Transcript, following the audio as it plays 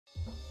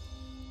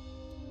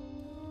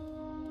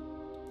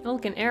Oh,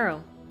 look, an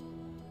arrow.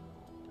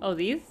 Oh,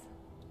 these?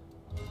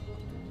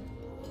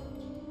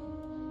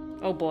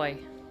 Oh boy.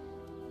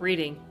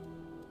 Reading.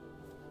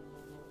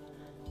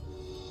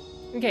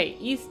 Okay,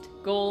 east,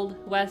 gold,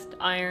 west,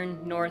 iron,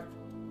 north,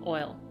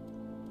 oil.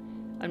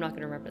 I'm not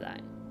gonna remember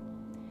that.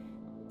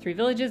 3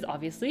 villages,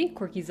 obviously.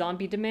 Quirky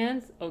zombie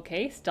demands.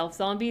 Okay, stealth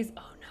zombies.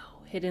 Oh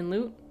no. Hidden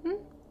loot.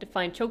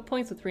 Define choke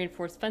points with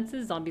reinforced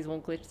fences. Zombies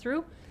won't glitch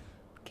through.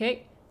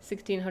 Okay,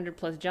 1600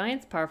 plus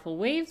giants. Powerful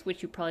waves,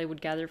 which you probably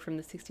would gather from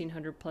the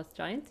 1600 plus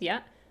giants.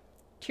 Yeah.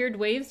 Tiered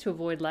waves to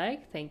avoid lag.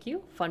 Thank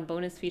you. Fun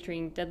bonus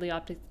featuring deadly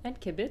optics and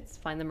kibits.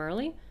 Find them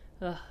early.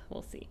 Ugh,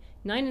 we'll see.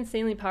 9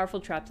 insanely powerful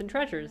traps and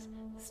treasures.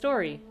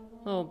 Story.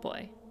 Oh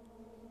boy.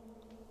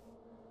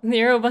 The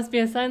arrow must be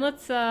a sign.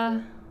 Let's,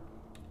 I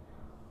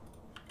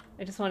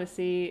just want to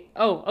see.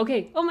 Oh,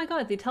 okay. Oh my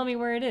god, they tell me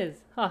where it is.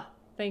 Huh,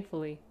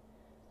 thankfully.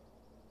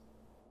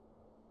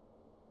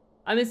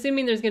 I'm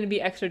assuming there's going to be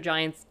extra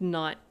giants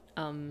not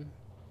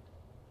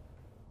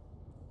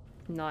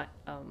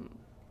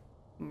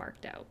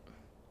marked out.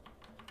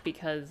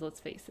 Because, let's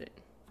face it.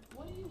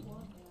 What do you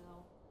want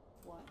now?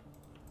 What?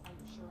 Are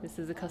you sure? This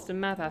is a custom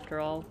map after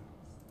all.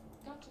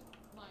 Gotcha.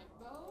 My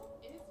bow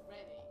is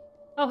ready.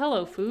 Oh,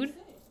 hello, food.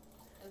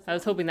 I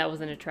was hoping that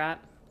wasn't a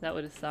trap. That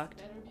would have sucked.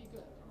 Better be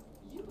good.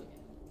 You again.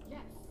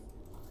 Yes.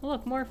 Oh,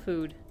 look, more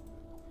food.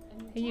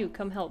 Hey, you,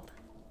 come help.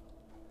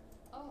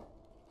 Oh,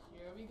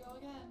 here we go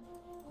again.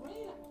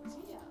 Great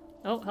idea.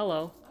 Oh,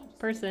 hello.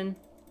 Person.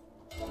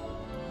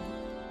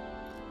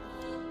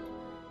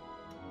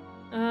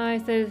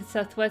 I said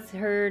southwest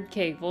herd.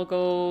 Okay, we'll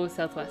go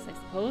southwest, I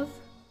suppose.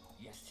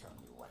 Yes, tell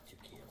me what to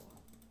kill.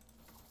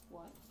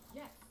 What?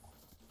 Yes.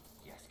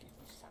 Yes, give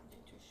me something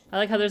to shoot. I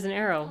like how there's an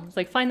arrow. It's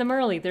like, find them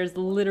early. There's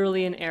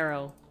literally an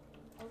arrow.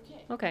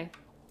 Okay. Okay.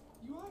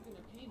 You are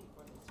gonna pay me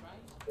for this,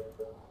 right?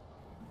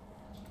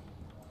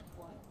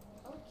 What?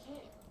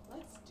 Okay,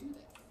 let's do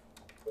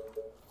this.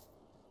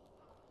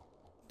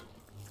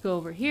 Let's go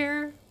over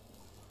here.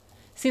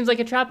 Seems like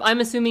a trap. I'm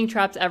assuming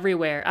traps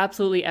everywhere.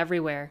 Absolutely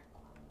everywhere.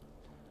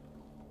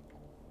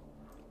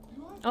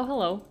 Oh,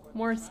 hello.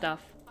 More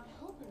stuff. I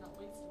hope you're not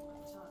wasting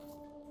my time.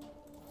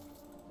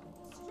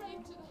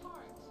 Straight to the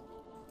heart.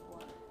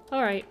 What?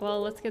 Alright,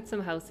 well, let's get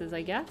some houses,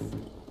 I guess.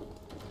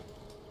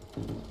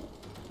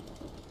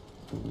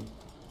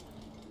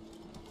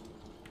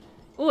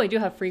 Oh, I do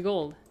have free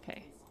gold.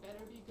 Okay. Better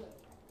be good.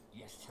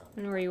 Yes, tell I me.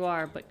 don't know where you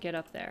are, but get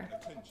up there.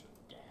 Attention.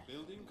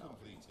 Building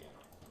completed.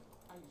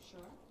 Are you sure?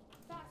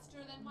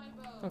 Faster than my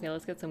bow. Okay,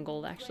 let's get some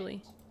gold,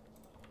 actually.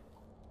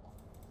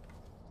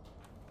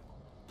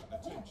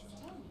 Attention.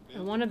 I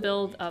want to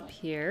build up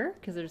here,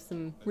 because there's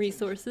some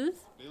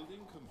resources. Building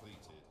completed.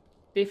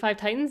 Day 5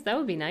 Titans, that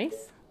would be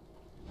nice.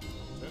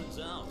 Turns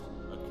out,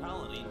 a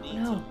colony needs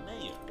No. a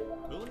mayor.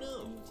 Who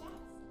knew?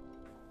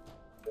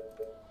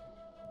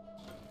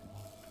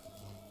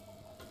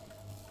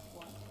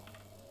 What?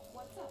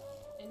 What's up?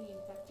 Any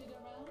infected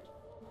around?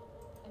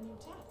 A new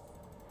task?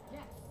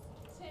 Yes.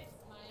 Take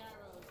my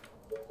arrows.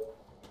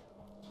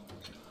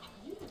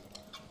 You.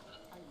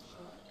 Are you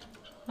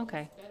sure?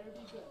 Okay. Better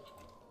be good.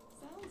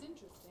 Sounds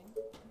interesting.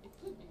 It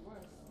could be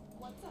worse.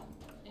 What's up?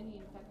 Any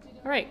infected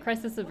around? Alright,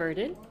 crisis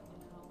averted. Now,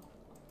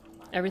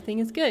 Everything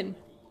is good.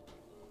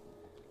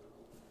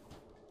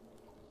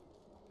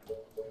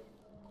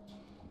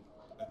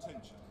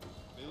 Attention.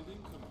 Building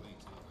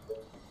completed.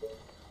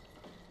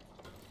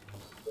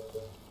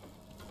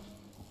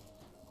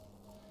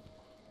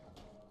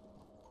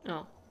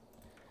 Oh.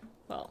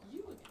 Well.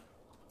 you again.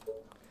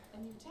 A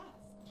new task.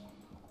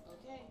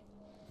 Okay,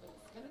 but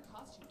it's gonna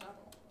cost you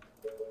double.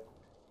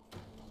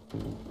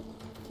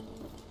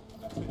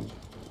 Attention.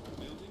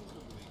 Building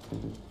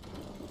completed.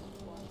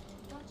 What?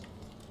 Gotcha.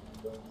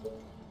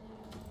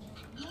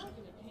 You're gonna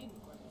pay me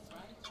for this,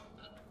 right?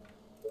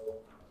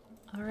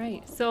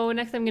 Alright, so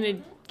next I'm gonna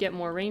get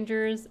more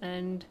rangers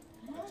and...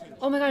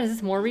 Oh my god, is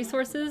this more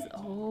resources?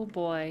 Oh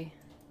boy.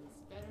 This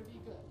better be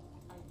good.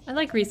 Are you I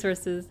like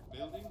resources.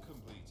 Building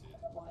completed.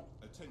 what?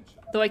 Attention.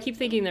 Though I keep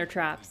thinking they're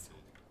traps.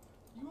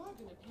 You are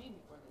gonna pay me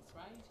for this,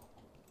 right?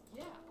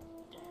 Yeah.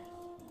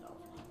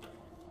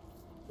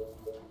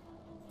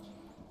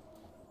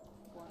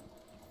 What?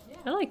 Yeah.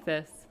 I like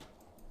this.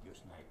 Your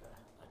sniper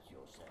at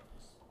your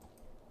service.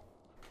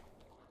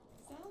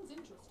 Sounds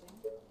interesting.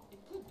 It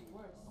could be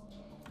worse.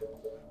 You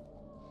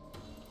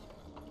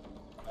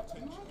are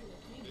Attention. gonna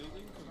pay me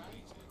Building for this,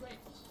 right? completed. Great.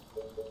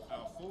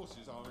 Our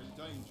forces are in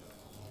danger.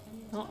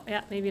 Oh,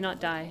 yeah, maybe not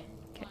die.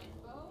 Okay.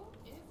 My bow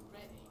is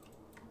ready.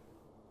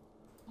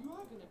 You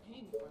are gonna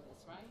pay me for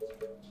this, right?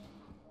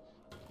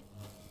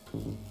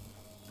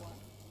 What?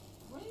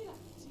 Great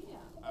idea.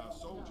 Our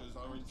soldiers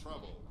are in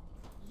trouble.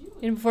 You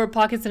And before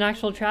Pocket's an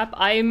actual trap,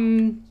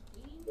 clean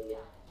the eye.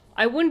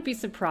 I wouldn't be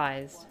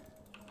surprised.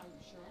 Are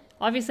you sure?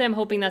 Obviously I'm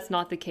hoping that's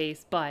not the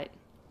case, but...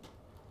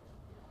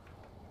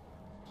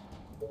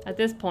 At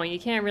this point, you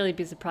can't really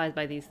be surprised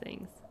by these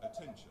things.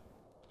 Attention.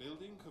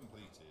 Building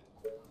completed.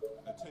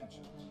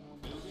 Attention.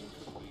 Building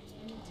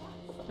completed.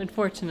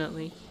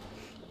 Unfortunately.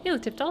 Hello,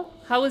 Tiptal.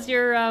 How was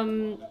your,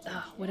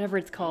 whatever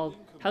it's called?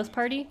 House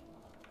party?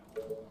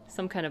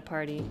 Some kind of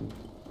party.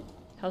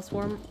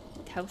 Housewarm?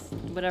 House?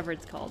 Whatever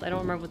it's called. I don't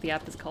remember what the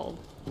app is called.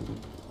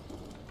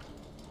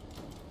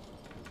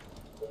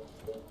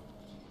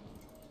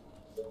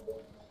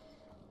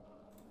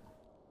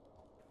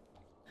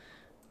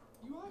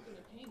 You are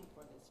gonna pay me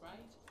for this,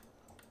 right?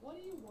 What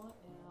do you want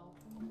now?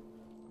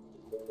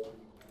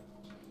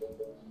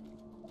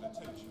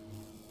 Attention.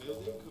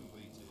 Building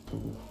completed.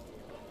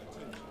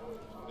 Attention.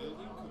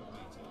 Building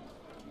completed.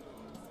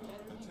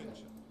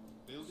 Attention.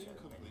 Building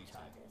completed.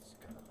 Target's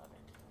gonna love it.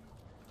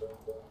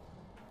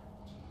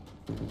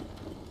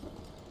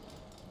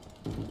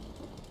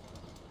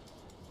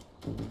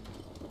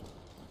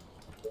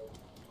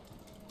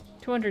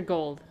 200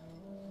 gold.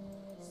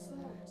 So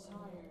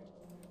tired.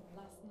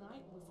 Last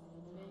night was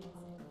amazing.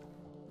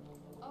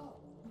 Oh.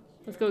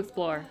 Let's go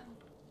explore.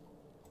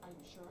 Are you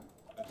sure?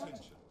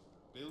 Attention.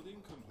 Building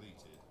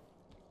completed.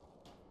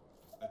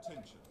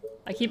 Attention.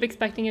 I keep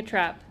expecting a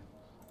trap.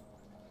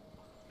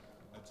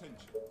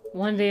 Attention.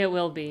 One day it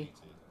will be.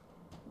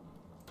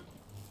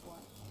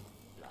 What?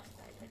 Last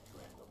night I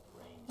dreamt of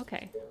brains.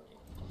 Okay.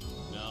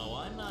 No,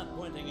 I'm not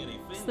pointing any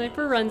fingers.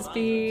 Sniper run but I heard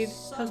speed.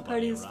 House somebody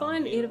party is around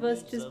fun. here 8 of us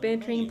needs just a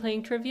bantering and menu.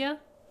 playing trivia.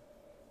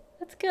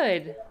 That's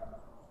good.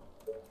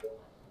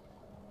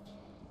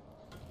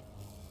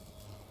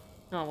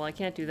 Oh, well, I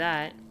can't do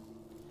that. This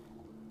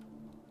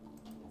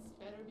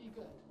better be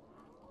good.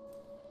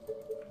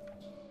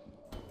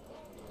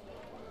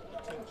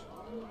 Attention.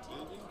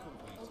 Building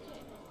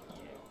completed.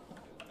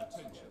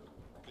 Attention.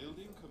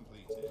 Building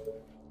completed.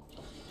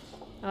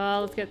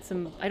 Let's get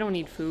some... I don't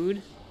need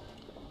food.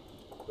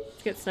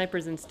 Let's get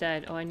snipers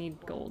instead. Oh, I need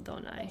gold,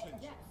 don't I?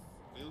 Attention.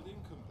 Building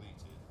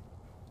completed.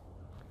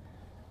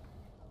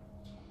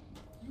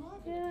 You are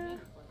gonna Yeah. pay me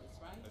for this,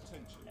 right?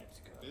 Attention.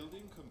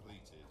 Building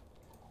completed.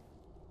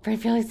 Brain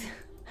feels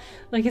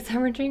like it's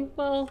hemorrhaging.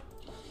 Well,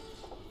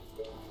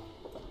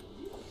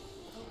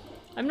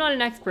 I'm not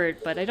an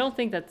expert, but I don't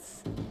think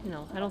that's,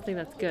 I don't think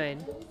that's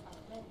good.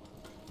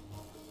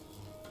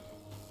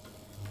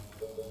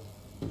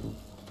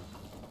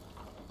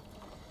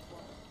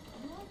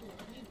 You are gonna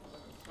pay me for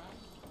this, right?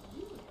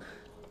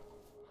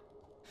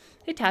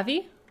 Hey,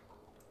 Tavi.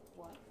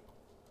 What?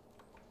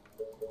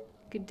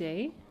 Good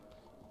day.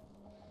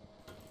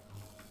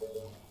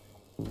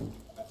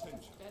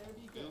 Attention. Better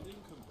be good. Building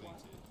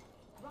completed.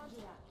 Roger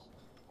that.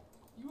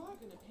 You are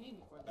gonna pay me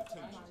for this, right?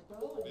 Attention. My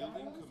bow and Building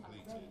arrows are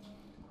completed. ready.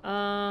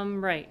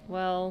 Right.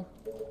 Well,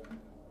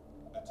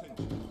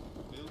 Attention.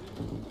 Building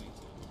completed.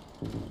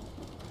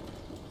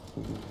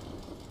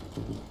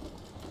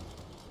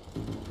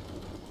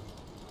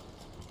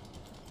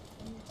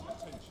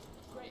 Attention.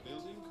 Great.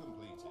 Building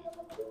completed.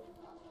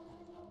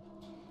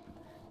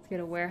 let's get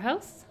a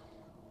warehouse.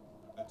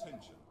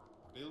 Attention.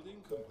 Building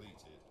completed.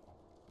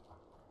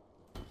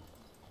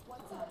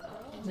 What's up,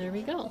 girl? There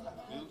we go.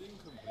 Building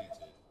completed.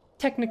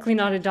 Technically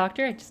not a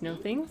doctor. I just know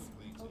things.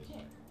 Completed.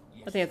 Okay.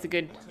 I think that's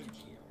Attention.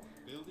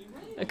 Building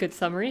a good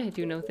summary. I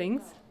do know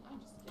things. I'm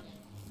just kidding.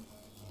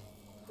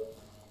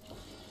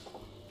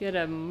 Get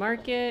a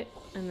market,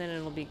 and then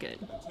it'll be good.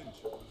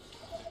 attention.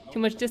 Too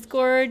much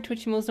Discord.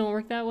 Twitch emotes don't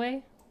work that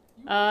way.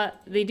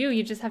 They do.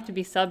 You just have to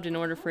be subbed in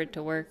order for it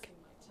to work.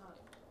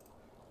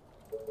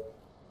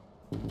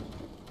 My time.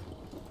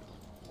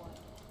 What?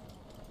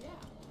 Yeah.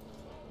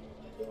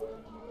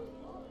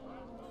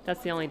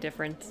 That's the only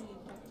difference. Any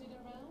infected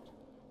around?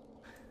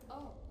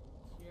 Oh,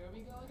 here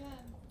we go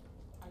again.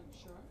 Are you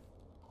sure?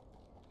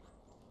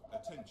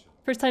 Attention.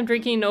 First time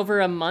drinking in over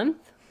a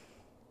month.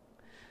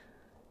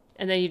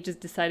 And then you just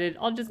decided,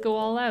 I'll just go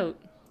all out.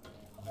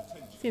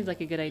 Attention. Seems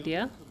like a good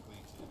idea. Completed.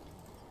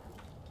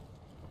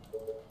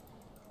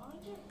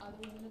 Aren't there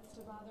other units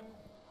to bother?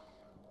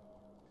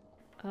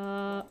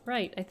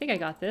 Right. I think I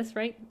got this,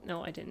 right?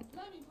 No, I didn't.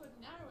 Let me put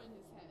an arrow in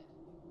his head.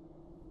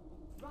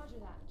 Roger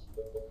that.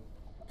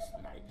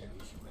 Sniper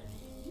is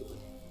ready.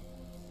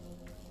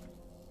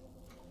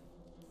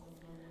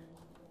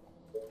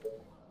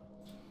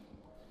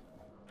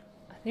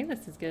 I think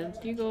this is good.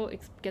 You go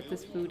get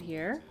this food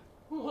here.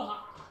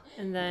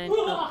 And then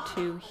up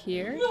to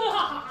here.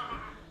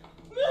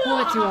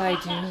 What do I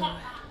do?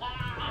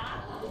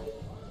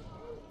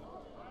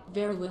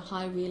 Very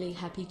hi, really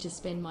happy to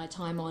spend my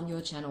time on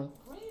your channel.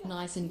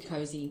 Nice and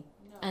cozy.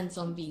 And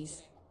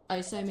zombies.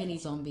 Oh, so many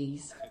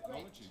zombies.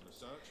 Technology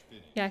research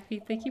finished.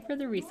 Yakby, thank you for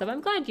the resub.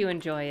 I'm glad you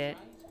enjoy it.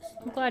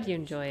 I'm glad you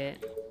enjoy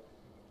it.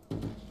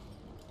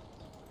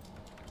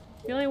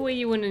 The only way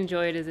you wouldn't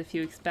enjoy it is if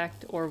you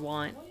expect or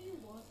want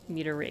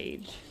me to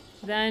rage.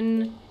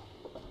 Then...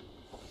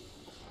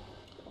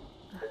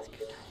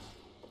 screw that.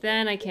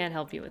 Then I can't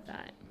help you with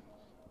that.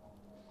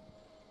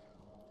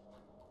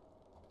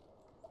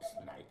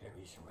 Sniper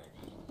is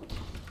ready.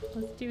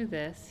 Let's do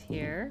this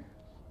here.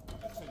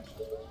 Attention.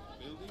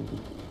 Building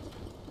completed.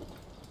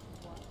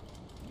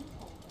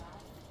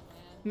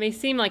 It may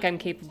seem like I'm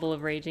capable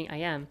of raging. I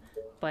am,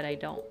 but I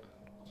don't.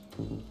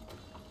 Attention.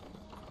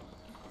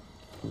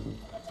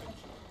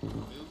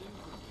 Building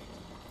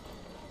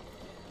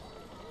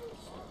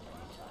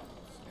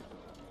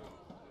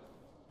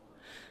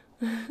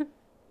completed.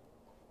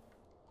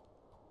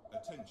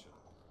 Attention.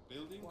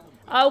 Building complete.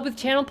 Oh, with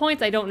channel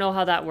points, I don't know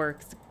how that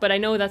works, but I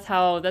know that's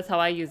how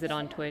I use it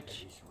on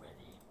Twitch.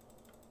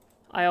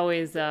 I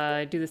always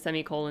do the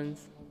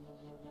semicolons.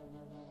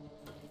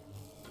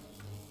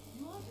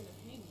 You are gonna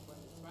pay me for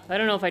this, right? I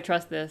don't know if I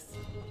trust this.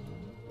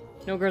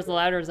 No girls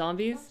allowed or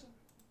zombies?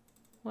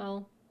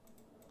 Well,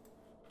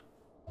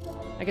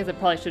 I guess I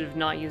probably should have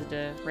not used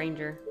a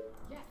ranger.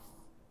 Yes.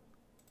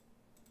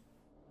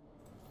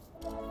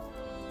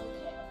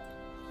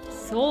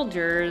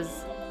 Soldiers.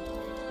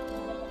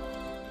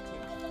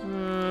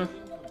 Completed.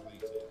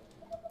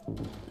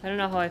 I don't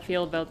know how I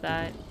feel about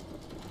that.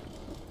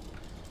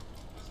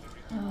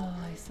 Oh,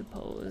 I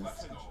suppose.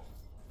 Attention.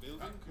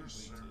 Building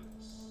completed.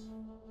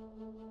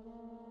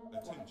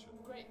 Attention.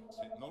 Great.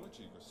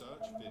 Technology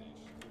research finished.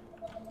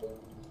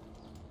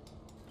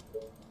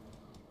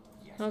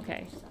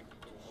 Okay.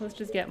 Let's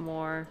just get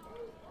more.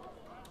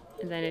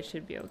 And then it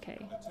should be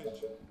okay.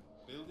 Attention.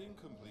 Building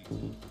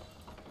completed.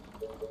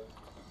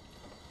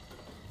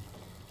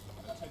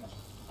 Attention.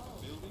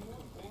 Building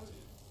completed.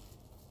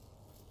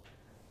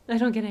 I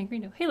don't get angry,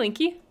 no. Hey,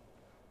 Linky.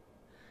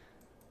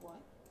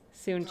 What?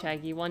 Soon,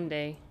 Shaggy. One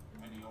day.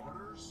 Any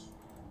orders?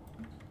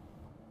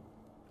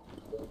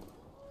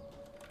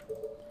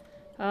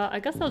 I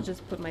guess I'll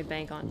just put my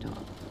bank on top.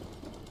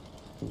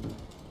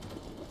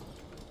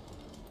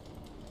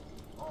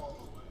 All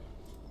the way.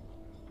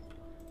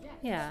 Yes.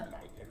 Yeah.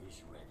 Sniper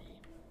is ready.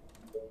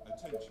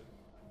 Attention.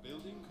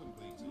 Building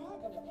completed. You are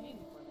gonna pay me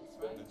for this,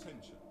 right?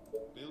 Attention.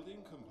 Building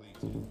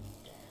completed.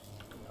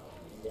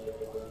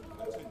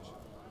 Attention.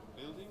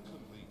 Building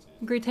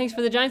completed. Great, thanks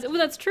for the giants. Oh,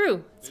 that's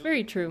true. It's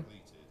very true.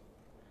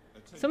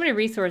 Completed. So many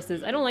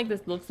resources. I don't like the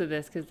looks of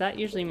this because that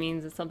usually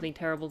means that something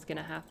terrible is going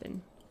to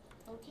happen.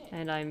 Okay.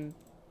 And I'm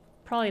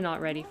probably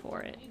not ready for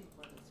it. Pay me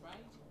for this,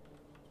 right?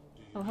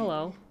 Oh,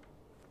 hello.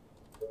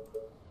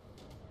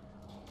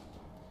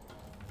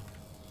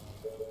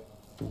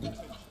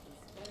 Attention.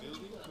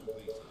 Building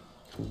completed.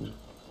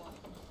 What?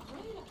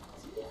 Great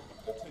idea.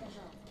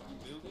 Attention.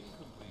 Building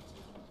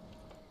completed.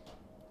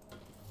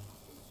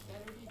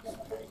 Better be good.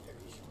 Sniper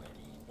is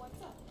ready.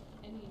 What's up?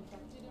 Any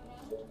infected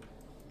around?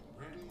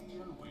 Ready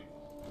and waiting.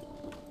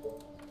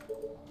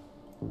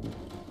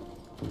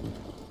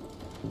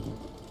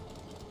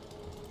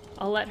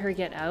 I'll let her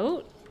get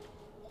out.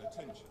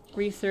 Attention.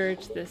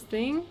 Research this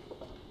thing.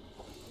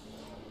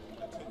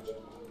 Attention.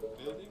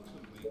 Building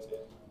completed.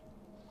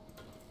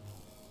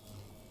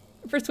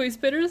 For sweet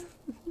spitters?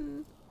 Who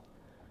do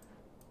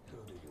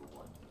you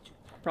want to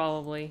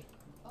Probably.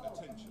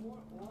 Attention.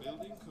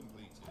 Building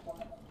completed.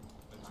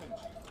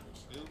 Attention.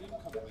 Building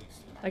completed.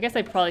 I guess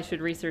I probably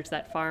should research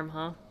that farm,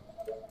 huh?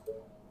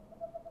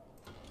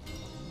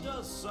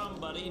 Does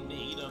somebody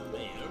need a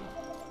mayor?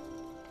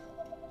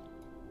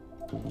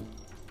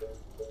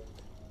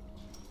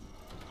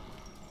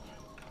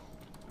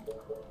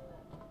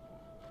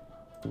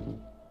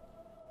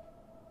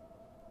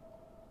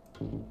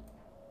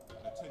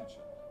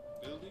 Attention.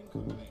 Building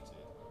completed.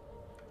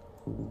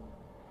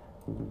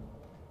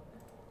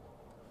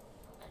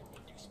 I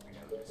need to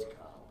spare this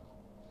cow.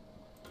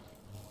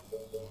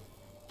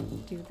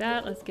 Do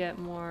that. Let's get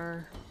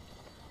more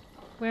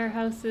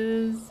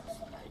warehouses. Sniper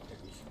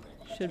is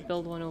ready. Should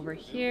build one over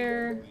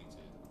here. Completed.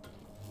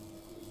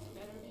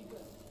 Better be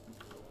good.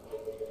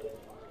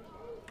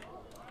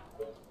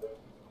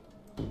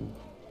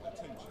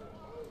 Attention.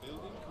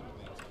 Building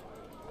completed.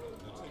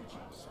 Attention.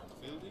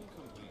 Building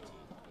completed.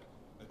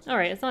 All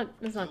right, it's not too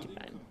Building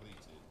bad. completed.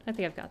 I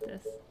think I've got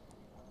this.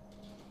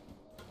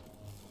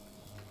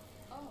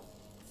 Oh,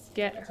 Let's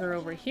get her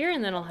over here,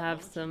 and then I'll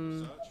have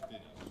some Search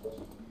finished.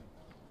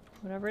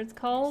 whatever it's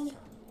called. Tell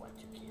me what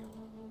to kill.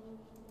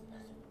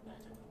 Nothing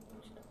better than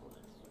putting a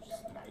bullet through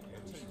sniper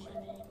is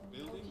ready.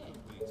 Building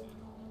completed.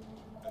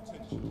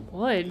 Attention.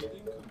 Wood.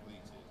 Building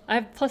completed. I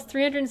have plus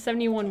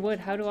 371 wood.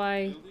 How do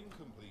I Building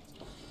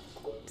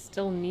completed.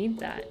 still need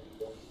that?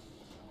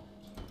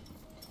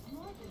 you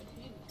are gonna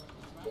pay me for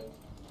this, right?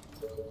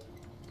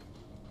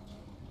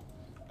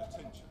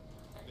 Attention.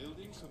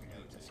 Building Spare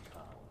completed. this cow.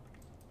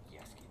 He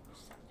asking for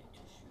something to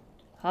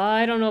shoot.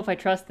 I don't know if I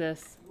trust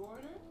this. You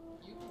order,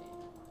 you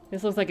pay.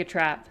 This looks like a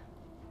trap.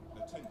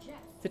 Yes. Attention.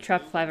 It's a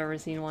trap if I've ever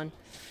seen one.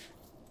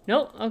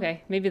 Nope.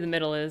 Okay, maybe the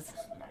middle is.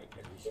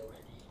 Sniper is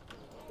ready.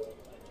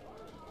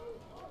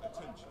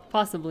 Attention.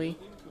 Possibly.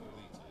 Building completed.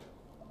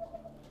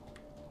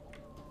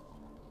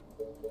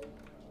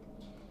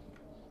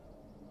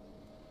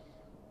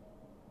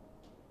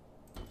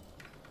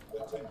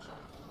 Attention.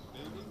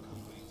 Building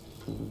completed.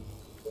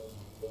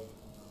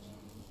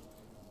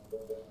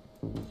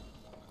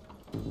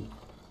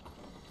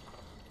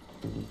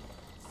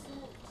 So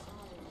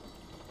tired.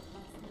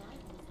 Last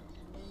night was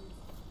amazing.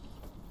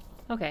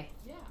 Okay.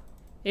 Yeah.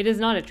 It is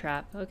not a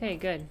trap. Okay,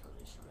 good.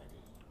 Rifle is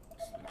ready.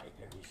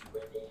 Sniper is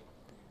ready.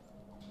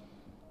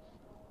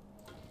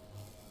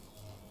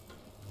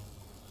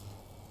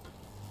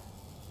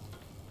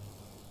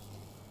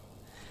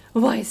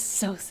 Why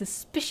so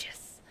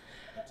suspicious?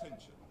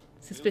 Attention.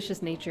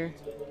 Suspicious nature.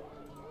 Yes,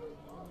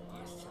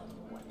 tell me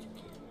what to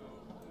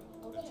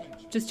kill.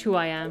 Attention. Just who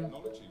I am.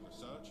 Technology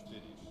research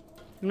finished.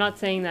 I'm not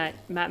saying that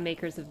map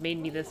makers have made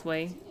me this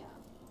way.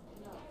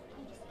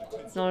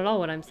 It's not at all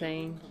what I'm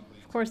saying.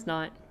 Of course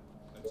not.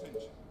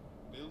 Attention.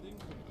 Building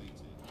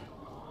completed.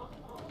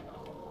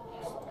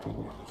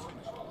 Attention.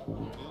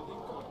 Building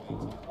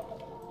completed.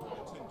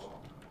 Attention.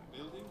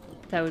 Building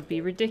completed. That would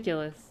be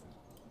ridiculous.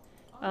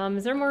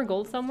 Is there more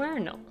gold somewhere?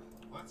 No.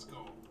 Let's go.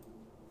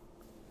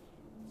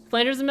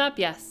 Flanders map?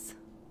 Yes.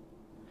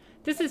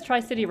 This is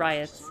Tri-City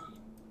Riots.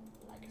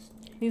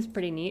 He's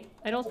pretty neat.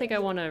 I don't think I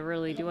want to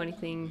really do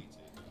anything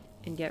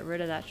and get rid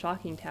of that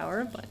shocking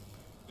tower, but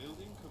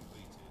Building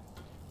completed.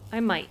 I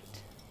might.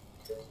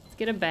 Let's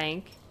get a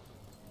bank.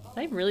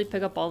 Did I really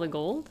pick up all the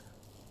gold?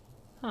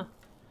 Huh.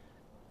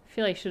 I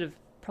feel like I should have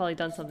probably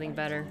done something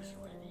better.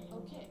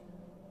 Okay.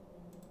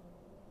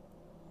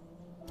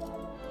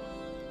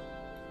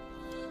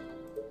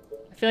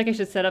 I feel like I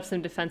should set up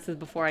some defenses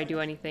before I do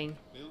anything.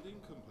 Building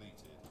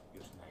completed.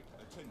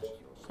 Attention.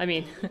 I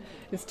mean,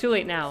 it's too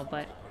late now,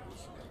 but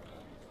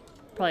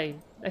probably,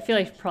 I feel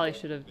like I probably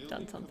should have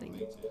done something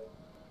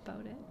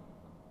about it.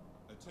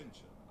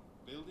 Attention.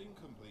 Building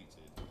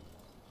completed.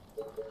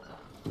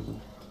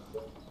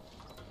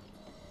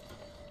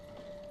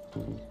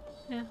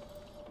 Yeah.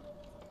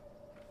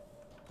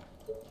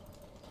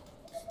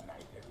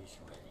 Sniper is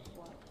ready.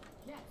 What?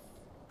 Yes.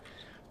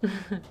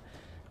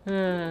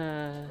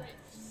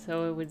 So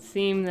it would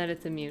seem that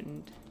it's a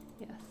mutant.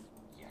 Yes.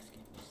 Yes, give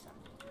me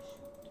something to shoot.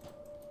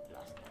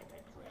 Last night I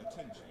drank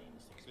Attention.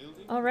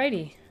 Building.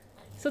 Alrighty.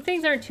 So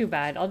things aren't too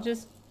bad. I'll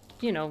just,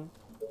 you know,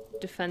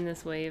 defend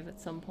this wave at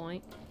some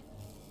point.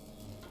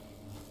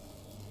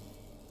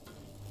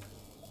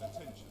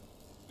 Attention.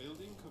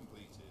 Building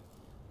completed.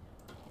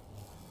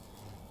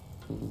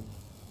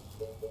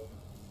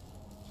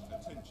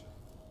 Attention.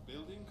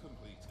 Building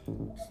completed.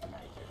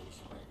 Sniper is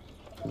ready.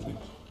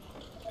 Attention.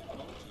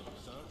 Technology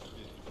research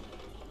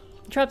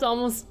finished. Traps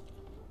almost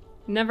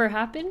never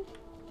happen?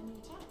 Any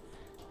attacks?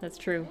 That's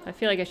true. I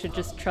feel like I should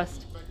just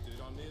trust. Infected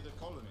are near the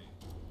colony.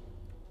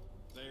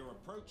 They are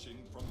approaching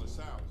from the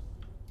south.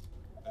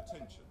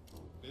 Attention.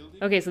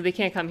 Building. Okay, so they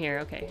can't come here.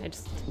 Okay, I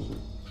just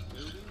Building.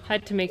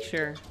 had to make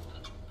sure. Attention.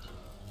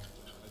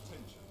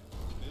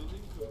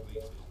 Building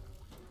completed.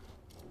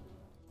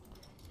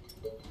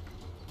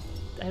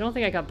 I don't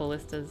think I got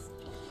ballistas.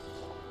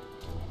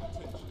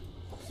 Attention.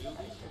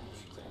 Building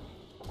completed.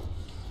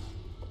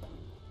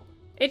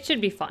 It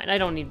should be fine. I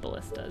don't need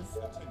ballistas.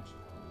 Attention.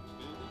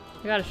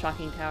 Building. I got a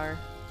shocking tower.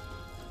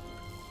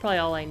 Probably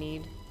all I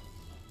need.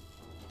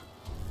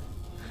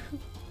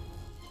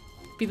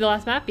 Be the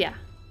last map? Yeah.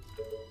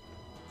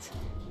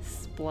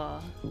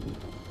 Splah.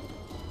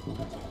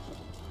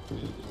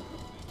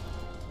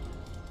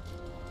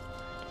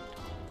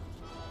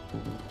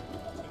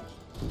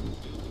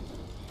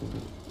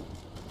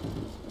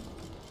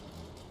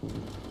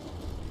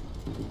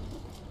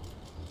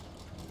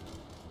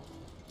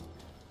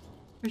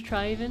 First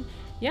try even?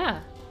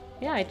 Yeah.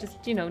 Yeah, I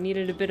just, you know,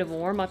 needed a bit of a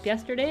warm up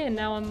yesterday and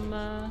now I'm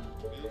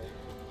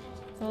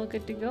it's all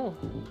good to go.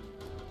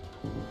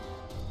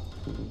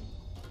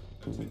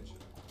 Attention.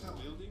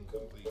 Building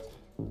completed.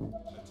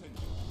 Attention.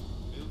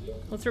 Building.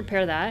 Let's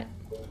repair that,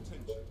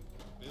 Attention.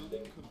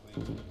 Building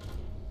completed.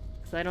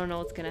 because I don't know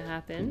what's gonna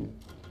happen.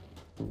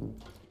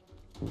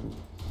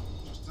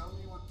 Just tell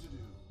me what to do.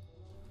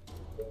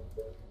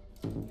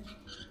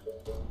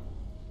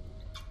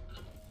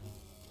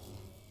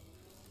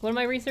 What am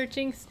I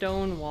researching?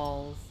 Stone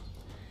walls.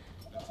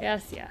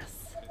 Yes,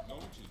 yes.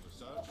 Technology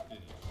research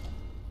finished.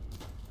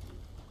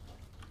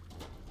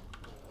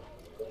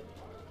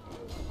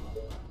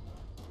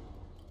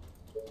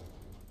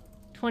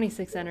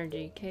 26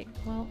 energy. Okay,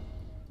 well.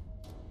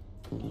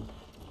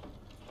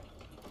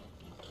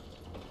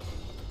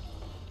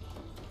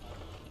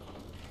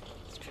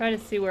 Let's try to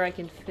see where I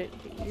can fit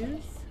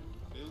these.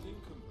 Building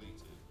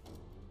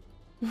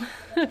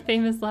completed.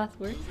 Famous last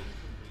words.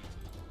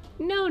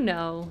 No,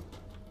 no.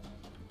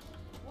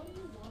 What do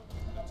you want?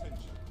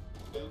 Attention.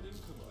 Building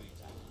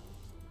completed.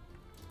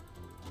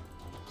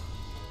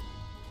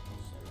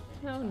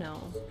 No,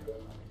 no.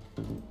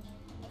 Sniper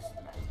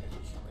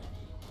is ready.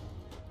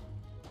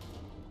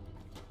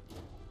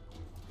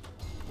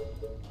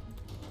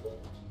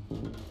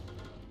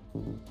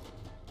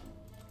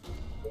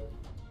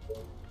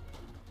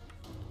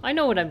 I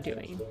know what I'm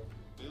doing.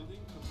 Building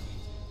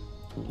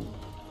completed.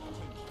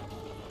 Attention.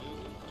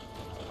 Building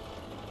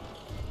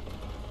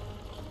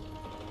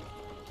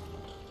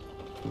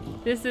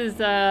completed. This is,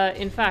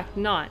 in fact,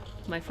 not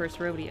my first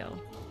rodeo.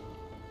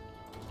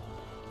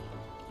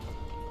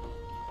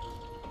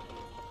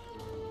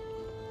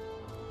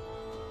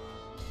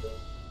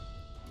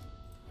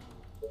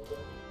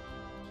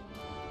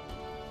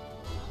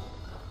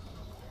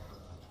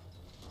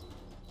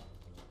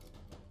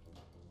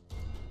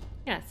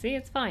 Yeah, see,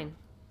 it's fine.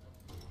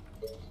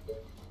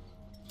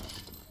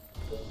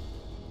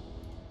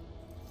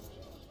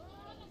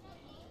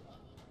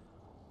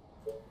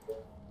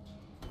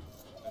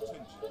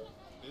 Attention.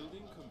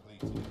 Building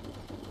completed.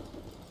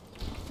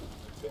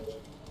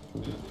 Attention.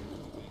 Building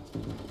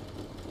completed.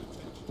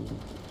 Attention.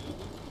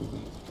 Building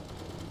completed.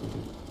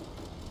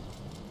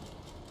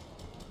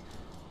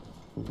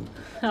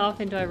 How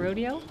often do I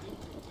rodeo?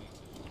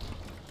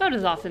 About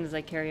as often as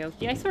I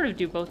karaoke. I sort of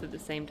do both at the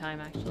same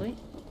time, actually.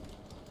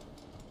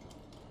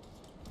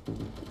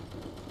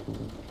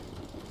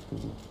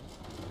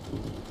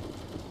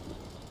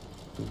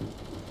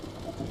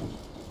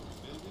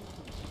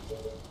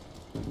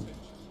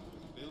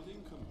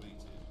 Building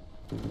completed.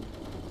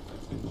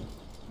 Attention.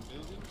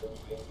 Building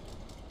completed.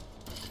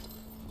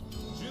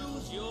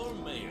 Choose your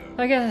mayor.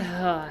 I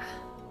guess.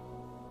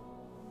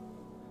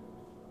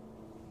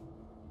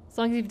 As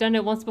long as you've done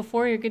it once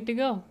before, you're good to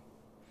go.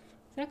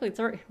 Exactly. It's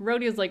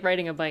rodeo's like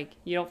riding a bike.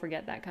 You don't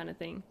forget that kind of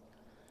thing.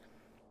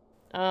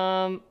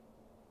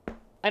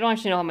 I don't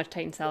actually know how much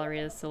Titan salary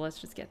is, so let's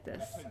just get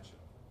this. Attention.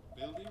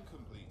 Building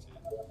completed.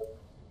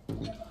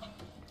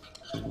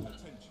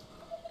 Attention.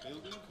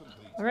 Building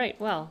completed. All right.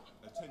 Well,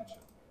 Attention.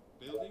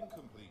 Building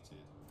completed.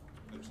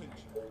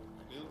 Attention.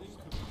 Building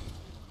completed.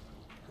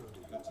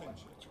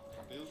 Attention.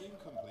 Building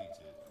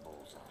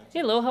completed.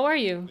 hello. How are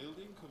you?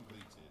 Building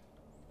completed.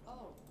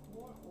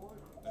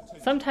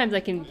 Attention. Sometimes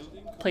I can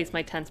place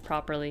my tents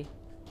properly.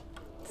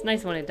 It's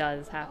nice when it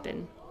does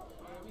happen.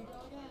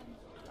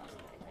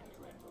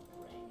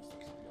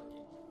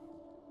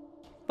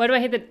 Why do I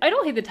hate the? I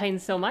don't hate the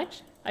Titans so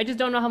much. I just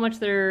don't know how much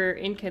their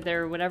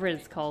their whatever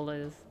it's called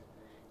is,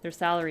 their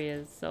salary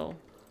is. So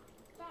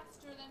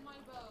Faster than my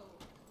bow.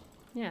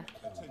 yeah,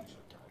 Attention.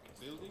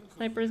 Building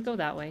snipers go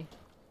that way.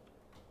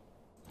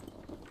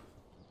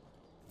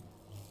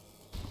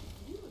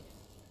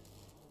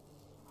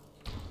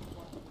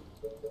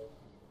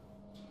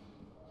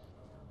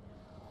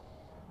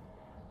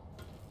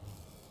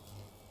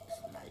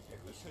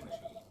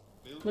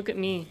 Look at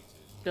me,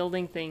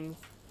 building things.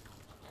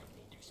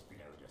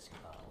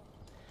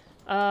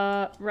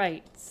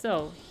 Right.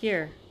 So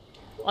here,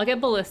 I'll get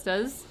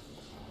ballistas.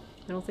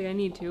 I don't think I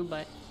need to,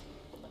 but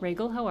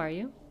Regal, how are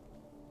you?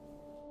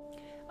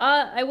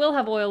 I will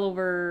have oil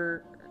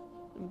over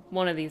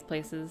one of these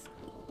places.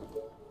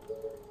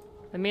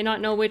 I may not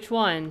know which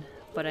one,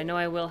 but I know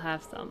I will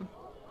have some.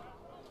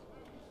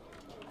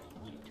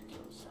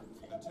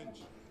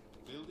 Attention.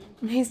 Building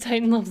Maze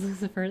Titan loves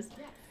Lucifers.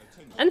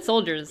 And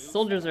soldiers.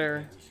 Soldiers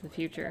are the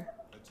future.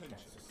 attention.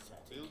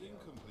 Building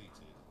completed.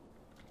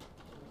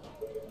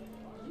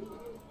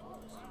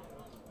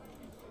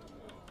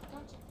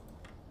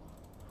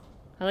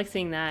 I like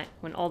seeing that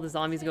when all the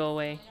zombies go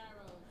away.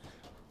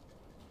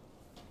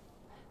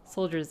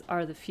 Soldiers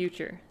are the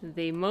future.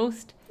 They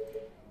most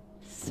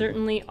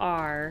certainly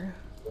are.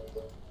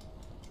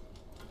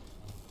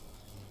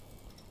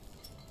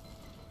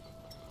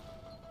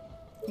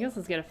 I guess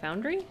let's get a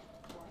foundry?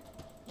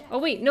 Oh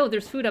wait, no,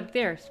 there's food up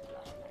there.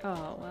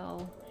 Oh,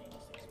 well.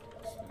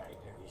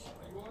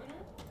 You order,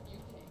 you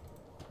take.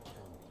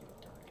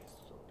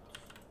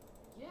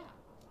 Yeah,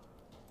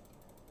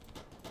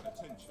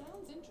 Attention.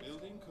 sounds interesting.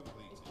 Building It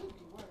completed. could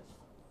be worse.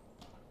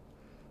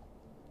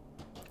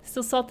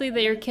 Still salty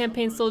that your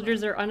campaign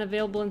soldiers are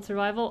unavailable in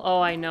survival?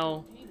 Oh, I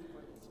know. Paying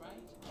for this,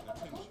 right?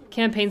 Attention.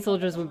 Campaign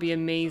soldiers would be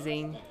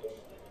amazing.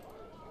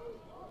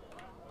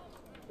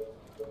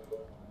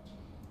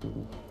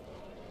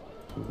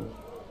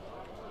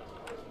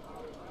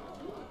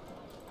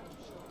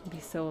 It'd be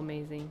so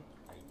amazing.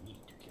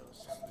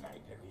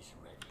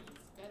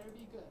 Better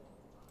be good.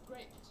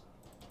 Great.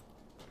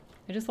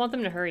 I just want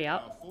them to hurry Our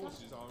up.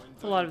 forces are in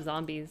It's a lot of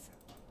zombies.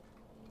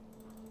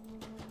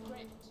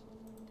 Great.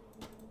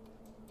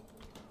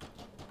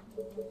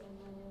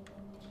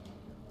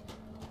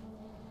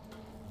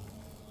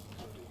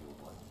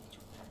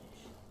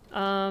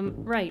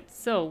 Right,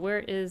 so where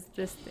is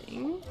this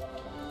thing?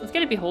 Let's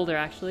get a beholder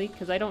actually,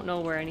 because I don't know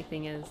where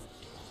anything is.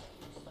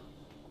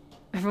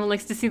 Everyone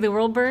likes to see the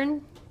world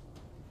burn?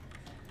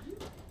 Is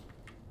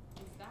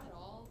that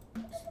all?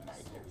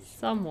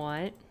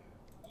 Somewhat.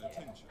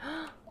 attention.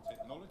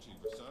 Technology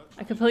research.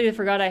 I completely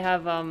forgot I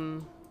have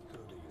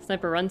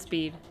sniper run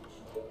speed.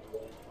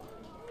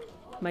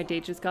 My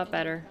date just got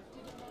better.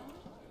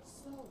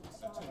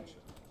 Attention.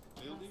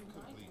 Building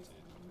completed.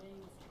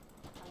 Amazing.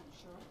 Are you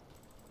sure?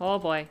 Oh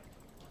boy.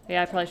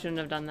 Yeah, I probably shouldn't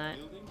have done that.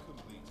 Building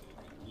completed.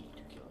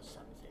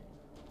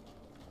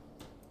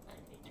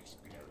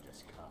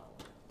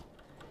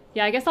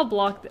 Yeah, I guess I'll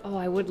block. Oh,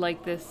 I would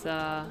like this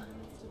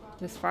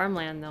this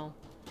farmland though.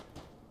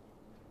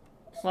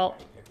 Well,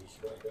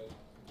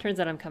 turns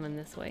out I'm coming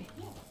this way.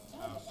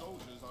 Our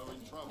soldiers are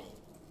in trouble.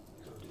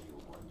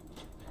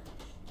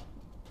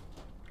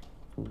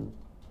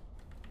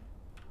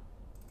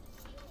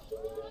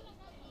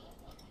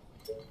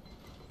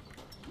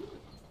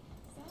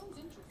 Sounds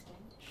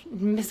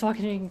interesting. Miss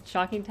walking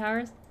shocking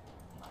towers?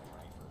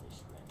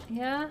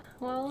 Yeah,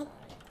 well.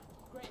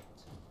 Great.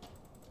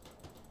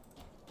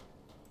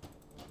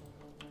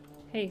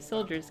 Hey,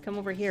 soldiers, come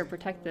over here,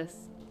 protect this.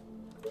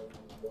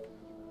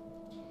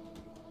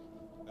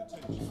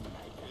 Attention.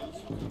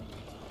 Building completed.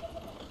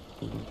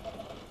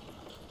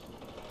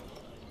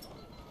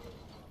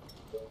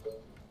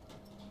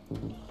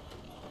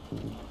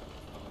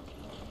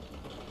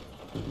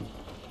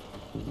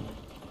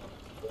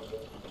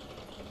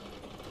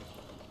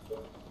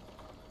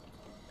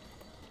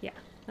 Yeah,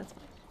 that's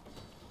fine.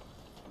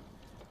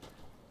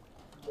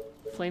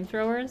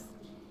 Flamethrowers?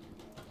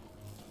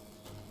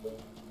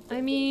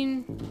 I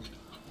mean...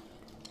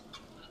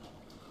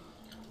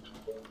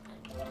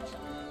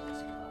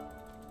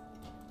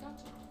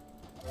 Gotcha.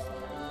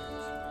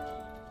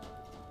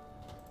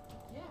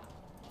 Yeah.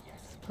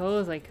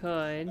 Suppose I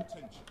could.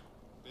 Attention.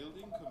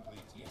 Building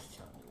completed. Yes,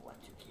 tell me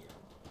what to kill.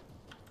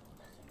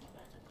 Nothing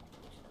better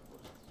completes the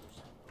bullets through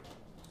some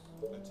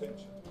brains.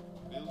 Attention.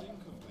 Building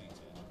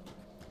completed.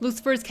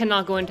 Lucifers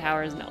cannot go in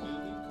towers, no. Building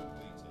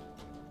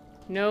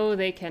completed. No,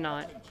 they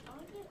cannot. Attention.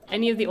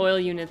 Any of the oil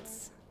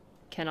units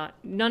cannot.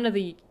 None of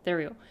the... There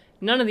we go.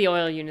 None of the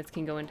oil units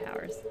can go in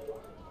towers.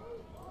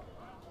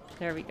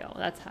 There we go.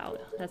 That's how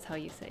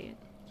you say it.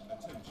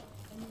 Attention.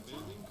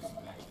 Building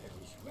completed.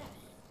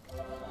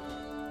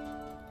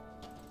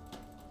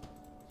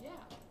 Yeah.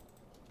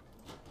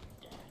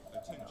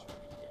 Attention.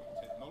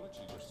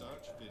 Technology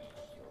research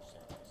finished. Your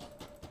service.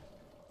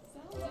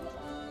 Sounds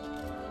interesting.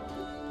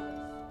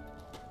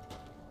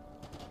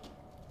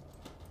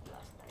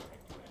 Last night I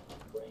dreamt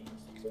of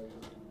brains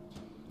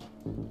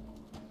exploding.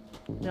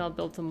 Then I'll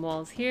build some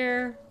walls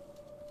here.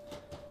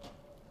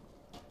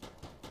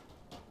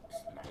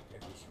 Sniper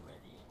is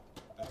ready.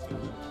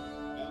 Attention.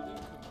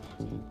 Building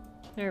completed.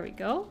 There we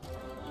go.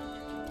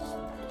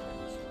 Sniper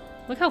is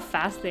ready. Look how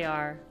fast they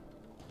are.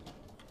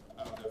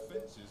 Our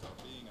defenses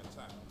are being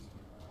attacked.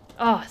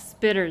 Oh,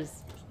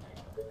 spitters.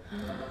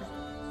 Sniper.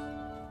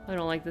 I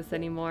don't like this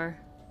anymore.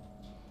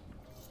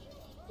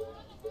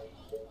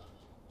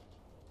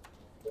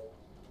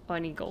 Oh, I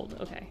need gold.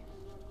 Okay.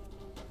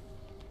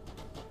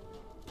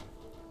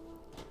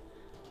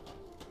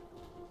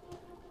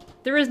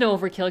 There is no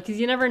overkill because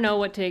you never know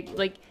what to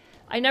like.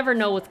 I never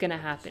know what's gonna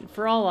happen.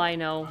 For all I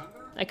know,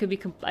 I could be.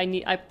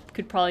 I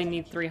could probably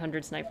need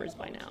 300 snipers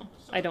by now.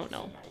 I don't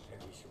know.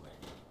 Sniper is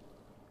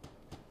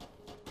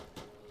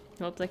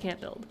ready. Oops, I can't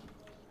build.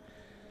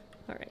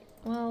 All right.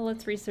 Well,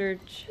 let's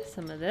research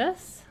some of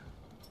this.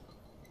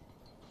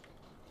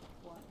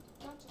 What?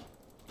 Gotcha.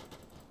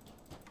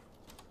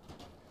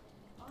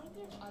 Aren't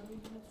there other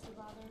units to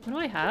bother? What do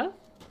I have?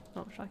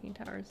 Oh, shocking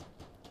towers.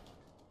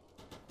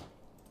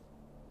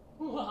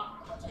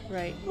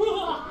 Right.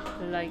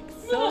 Like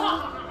so.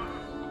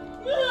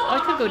 Oh, I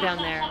could go down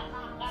there.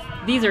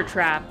 These are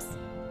traps.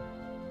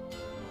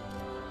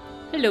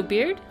 Hello,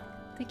 Beard.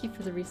 Thank you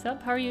for the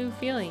resub. How are you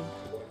feeling?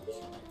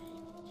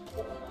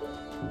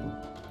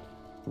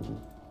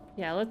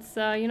 Yeah, let's,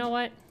 you know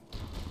what?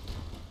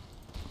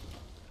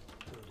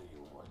 Who do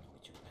you want me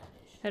to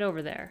punish? Head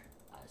over there.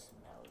 I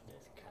smell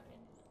death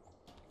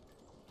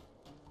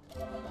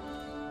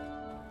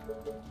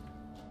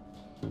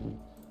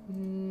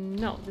coming.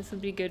 No, this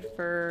would be good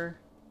for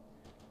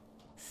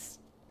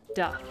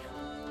stuff.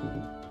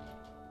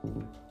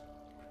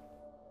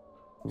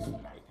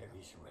 Sniper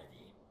is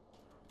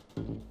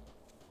ready.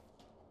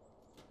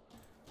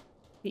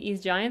 The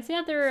East Giants,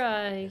 yeah, they're,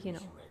 you know,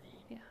 Is ready.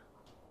 yeah.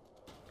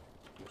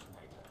 Your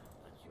sniper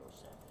at your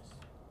service.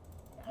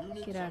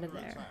 Units Get out of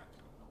under there. attack.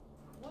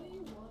 What do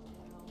you want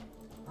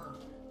now?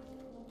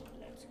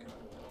 Let's go.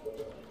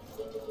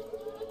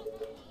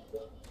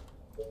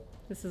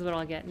 This is what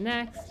I'll get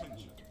next. I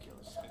need to kill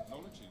something.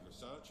 Technology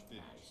research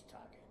finished. Nice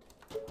target.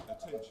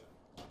 Attention.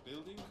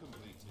 Building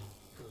completed.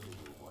 Who do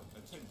you want me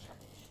to Attention.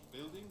 punish?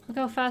 Building Look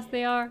how fast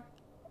they are.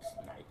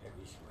 Sniper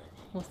is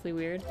ready. Mostly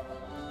weird. It's a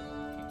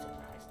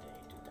nice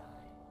day to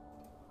die.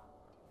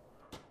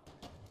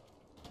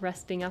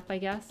 Resting up, I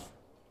guess.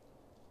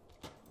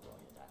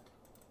 Roger that.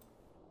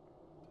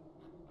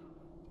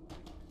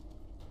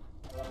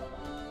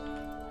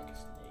 Like a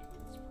snake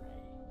in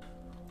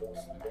spray.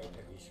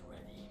 Sniper is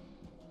ready.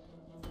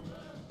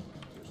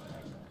 Your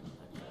sniper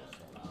at your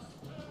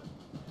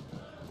service.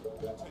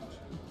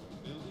 Attention.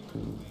 Building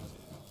completed.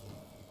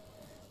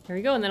 There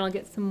we go, and then I'll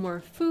get some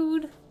more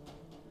food.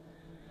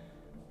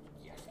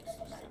 Yes,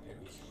 sniper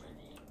is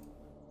ready.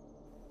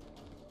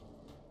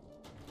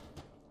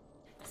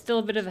 Still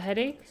a bit of a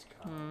headache. Let's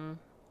go.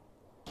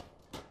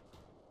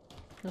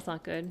 That's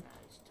not good.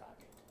 Nice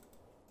target.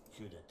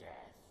 To the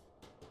death.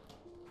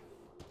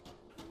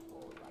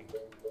 All right.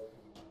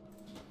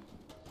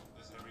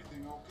 Is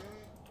everything okay?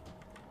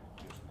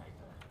 Your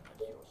sniper at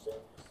your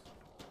service.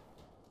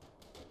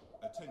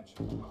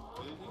 Attention.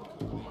 Building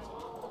completed.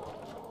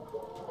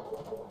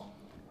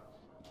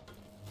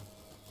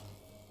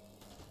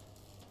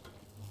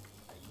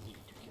 I need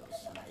to kill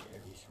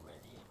sniper is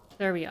ready.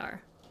 There we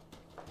are.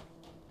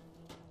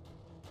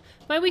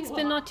 My week's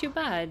been not too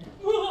bad.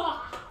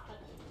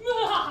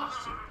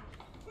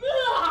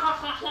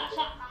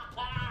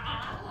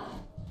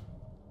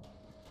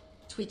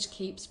 Twitch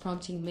keeps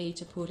prompting me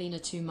to put in a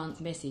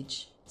 2-month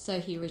message, so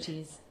here it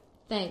is.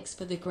 Thanks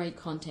for the great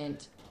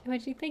content.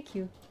 MIG, thank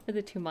you for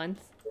the 2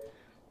 months.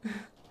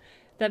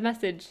 That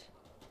message,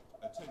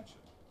 Attention.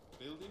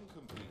 Building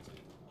completed.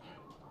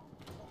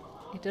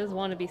 it does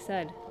want to be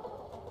said.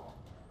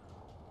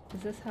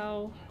 Is this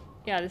how?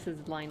 Yeah, this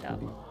is lined up.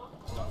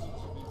 Dozens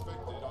of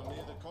infected are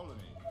near the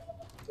colony.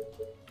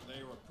 They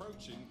are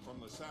approaching from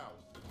the south.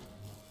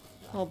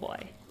 Oh boy.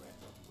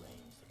 Breath of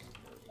brains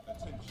exploding.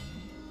 Attention.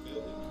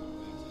 Building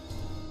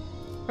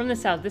completed. From the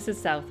south. This is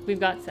south. We've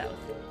got south.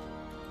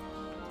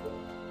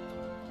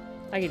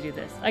 I could do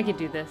this. I could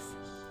do this.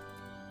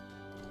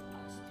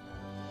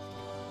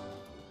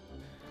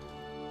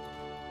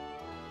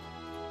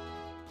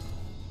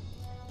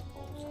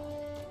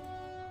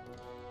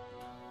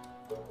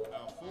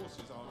 Our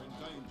forces are in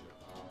danger.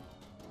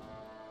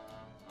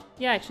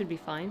 Yeah, it should be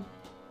fine.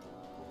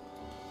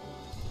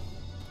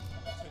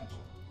 Attention.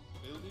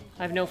 Building.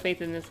 I have no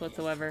faith in this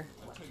whatsoever.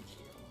 Attention.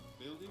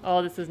 Building.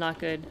 Oh, this is not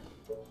good.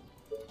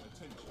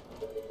 Attention.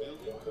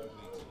 Building completed.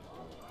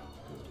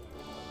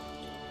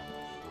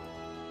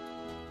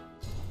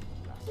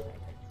 Last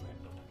night I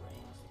dreamt of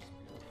brains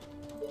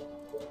exploding.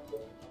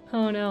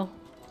 Oh no.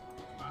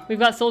 We've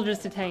got soldiers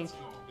to tank.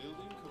 Building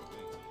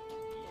completed.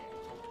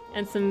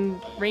 And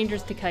some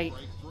rangers to kite.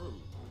 Breakthrough.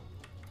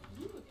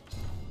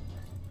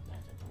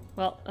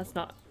 Well,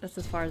 that's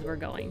as far as we're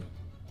going.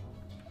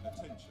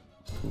 Attention.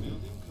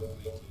 Building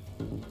completed.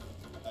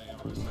 They are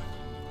attacking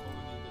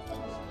the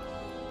colony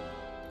defenses.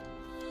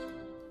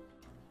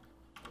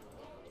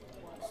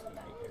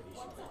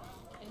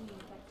 Any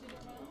infected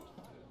around?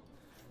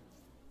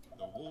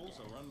 The walls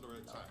are under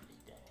attack.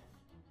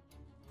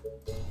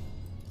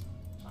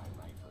 My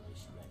rifle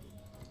is ready,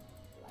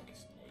 like a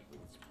snake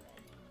with its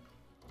prey.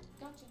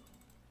 Gotcha.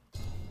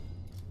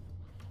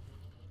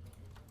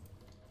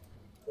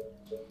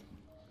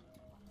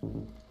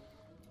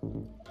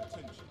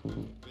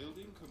 Attention.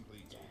 Building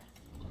completed.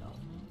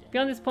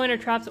 Beyond this point are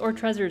traps or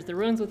treasures. The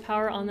ruins with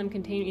power on them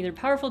contain either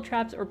powerful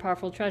traps or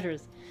powerful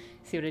treasures.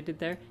 See what I did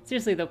there?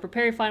 Seriously though,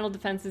 prepare your final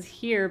defenses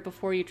here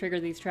before you trigger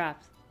these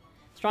traps.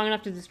 Strong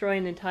enough to destroy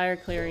an entire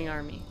clearing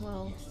army.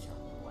 Well, Just tell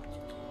me what to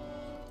do.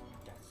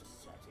 That's a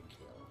certain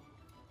kill.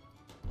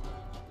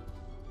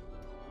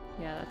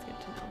 yeah, that's good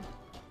to know.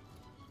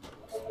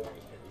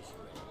 Sniper is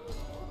ready.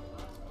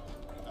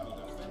 Our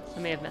defenses I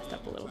may have messed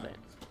up a little bit.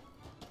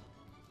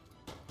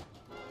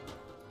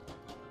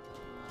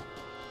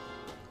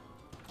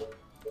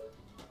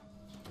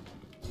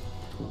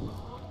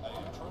 They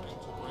are trying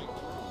to break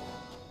through.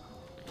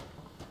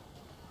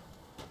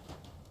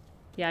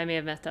 Yeah, I may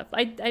have messed up.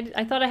 I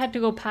thought I had to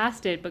go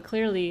past it, but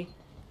clearly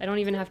I don't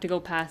even have to go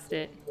past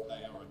it. They are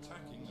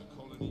attacking the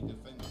colony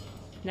defenses.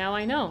 Now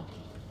I know.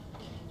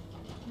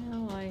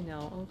 Now I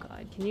know. Oh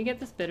god. Can you get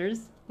the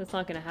spitters? That's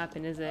not gonna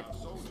happen, is it? Our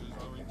soldiers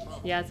are in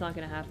trouble. Yeah, it's not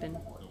gonna happen. The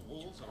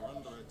walls are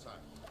under attack.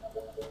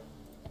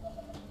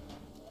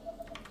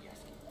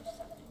 Just give me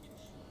something to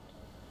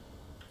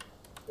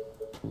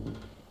shoot.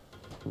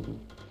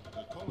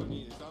 The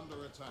colony is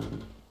under attack.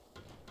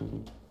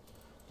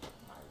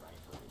 My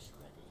rifle is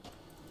ready.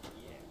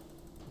 Yeah.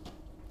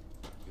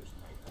 Your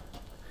sniper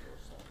at your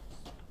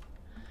service.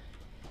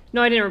 No,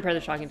 I didn't repair the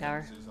shocking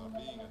tower. Defenses are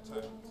being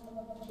attacked.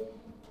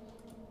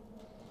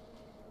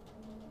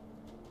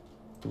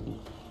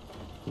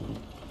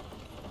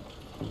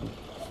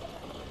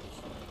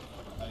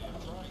 They are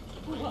trying to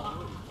break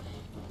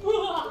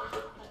through.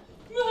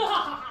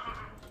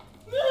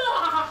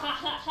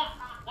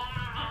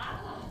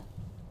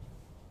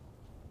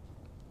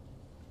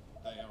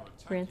 They are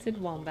attacking Rancid the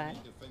Wombat.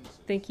 colony defenses.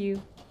 Thank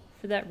you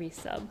for that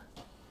resub.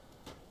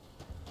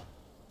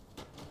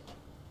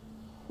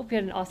 Hope you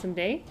had an awesome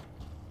day.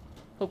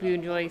 Hope you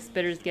enjoy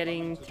spitters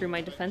getting through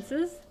my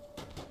defenses.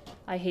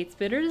 I hate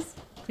spitters.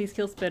 Please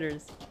kill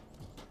spitters.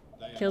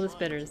 They are Kill the trying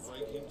to spitters.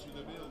 break into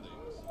the buildings.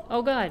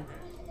 Oh god.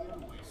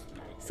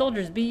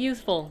 Soldiers, be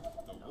useful.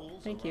 The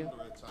walls Thank are you.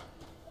 under attack.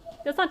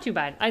 That's not too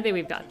bad. I think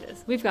we've got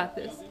this. We've got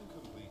this. Building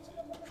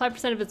completed.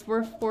 5% of its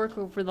work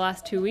over the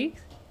last 2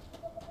 weeks.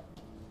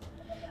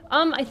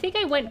 I think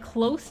I went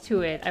close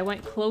to it. I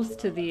went close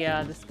to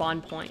the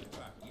spawn point.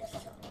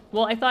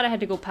 Well, I thought I had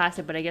to go past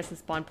it, but I guess the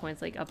spawn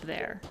point's like up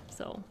there.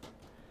 So,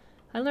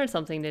 I learned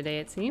something today,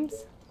 it seems.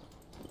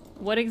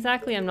 What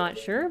exactly, I'm not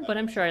sure, but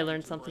I'm sure I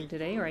learned something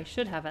today, or I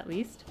should have at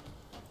least.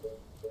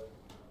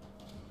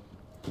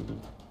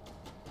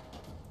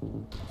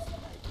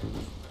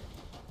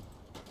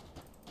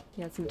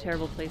 Yeah, it's some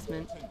terrible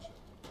placement. Attention.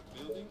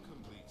 Building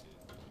completed.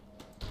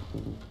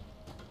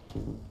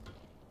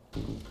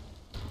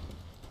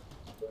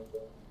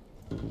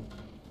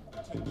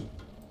 Attention.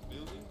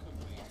 Building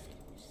completed.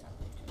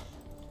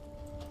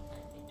 I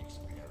need to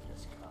explode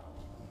this car.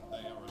 They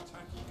are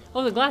attacking the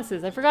Oh, the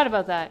glasses. I forgot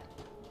about that.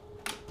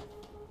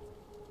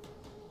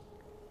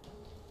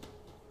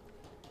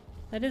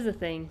 That is a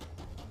thing.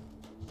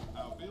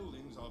 Our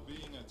buildings are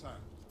being attacked.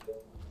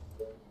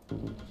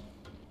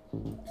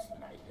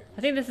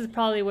 I think this is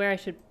probably where I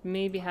should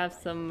maybe have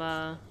some,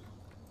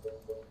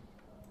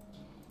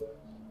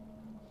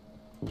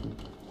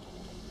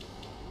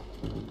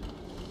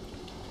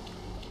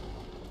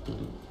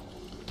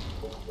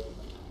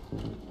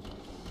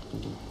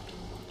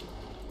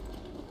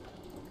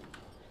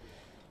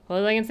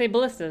 Well, I can say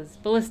ballistas.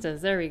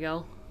 Ballistas, there we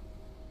go.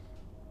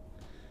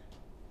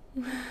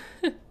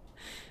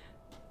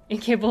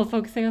 Incapable of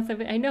focusing on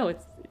something. I know, it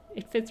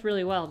fits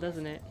really well,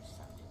 doesn't it?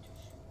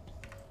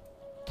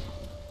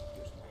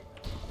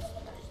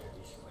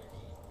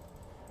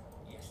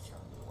 Yes, tell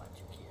me what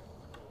to kill.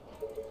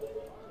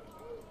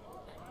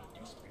 I need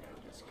to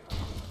explode this car.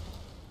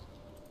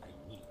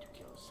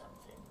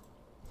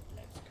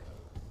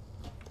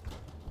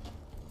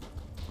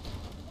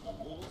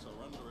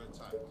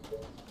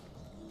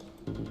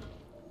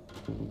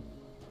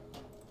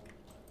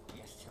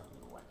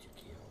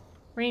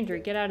 Ranger,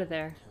 get out of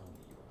there. Tell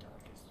me your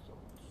darkest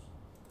thoughts.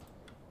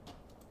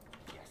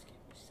 Just give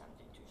me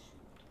something to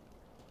shoot.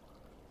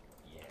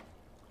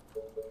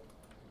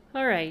 Yeah.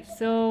 Alright,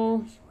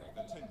 so He's ready.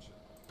 Attention.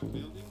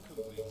 Building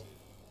completed.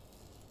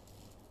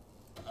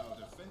 Our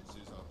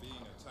defenses are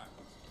being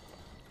attacked.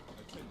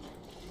 Attention.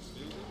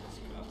 Building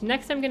completed.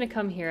 next I'm gonna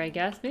come here, I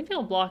guess. Maybe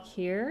I'll block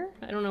here.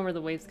 I don't know where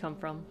the waves come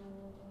from.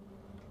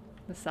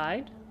 The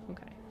side?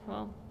 Okay,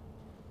 well.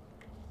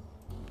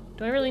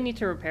 Do I really need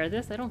to repair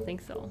this? I don't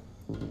think so.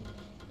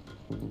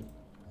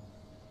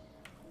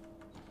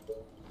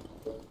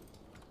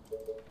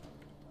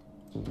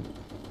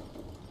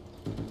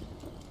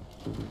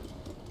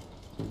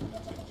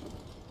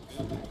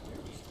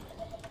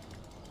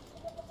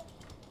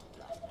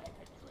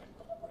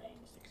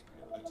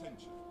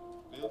 Attention.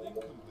 Building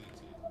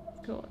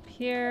completed. Go up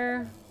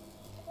here.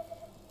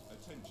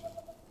 Attention.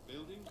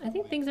 Building I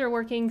think things are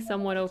working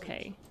somewhat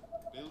okay.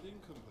 Building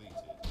completed.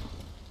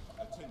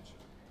 Attention.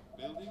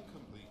 Building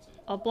completed.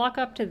 I'll block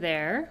up to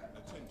there.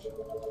 Attention.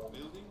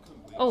 Building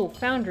completed. Oh,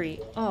 foundry.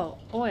 Oh,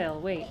 oil.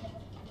 Wait.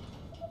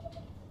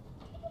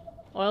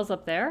 Oil's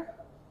up there?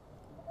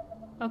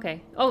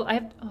 Okay. Oh,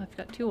 I've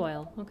got 2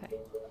 oil. Okay.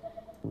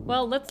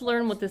 Well, let's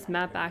learn what this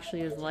map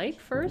actually is like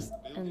first,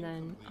 and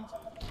then... oh.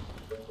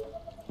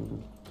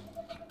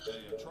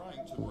 They are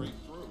trying to break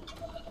through.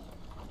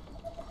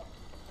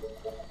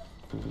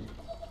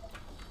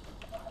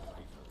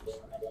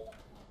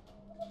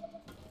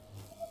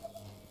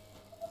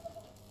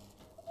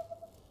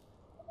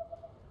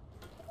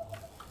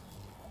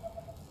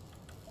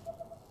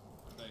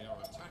 They are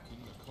attacking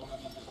the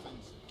colony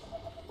defenses.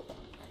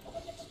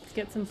 Let's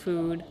get some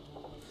food.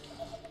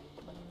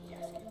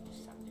 Just give me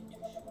something to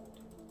shoot.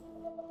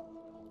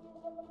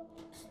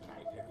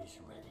 Sniper is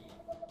ready.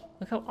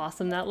 Look how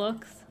awesome that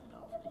looks.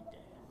 Lovely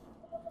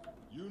death.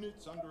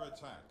 Units under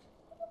attack.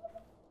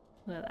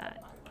 Look at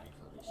that. My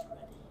rifle is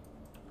ready.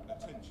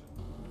 Attention.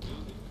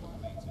 Building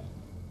completed.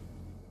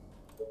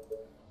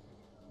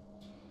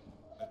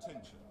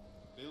 Attention.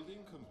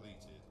 Building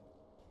completed.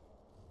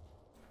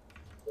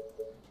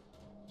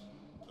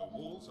 The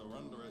walls are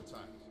under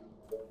attack.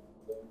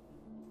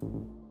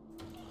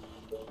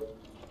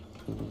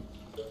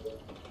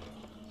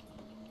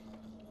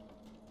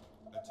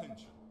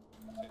 Attention.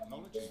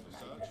 Technology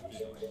research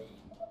finished.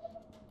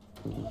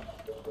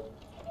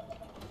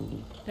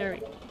 There we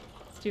go.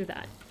 Let's do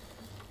that.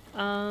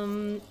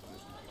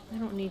 I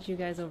don't need you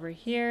guys over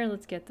here.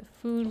 Let's get the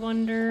food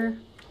wonder.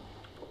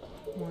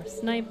 More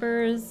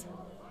snipers.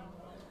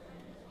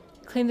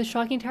 Claim the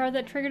shocking tower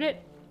that triggered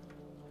it?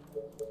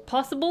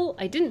 Possible?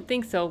 I didn't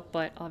think so,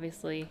 but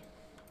obviously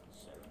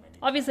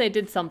I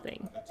did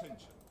something.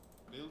 Attention.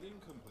 Building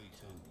completed.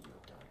 Your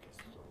darkest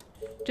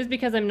thoughts. Just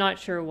because I'm not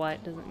sure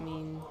what doesn't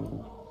mean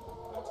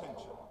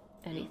Attention.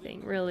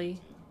 anything,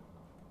 really.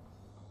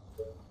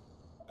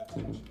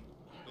 Attention.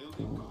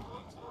 Building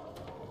completed.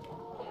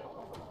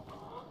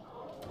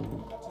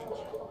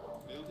 Attention.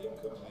 Building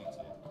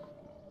completed.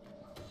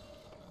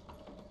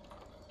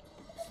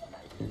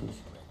 Sniper is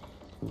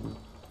ready.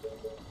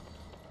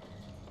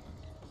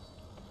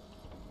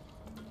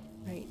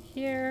 Right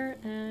here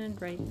and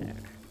right there.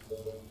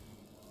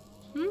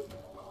 Yeah.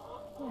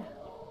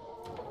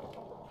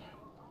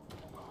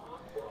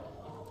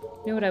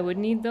 You know what I would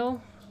need though?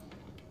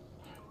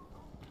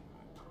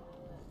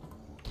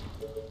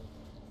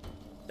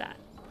 That.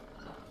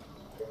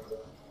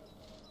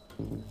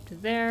 To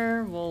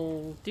there,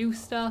 we'll do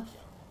stuff.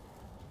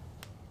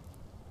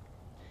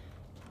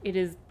 It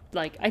is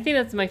like, I think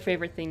that's my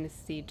favorite thing to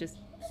see. Just,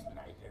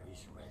 Sniper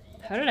is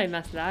ready. how did I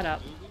mess that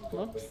up?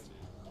 Whoops.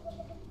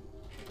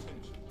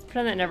 Let's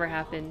pretend that never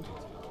happened.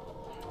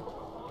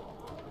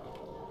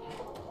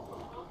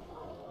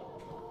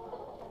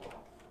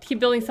 Keep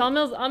building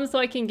sawmills, so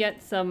I can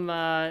get some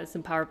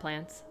power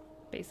plants,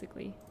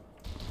 basically.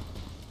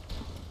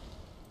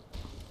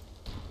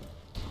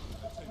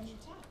 Attention.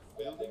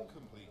 Building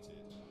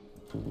completed.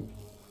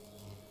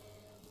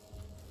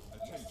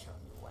 Attention.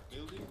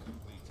 Building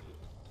completed.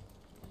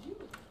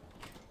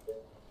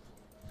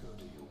 Who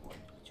do you want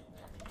me to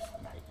get?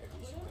 Sniper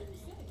is Whatever ready. you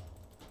say,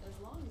 as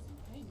long as you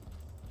pay me.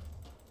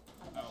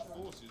 I'm Our sure.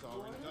 forces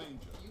are in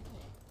danger. You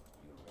pay.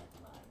 You read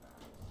my mind.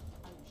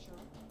 Are you sure?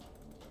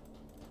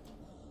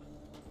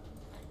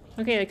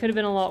 Okay, that could have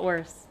been a lot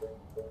worse.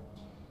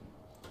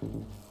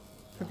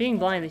 For being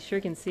blind, they sure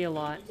can see a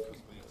lot.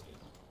 Completed.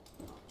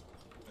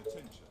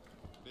 Attention.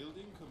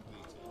 Building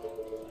completed.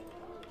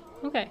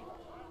 Okay.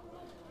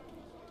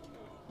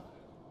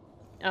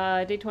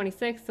 Day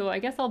 26, so I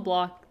guess I'll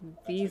block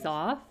these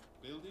off.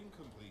 Building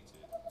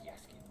completed.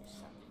 Just give me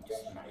something.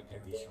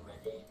 Sniper is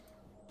ready.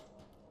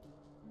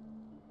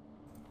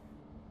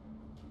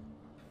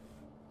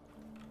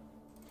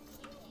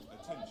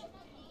 Attention.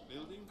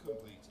 Building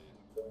completed.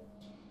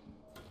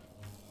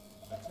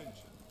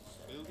 Attention.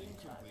 Building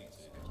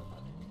completed.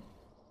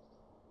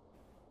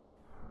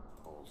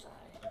 Bullseye.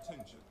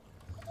 Attention.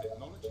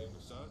 Technology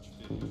research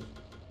finished.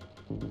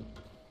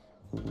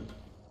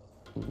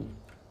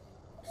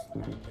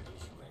 Sniper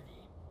is ready.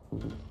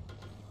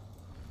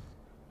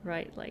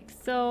 right like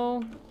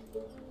so.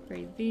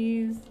 Raise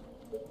these.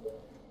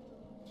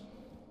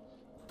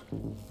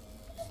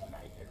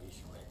 Sniper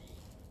is ready.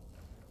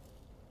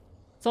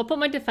 So I'll put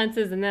my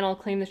defenses and then I'll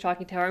claim the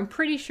shocking tower. I'm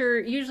pretty sure,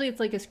 usually it's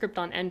like a script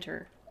on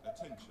enter.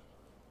 Attention.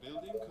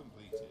 Building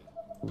completed.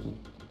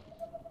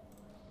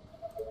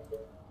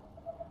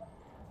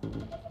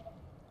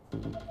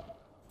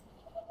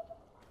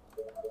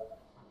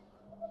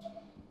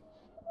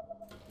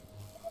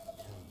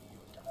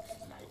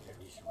 Sniper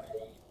is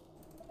ready.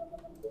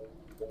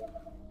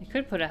 I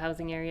could put a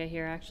housing area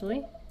here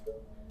actually.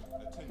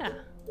 Attention. Yeah.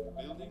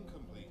 Building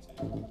completed.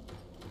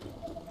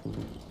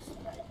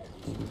 Sniper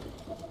is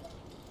ready.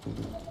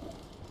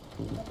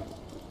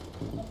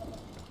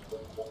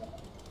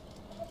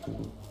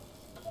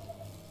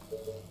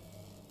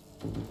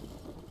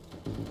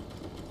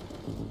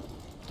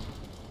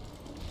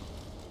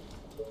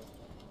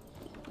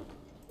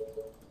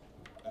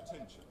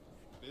 Attention.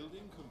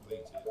 Building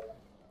completed.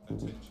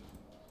 Attention.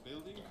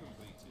 Building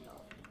completed.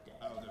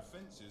 Our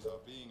defenses are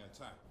being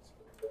attacked.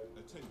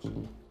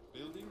 Attention.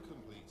 Building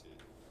completed.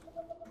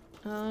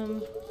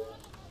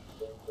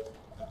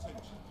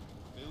 Attention.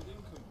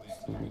 Building completed.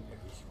 Sniper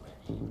is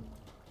ready.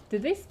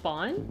 Did they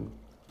spawn?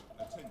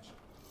 Attention.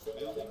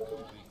 Building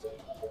completed.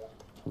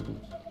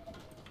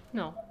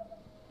 No.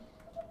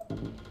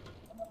 Nothing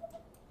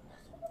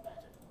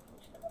better than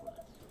pushing a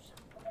bullet through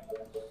some brains.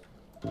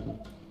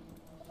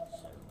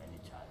 So many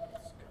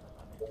targets gonna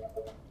love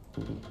it.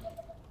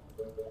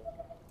 You read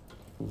my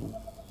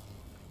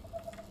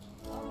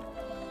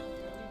mind.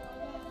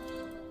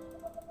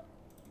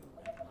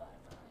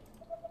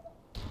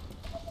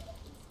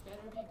 This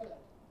better be good.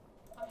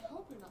 I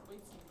hope you're not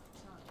wasting my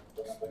time.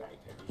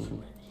 Sniper is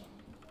ready.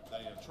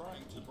 They are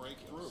trying to break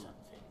through.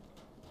 Something.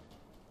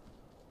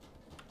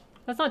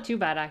 That's not too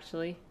bad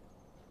actually.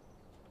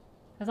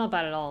 That's not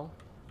bad at all.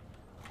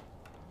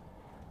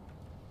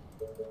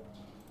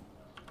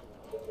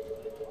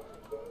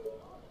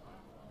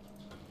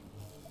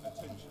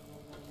 Attention.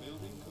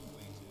 Building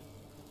completed.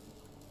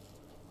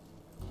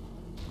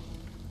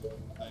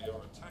 They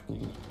are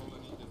attacking the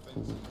colony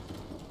defenses.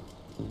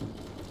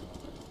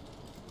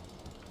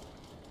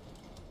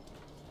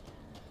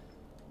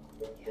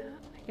 Yeah,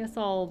 I guess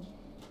I'll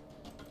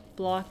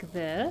block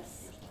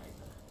this.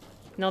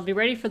 And I'll be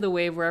ready for the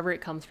wave wherever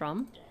it comes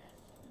from.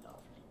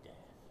 Lovely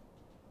death.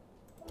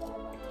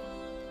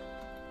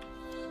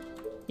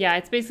 Yeah,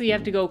 it's basically you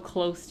have to go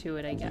close to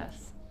it, I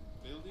guess.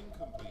 Building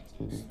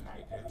completed.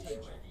 Sniper is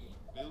Attention. ready.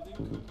 Building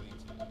completed.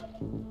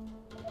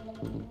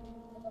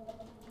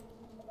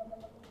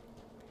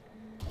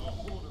 A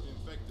horde of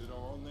infected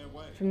are on their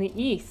way. From the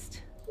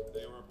east.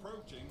 They are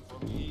approaching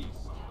from the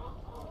east.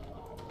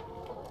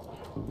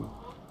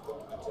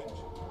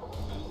 Attention.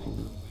 Building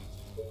completed.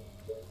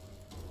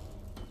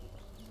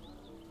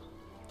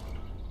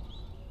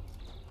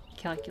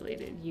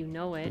 Calculated, you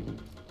know it.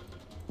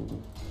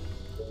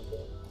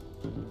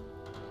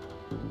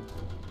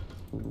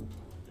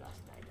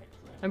 Last night I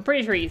dreamt I'm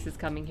pretty sure east is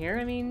coming here.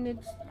 I mean,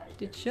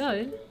 it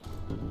should.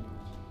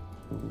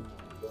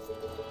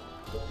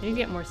 I need to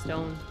get more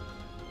stone.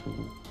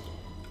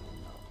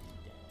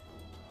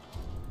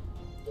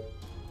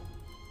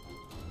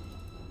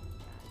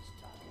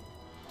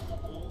 The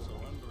walls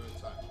are under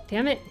attack.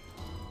 Damn it.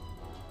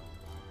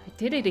 I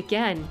did it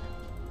again.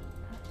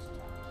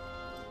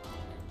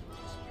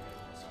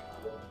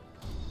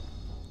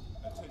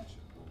 Attention.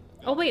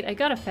 Oh wait, I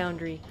got a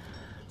foundry.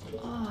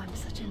 Oh, I'm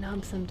such a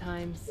nub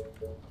sometimes.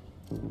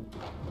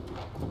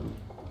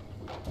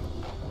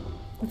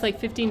 It's like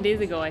 15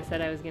 days ago I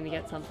said I was gonna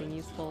get something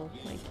useful.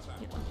 Like,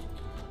 you know.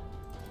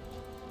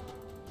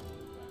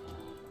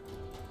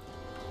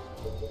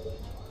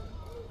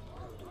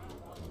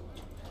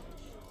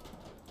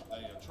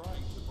 They are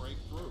trying to break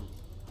through.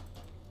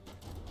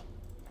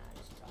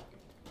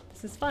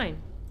 This is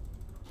fine.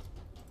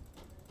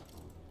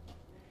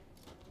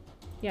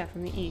 Yeah,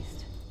 from the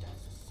east.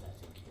 That's a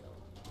certain kill.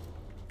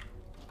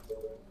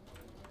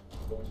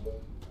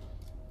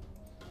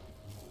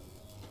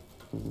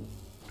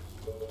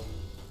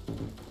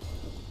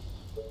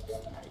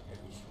 Sniper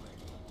is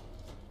ready.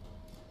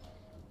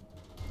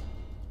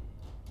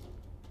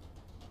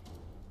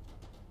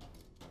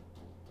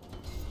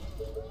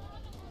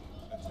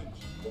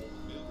 Attention.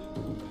 Building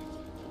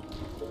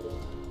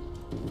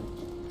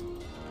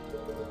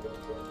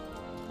completed.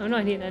 Oh no,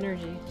 I need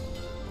energy.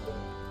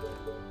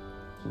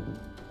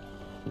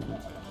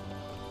 Attention.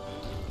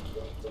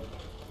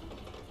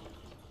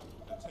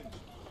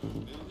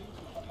 Building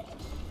completed.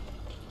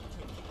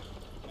 Attention.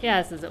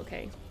 Yeah, this is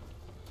okay.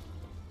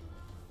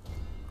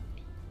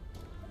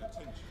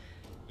 Attention.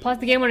 Pause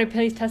the game when I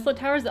play Tesla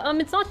Towers.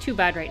 It's not too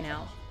bad right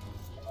now.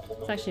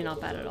 It's actually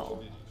not bad at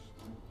all.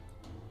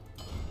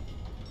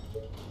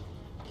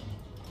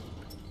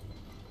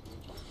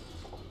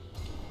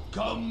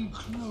 Come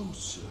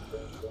closer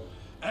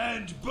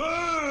and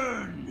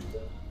burn!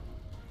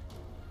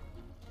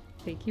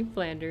 Thank you,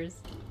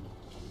 Flanders,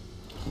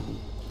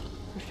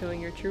 for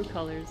showing your true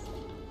colors.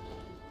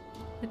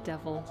 The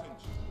devil.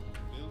 Attention.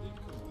 Building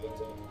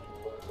completed.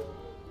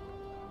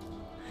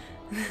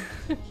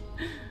 Attention.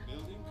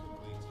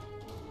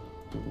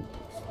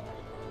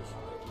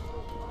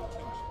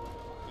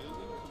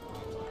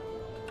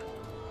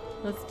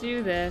 Let's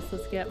do this.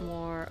 Let's get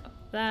more of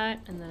that,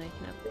 and then I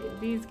can upgrade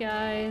these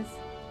guys.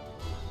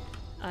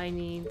 I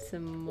need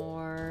some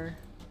more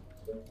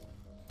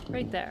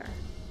right there.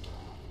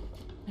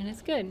 And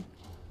it's good.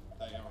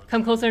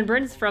 Come closer and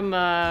burns from,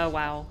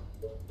 wow.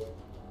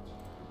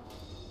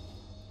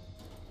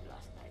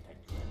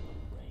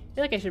 I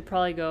feel like I should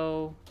probably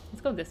go,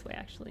 let's go this way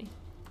actually.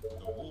 The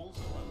walls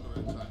are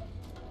under attack.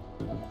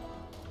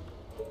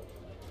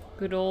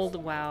 Good old,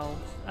 wow.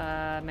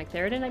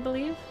 McTheridan, I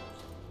believe?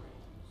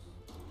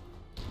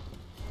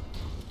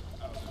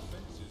 Our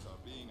defenses are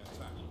being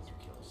attacked.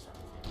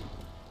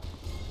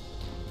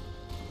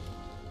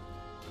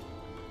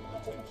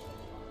 Attention.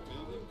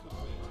 Building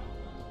completed.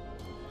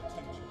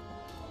 Attention.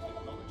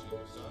 Technology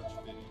research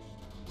finished.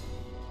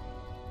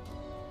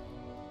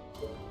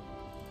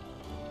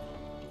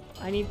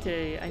 I need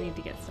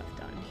to get stuff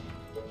done.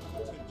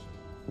 Attention.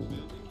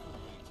 Building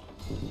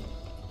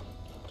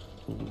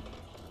completed.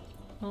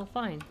 Well,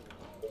 fine.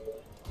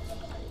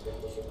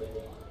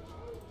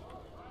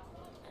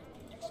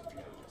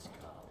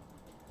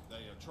 They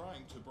are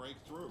trying to break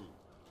through.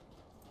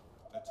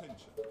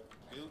 Attention.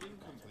 Building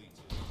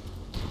completed.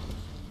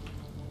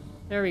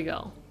 There we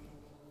go.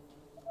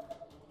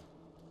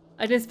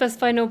 I didn't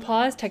specify no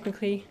pause,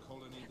 technically.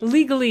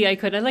 Legally I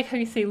could. I like how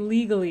you say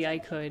legally I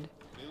could.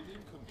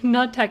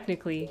 Not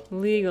technically.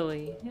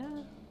 Legally.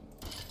 Yeah.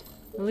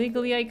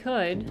 Legally I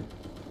could.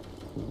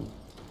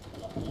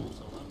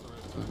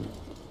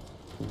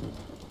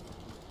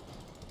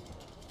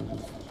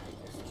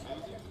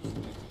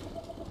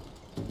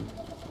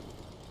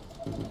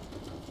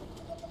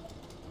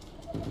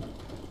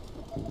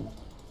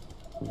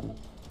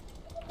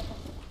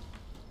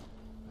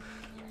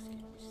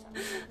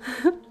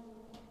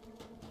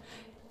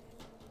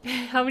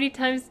 How many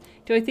times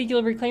do I think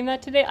you'll reclaim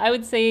that today? I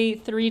would say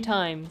 3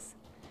 times.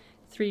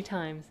 3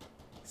 times.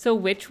 So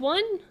which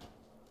one?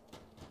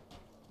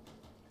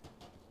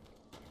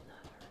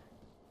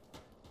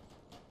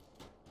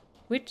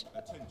 Which?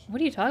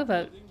 What are you talking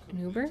about,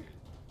 Nuber?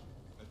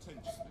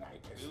 Attention.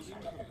 Building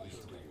completed.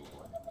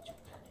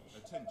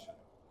 Attention.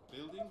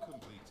 Building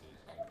completed.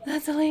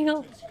 That's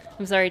illegal.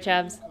 I'm sorry,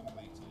 Chabs.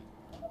 Completed.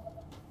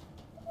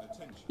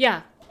 Attention.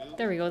 Yeah,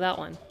 there we go, that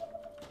one.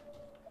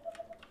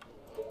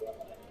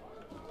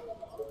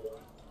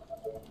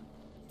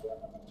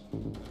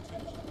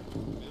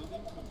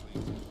 Building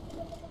completed.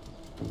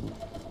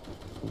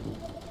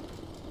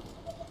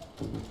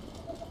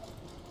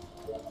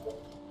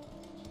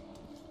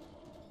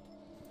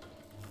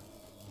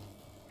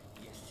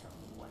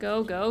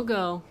 Go, go,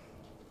 go.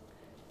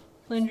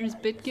 Flinder's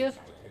bit gift.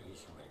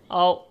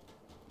 Oh,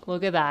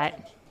 look at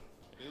that.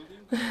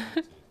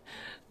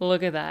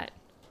 Look at that.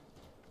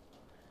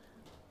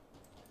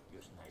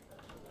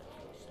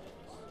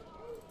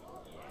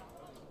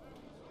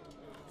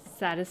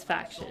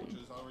 Satisfaction.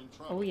 Soldiers are in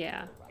trouble. Oh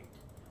yeah.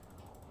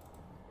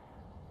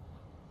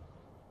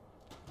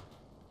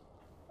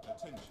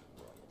 Attention.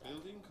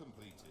 Building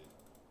completed.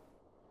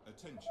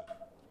 Attention.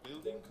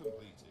 Building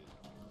completed.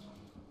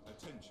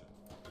 Attention.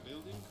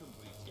 Building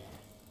completed.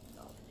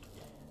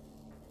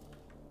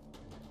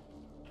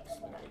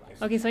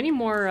 Okay, so I need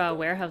more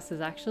warehouses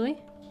actually.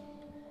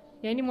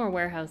 Yeah, I need more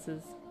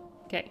warehouses.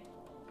 Okay.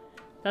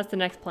 That's the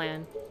next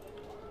plan.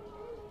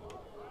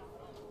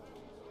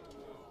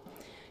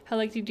 How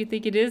likely do you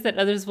think it is that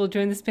others will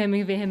join the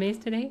spamming of AMAs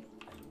today?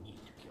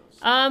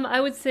 I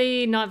would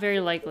say not very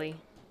likely.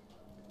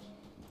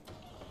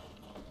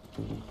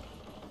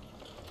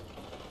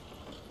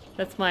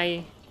 That's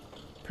my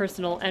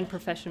personal and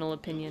professional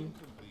opinion.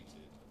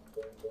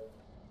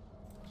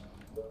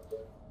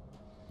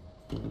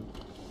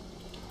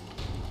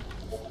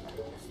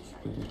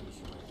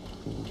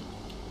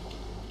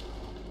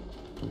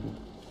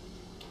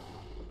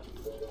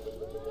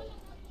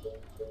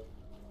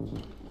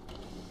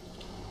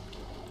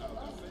 Our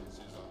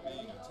defenses are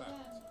being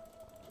attacked.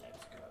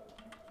 Let's go.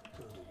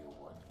 Who do you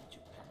want me to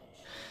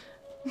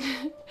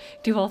punish?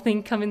 Do all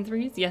things come in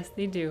threes? Yes,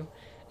 they do.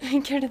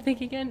 Care to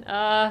think again?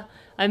 I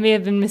may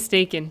have been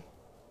mistaken.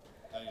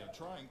 They are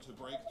trying to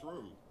break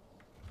through.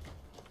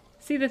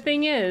 See, the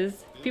thing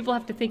is, people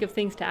have to think of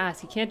things to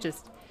ask. You can't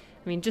just,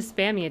 I mean, just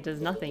spamming it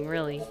does nothing,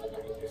 really.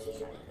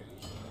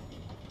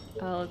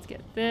 Let's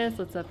get this.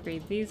 Let's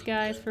upgrade these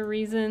guys for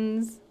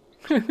reasons.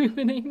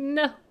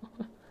 No.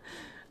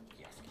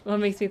 Well, it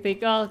makes me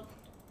think, oh,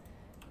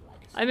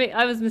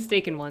 I was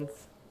mistaken once.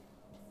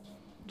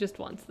 Just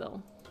once,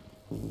 though.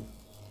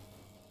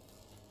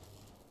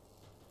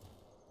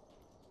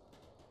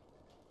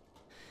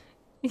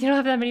 You don't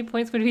have that many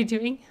points. What are we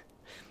doing?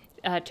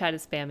 Chat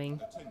is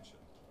spamming. Attention.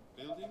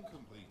 Building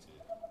completed.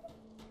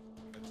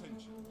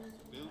 Attention.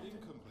 Building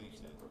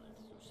completed.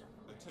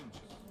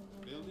 Attention.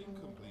 Building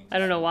completed. I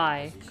don't know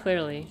why,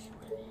 clearly.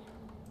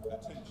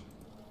 Attention.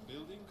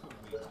 Building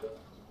completed.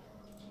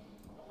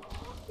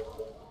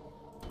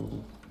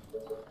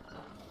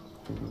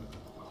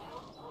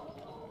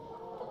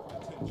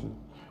 Attention.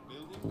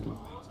 Building completed.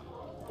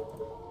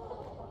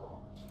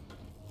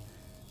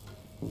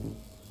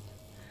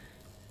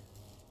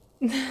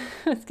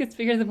 This gets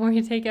bigger the more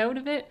you take out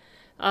of it.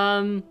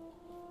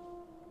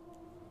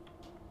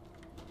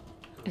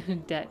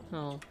 Debt.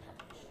 Oh.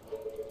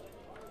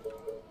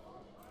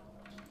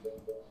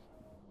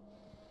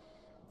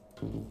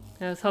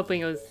 I was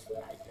hoping it was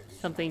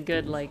something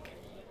good, like...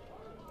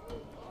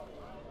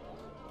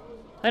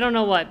 I don't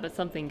know what, but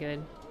something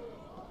good.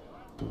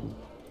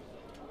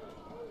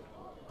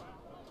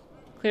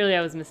 Clearly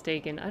I was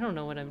mistaken. I don't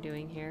know what I'm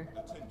doing here.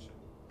 Attention.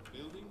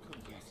 Building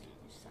completed.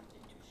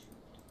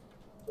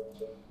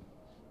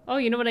 Oh,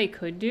 you know what I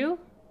could do?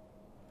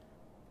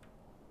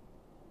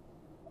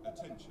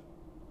 Attention.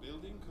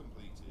 Building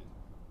completed.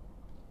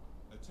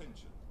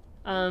 Attention.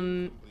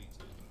 Um, Completed.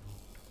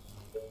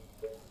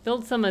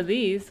 build some of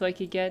these so I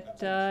could get,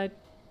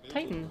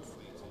 Titans.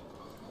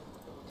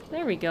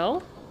 There we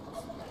go.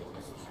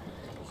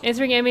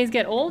 Answering animes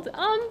get old?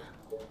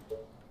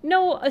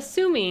 No,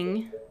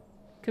 assuming...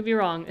 Could be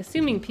wrong.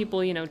 Assuming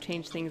people, you know,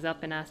 change things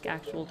up and ask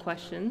actual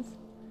questions.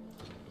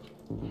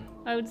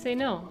 I would say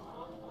no.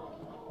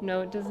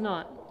 No, it does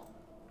not.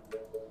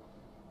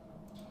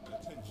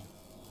 Attention.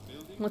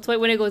 Building. Let's wait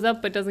when it goes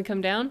up but doesn't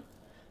come down?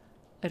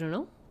 I don't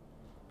know.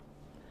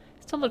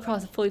 Stumbled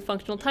across a fully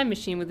functional time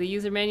machine with a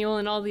user manual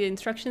and all the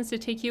instructions to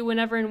take you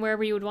whenever and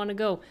wherever you would want to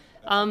go.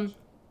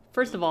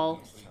 First of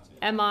all,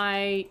 am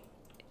I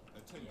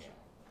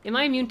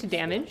immune to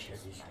damage?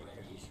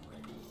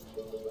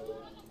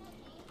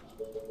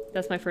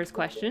 That's my first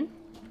question.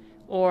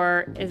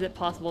 Or is it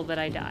possible that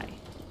I die?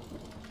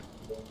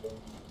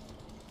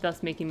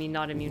 Thus making me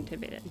not immune to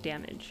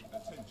damage.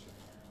 Attention.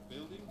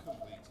 Building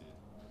completed.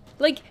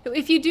 Like,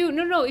 if you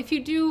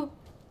do,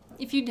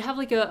 if you have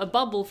like a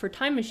bubble for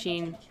time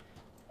machine,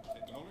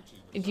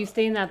 Technology. if you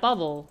stay in that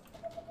bubble,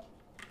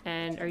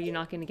 and are you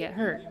not going to get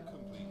hurt?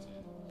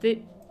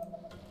 Completed.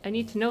 I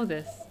need to know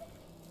this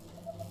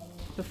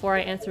before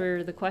I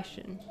answer the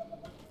question.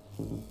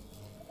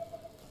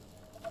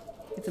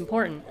 It's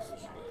important.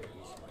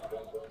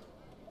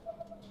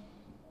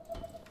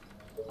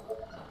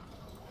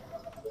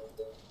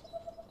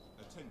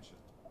 Attention.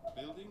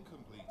 Building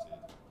completed.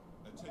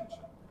 Attention.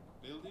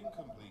 Building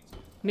completed.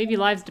 Maybe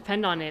lives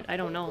depend on it. I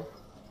don't know.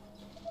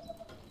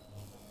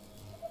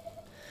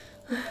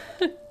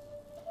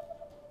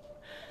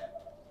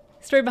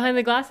 Story behind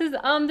the glasses?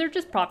 They're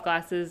just prop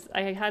glasses.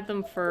 I had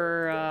them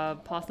for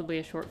possibly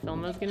a short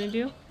film I was gonna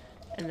do,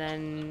 and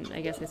then I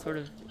guess I sort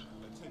of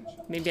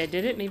maybe I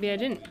did it, maybe I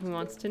didn't. Who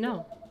wants to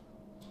know?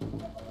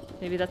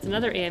 Maybe that's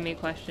another AMA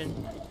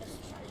question.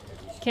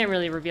 Can't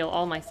really reveal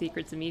all my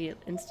secrets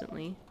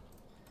instantly.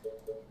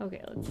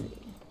 Okay, let's see.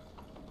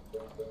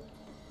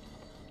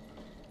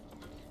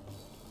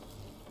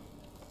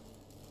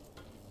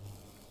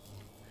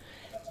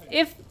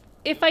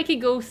 If I could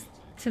go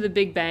to the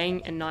Big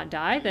Bang and not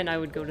die, then I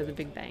would go to the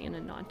Big Bang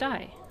and not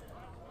die.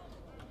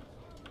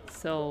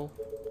 So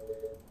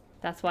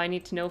that's why I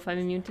need to know if I'm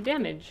immune to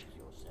damage.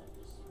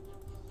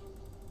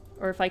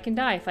 Or if I can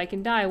die. If I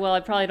can die, well,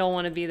 I probably don't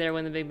want to be there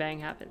when the Big Bang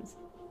happens.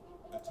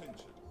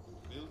 Attention.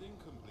 Building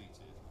completed.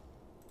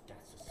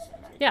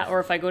 Yeah, or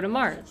if I go to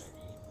Mars.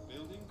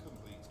 Building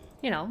completed.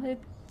 You know,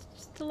 it's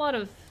just a lot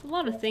of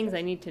things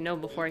I need to know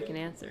before I can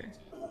answer.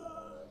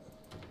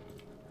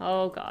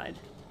 Oh God.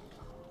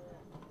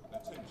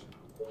 Attention.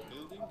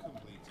 Building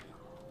completed.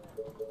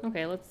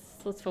 Okay,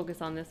 let's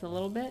focus on this a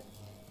little bit.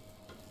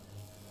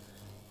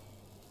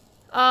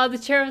 The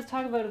chair I was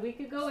talking about a week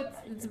ago,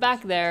 it's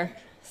back there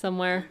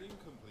somewhere. Building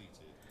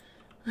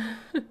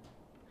completed.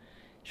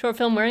 Short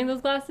film wearing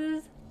those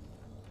glasses?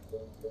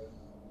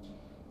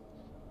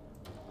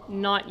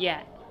 Not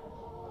yet.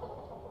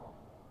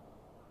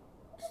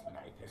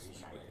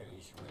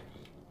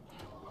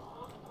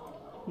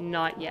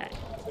 Not yet.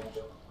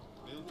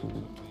 Building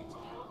completed.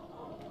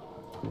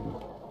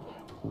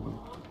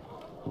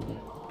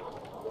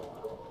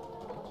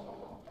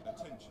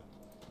 Attention.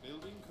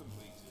 Building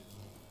completed.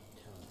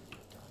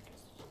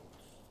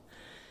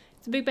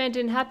 If the Big Bang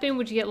didn't happen,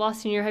 would you get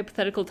lost in your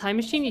hypothetical time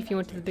machine if you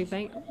went to the Big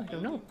Bang? Oh, I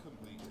don't know.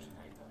 Completed.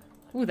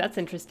 Ooh, that's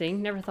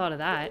interesting. Never thought of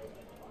that.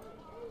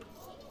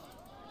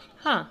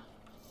 Huh.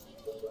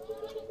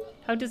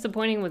 How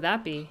disappointing would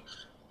that be?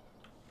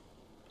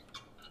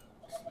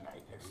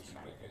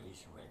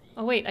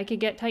 Oh wait, I could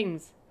get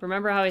Titans.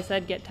 Remember how I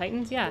said get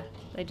Titans? Yeah,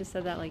 I just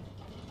said that like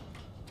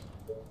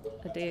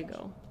a day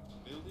ago.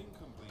 Building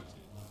completed.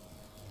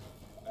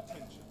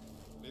 Attention.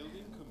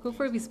 Building completed.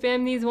 Before we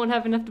spam these, won't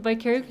have enough to buy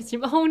carry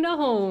costume. Oh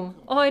no!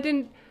 Oh, I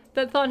didn't.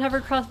 That thought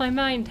never crossed my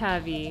mind,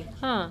 Tavi.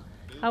 Huh?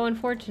 How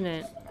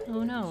unfortunate.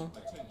 Oh no.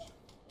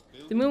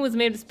 Attention. The moon was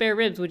made of spare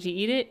ribs. Would you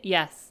eat it?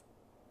 Yes.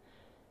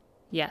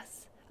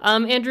 Yes.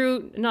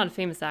 Andrew, not a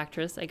famous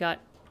actress. I got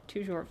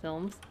 2 short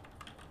films.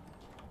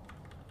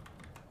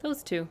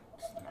 Those 2.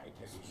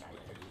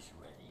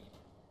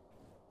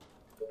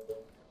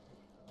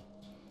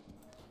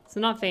 So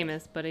not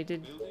famous, but I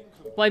did.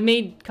 Well, I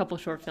made a couple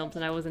short films,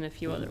 and I was in a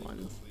few other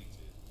ones.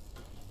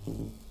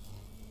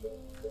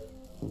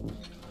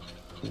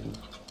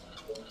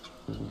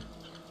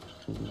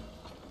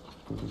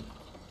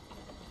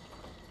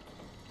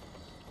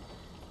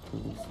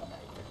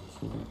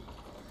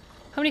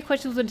 How many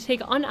questions would it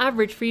take on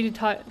average for you to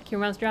talk your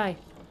mouth dry?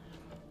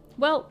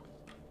 Well,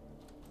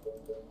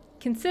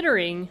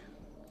 considering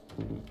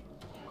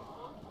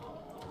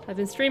I've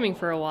been streaming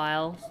for a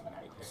while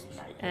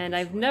and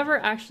I've never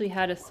actually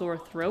had a sore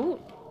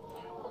throat.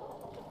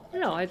 I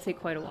don't know, I'd say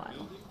quite a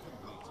while.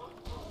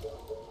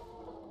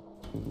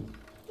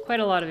 Quite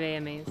a lot of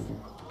AMAs.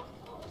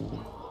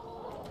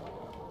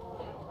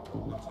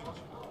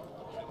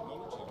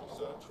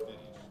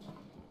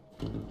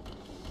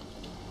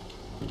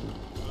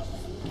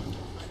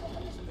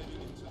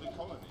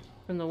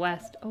 From the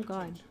west. Oh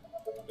god.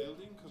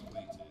 Building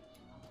completed.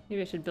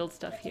 Maybe I should build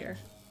stuff here.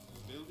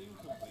 Building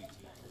completed.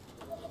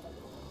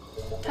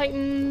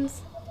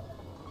 Titans!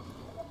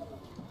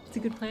 It's a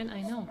good plan,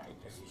 I know.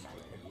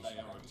 They are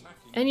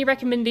attacking. Any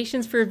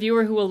recommendations for a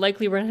viewer who will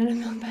likely run out of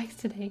milk bags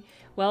today?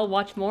 Well,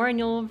 watch more and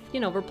you'll,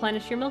 you know,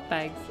 replenish your milk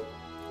bags.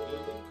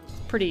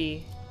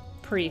 Pretty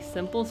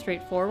simple,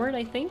 straightforward,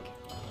 I think.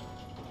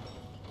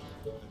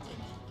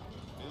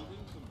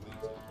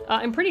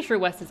 I'm pretty sure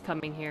West is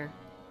coming here.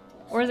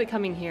 Or is it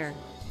coming here?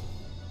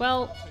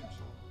 Well,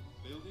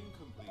 Building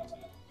completed.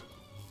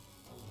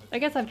 I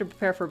guess I have to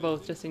prepare for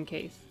both just in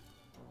case.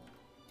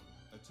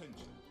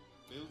 Attention.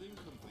 Building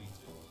completed.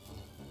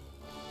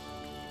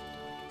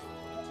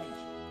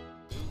 Attention.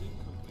 Building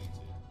completed.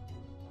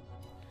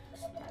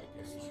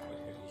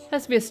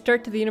 Has to be a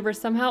start to the universe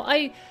somehow.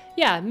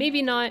 Yeah,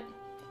 maybe not,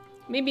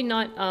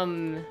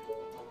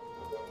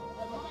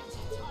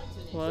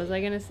 what was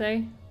I gonna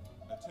say?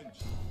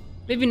 Attention.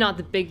 Maybe not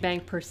the Big Bang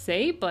per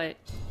se, but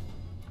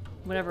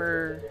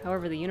however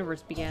the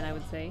universe began, I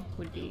would say,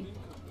 would be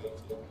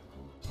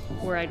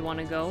where I'd want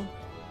to go.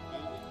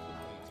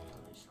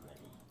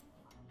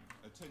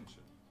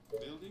 Attention.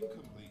 Building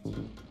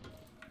completed.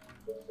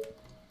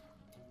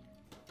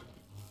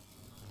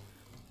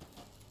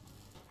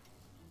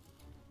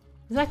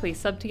 Exactly,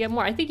 sub to get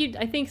more. I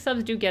think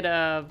subs do get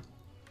an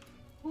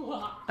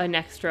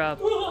extra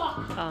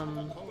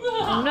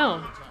oh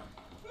no,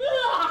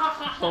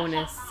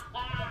 bonus.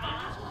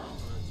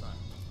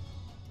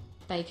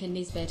 Bacon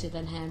is better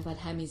than ham, but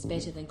ham is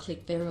better than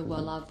click. Vera wa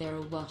love, Vera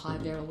wa high,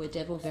 Vera wa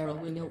devil, Vera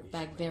wa milk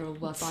bag, Vera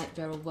wa fight,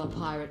 Vera wa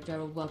pirate,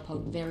 Vera wa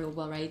pog, Vera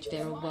wa rage,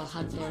 Vera wa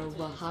hug, Vera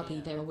wa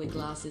happy, Vera with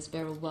glasses,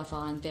 Vera wa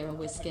fine, Vera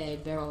wa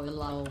scared, Vera wa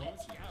lol.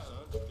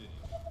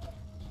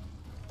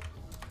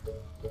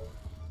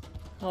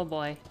 Oh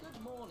boy.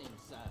 Good morning,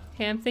 sir.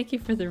 Ham, thank you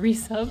for the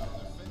resub.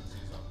 Defenses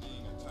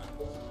are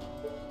being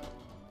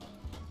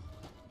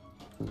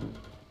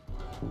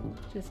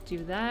attacked. Just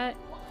do that.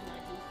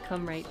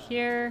 Come right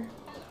here.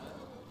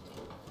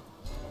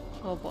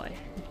 Oh boy,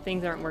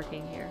 things aren't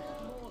working here.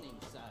 Morning,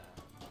 sir.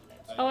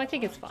 Oh, I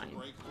think it's fine.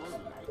 Break through.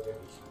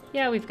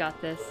 Yeah, we've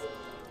got this.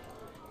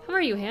 How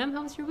are you, Ham?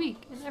 How was your week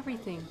and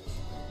everything?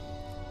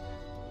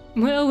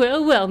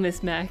 Well,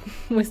 Miss Mac.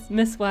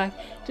 Miss Whack.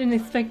 Didn't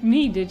expect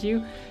me, did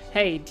you?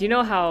 Hey, do you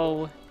know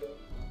how...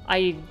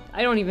 I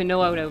don't even know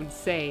what I would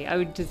say. I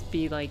would just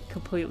be, like,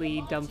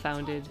 completely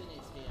dumbfounded.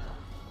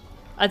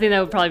 I think that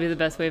would probably be the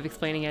best way of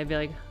explaining it. I'd be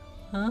like,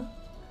 huh?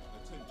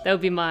 That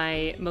would be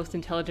my most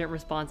intelligent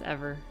response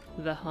ever.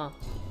 The huh.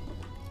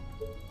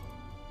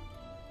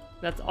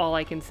 That's all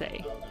I can say.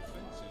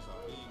 Defenses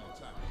are being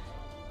attacked.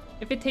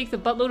 If it takes a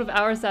buttload of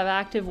hours to have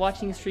active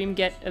watching stream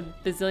get a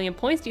bazillion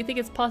points, do you think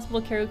it's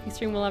possible karaoke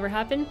stream will ever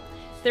happen?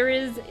 There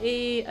is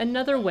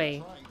another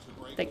way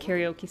that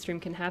karaoke stream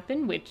can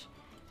happen, which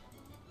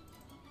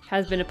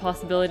has been a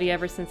possibility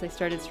ever since I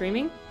started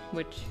streaming,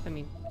 which, I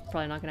mean,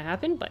 probably not going to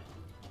happen, but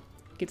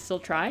you could still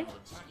try.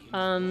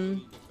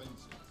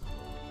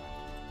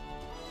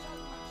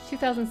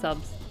 2,000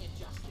 subs.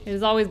 It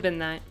has always been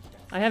that.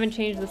 I haven't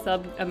changed the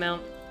sub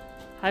amount,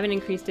 haven't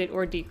increased it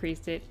or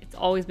decreased it. It's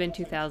always been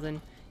 2,000.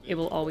 It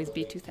will always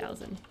be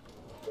 2,000.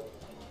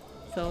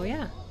 So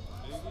yeah.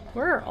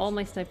 Where are all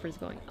my snipers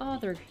going? Oh,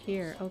 they're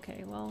here.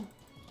 Okay, well.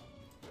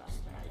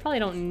 Probably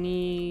don't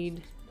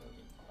need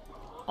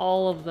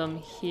all of them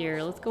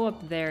here. Let's go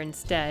up there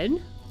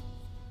instead.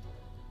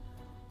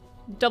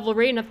 Double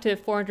rate and up to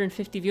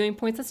 450 viewing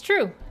points. That's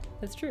true.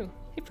 That's true.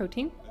 Hey,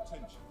 Protein.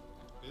 Attention.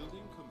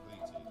 Building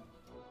completed.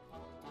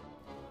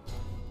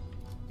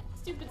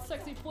 Stupid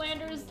sexy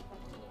Flanders.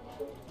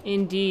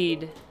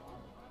 Indeed.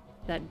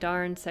 That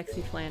darn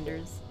sexy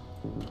Flanders.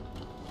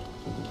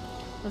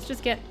 Let's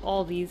just get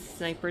all these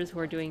snipers who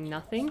are doing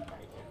nothing.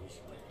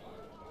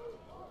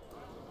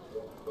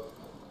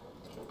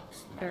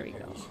 There we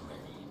go.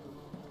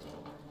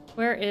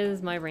 Where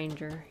is my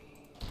ranger?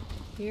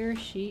 Here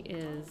she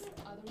is.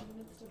 Other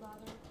units to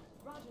bother?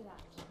 Roger that.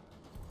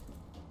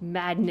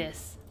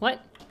 Madness.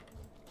 What?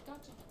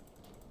 Gotcha.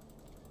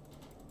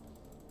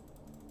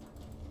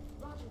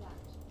 Roger that.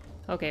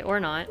 Okay,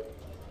 or not.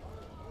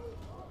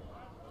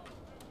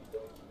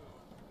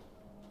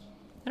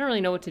 I don't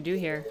really know what to do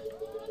here.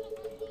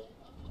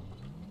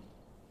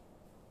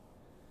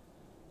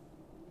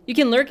 You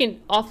can lurk in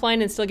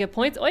offline and still get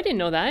points? Oh, I didn't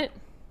know that.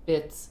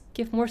 Bits.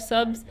 Give more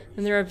subs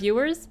than there are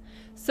viewers.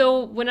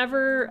 So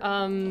whenever,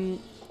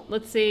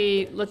 let's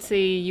say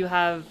you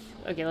have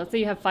okay, let's say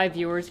you have 5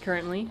 viewers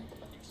currently,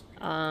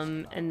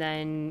 and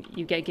then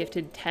you get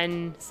gifted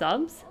 10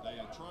 subs. They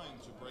are trying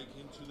to break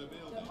into the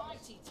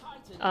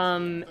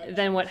building.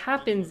 Then what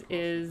happens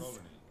is, Colony.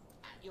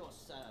 At your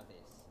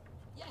service.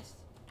 Yes,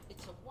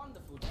 it's a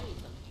wonderful day,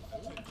 don't you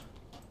think?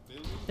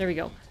 Building there we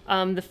go.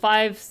 The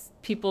 5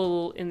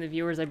 people in the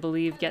viewers, I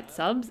believe, get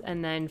subs,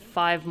 and then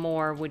 5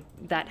 more would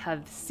that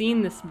have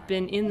seen this,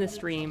 been in the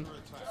stream,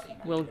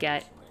 will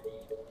get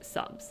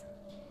subs.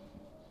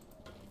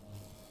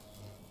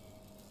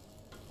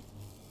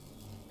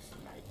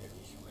 Sniper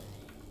is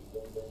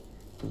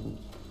ready.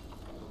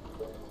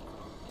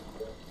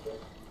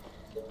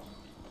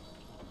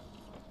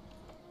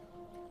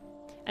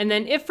 And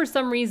then if for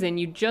some reason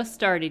you just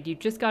started, you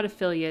just got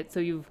affiliate,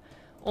 so you've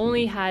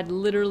only had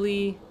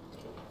literally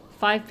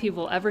 5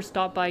 people ever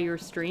stop by your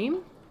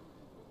stream,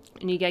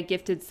 and you get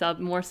gifted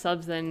more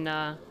subs than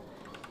The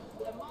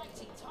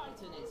mighty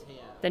Titan is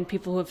here.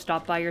 people who have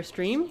stopped by your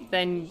stream,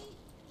 then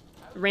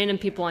random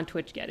people on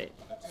Twitch get it.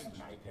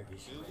 Sniper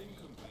is ready.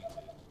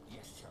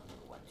 Yes, tell me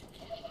what to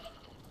do.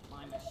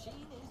 My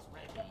machine is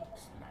ready.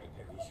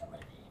 Sniper is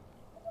ready.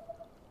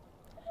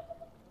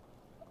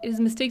 It is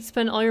a mistake to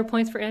spend all your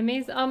points for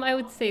animes? I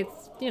would say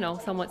it's, you know,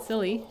 somewhat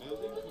silly.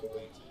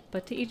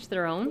 But to each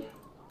their own.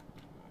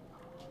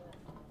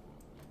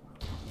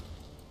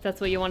 If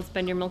that's what you want to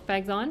spend your milk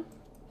bags on?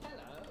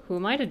 Hello. Who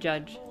am I to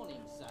judge?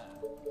 Morning, sir.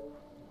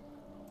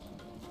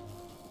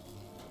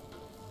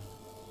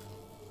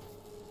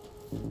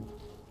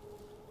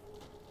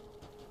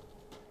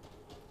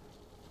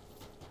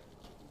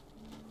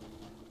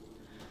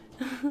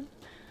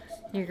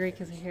 You're great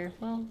because you're here.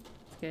 Well,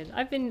 it's good.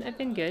 I've been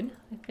good.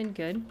 I've been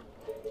good.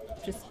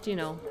 Just, you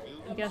know,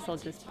 I guess I'll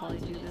just probably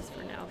do this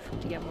for now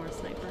to get more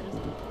snipers.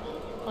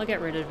 I'll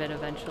get rid of it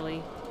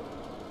eventually.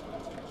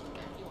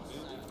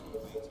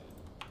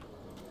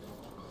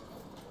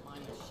 My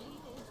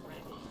machine is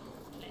ready.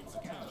 Let's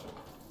go.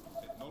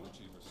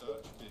 Technology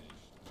research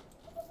finished.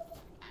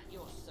 At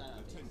your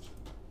service. Attention.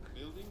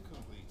 Building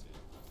completed.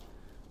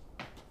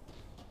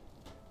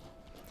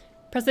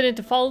 Precedent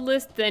to follow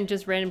list, then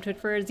just random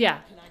Twitch words. Yeah.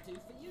 What can I do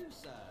for you,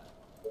 sir?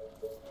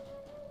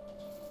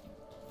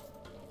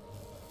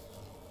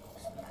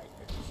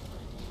 Sniper is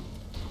ready.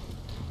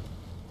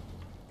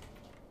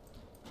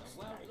 The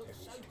world looks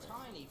so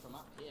tiny from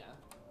up here.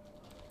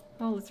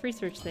 Oh, let's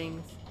research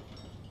things.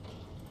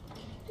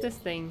 This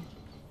thing.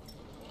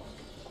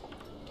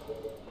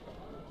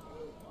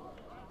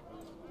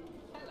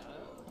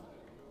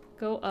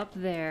 Go up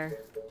there.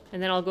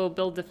 And then I'll go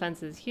build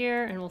defenses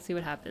here, and we'll see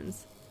what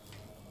happens.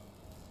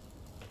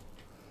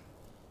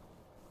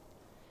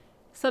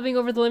 Subbing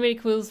over the limit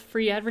equals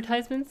free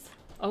advertisements?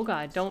 Oh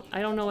god,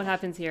 I don't know what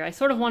happens here. I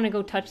sort of want to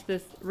go touch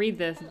this, read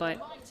this, but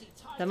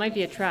that might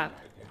be a trap.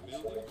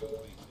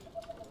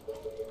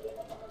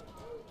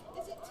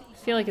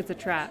 I feel like it's a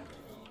trap.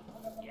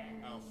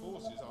 Our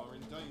forces are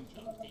in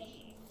danger.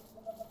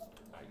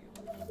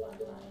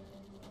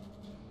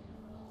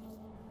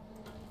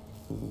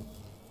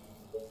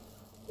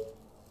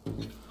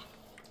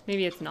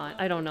 Maybe it's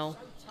not. I don't know.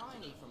 So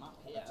tiny from up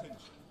here. Attention.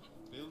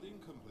 Building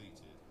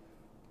completed.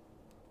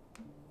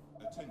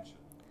 Attention.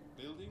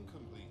 Building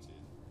completed.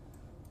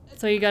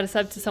 So you got a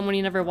sub to someone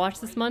you never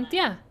watched this month?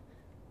 Yeah.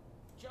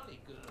 Jolly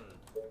good.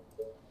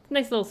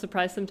 Nice little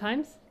surprise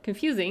sometimes.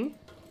 Confusing,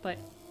 but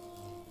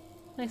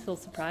nice little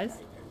surprise.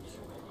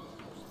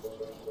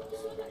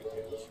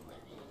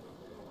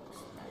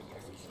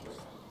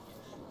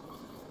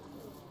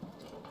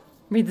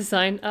 Read the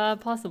sign?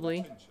 Possibly.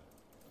 Attention.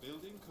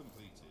 Building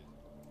completed.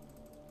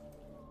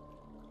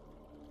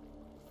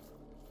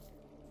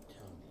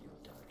 Tell me your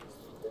darkest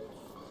thoughts.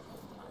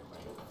 My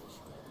rifle is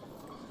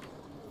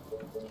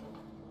ready.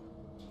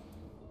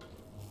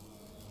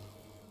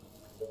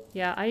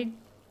 Yeah, I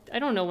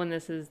don't know when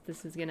this is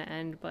gonna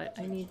end, but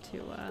I need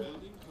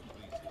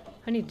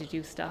to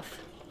do stuff.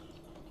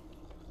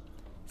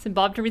 Send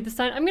Bob to read the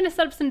sign. I'm gonna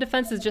set up some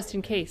defenses just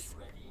in case.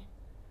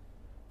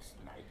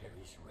 Sniper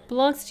is ready.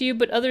 Belongs to you,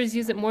 but others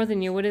use it more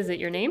than you. What is it?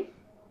 Your name?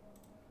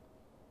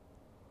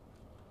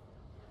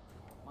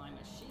 My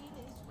machine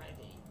is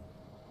ready.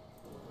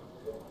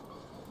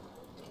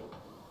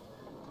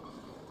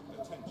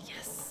 Attention.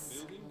 Yes.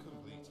 Building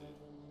completed.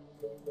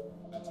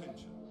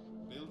 Attention.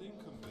 Building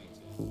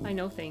completed. I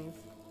know things.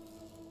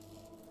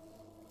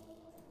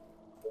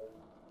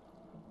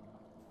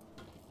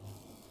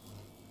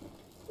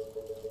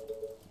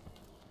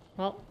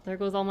 Well, there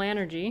goes all my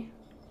energy.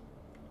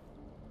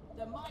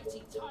 The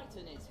mighty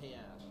Titan is here.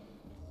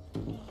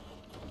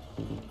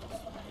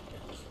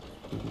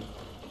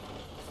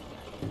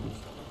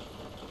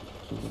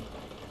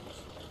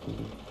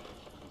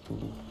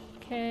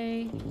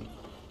 Okay.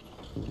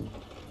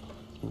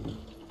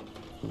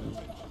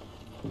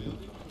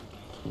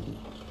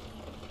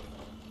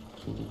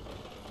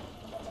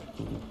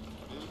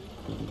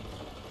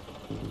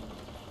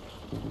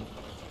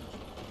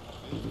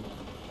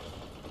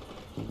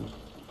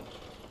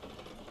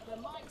 The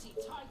mighty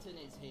Titan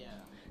is here.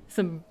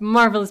 Some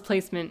marvelous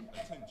placement.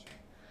 Attention.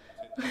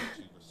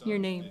 Technology research Your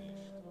name. finished.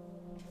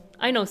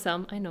 I know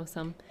some. I know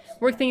some.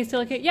 Work thing is still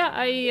okay? Yeah,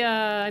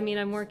 I mean,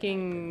 I'm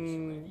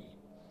working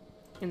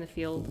in the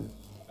field.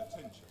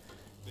 Attention.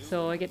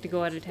 So I get to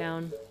go out of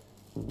town.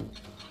 Attention.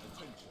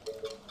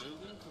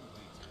 Building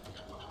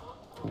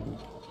completed.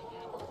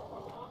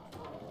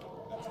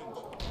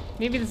 Attention.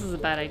 Maybe this is a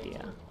bad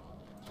idea.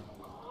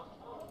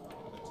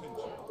 Attention.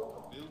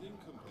 Building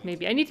completed.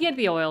 Maybe. I need to get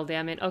the oil,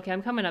 damn it. Okay,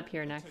 I'm coming up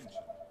here next. Attention.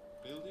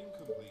 Building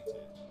completed.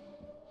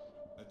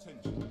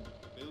 Attention.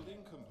 Building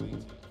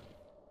completed.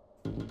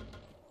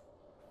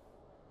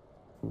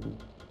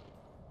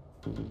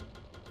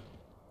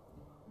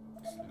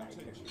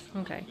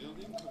 Okay.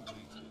 Building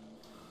completed.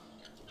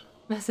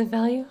 Massive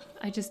value?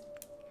 I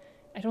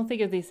don't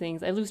think of these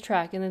things. I lose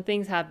track, and then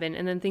things happen,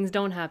 and then things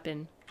don't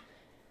happen.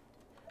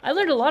 I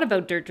learned a lot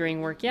about dirt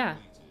during work, yeah.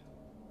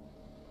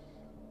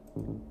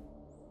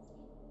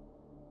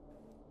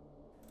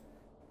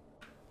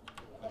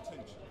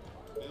 Attention.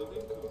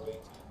 Building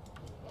completed.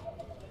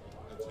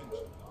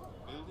 Attention.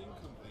 Building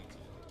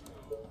completed.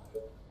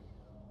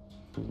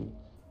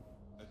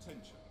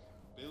 Attention.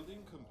 Building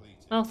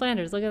completed. Oh,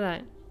 Flanders, look at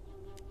that.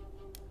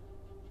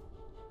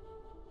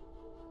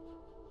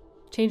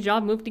 Changed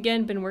job, moved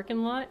again, been working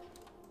a lot.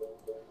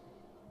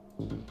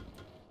 Attention.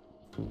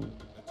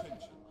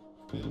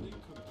 Building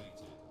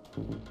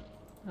completed.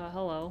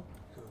 Hello.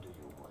 Who do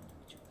you want me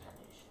to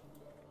punish?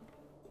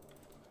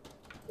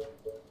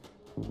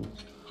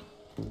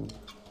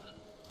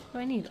 Do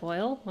I need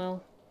oil?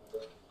 Well,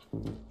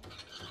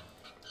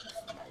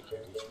 Sniper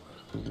is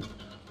ready.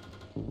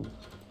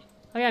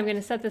 oh yeah, I'm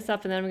gonna set this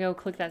up and then I'm gonna go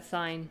click that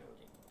sign.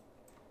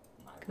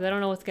 Because I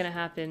don't know what's gonna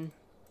happen.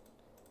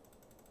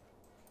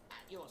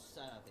 At your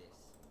service.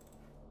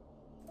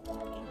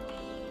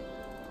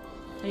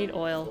 I need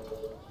oil.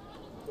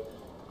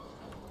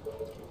 I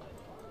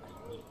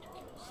need to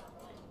kill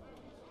something.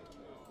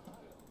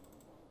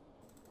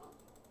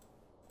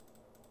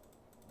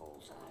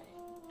 Bullseye.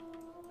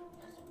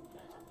 Nothing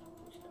better than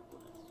pushing a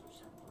bullet through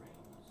some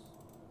brains.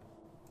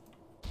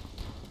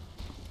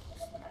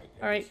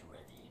 Sniper Alright. is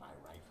ready. My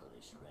rifle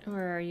is ready.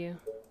 Where are you?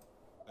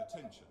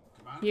 Attention.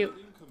 You.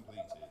 Building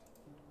completed.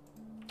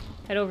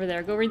 Head over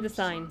there. Go read the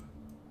sign.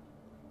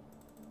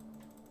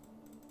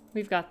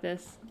 We've got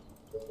this.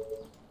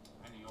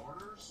 Any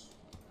orders?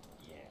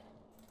 Yeah.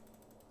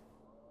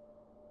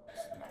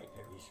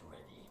 Sniper is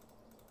ready.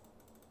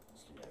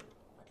 Slow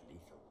but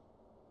lethal.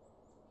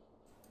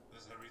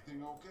 Is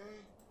everything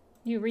okay?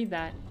 You read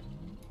that.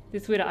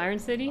 This way to Iron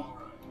City? All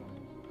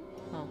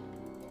right. Oh.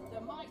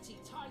 The mighty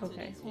Titan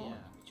Okay, is well. here.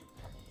 To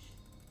punish.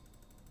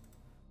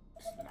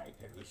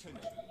 Sniper is Attention.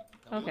 ready.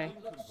 The Okay.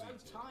 world looks so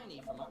tiny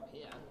from up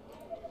here.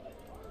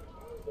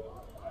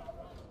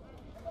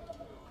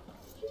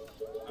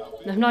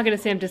 I'm not gonna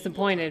say I'm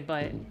disappointed,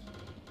 but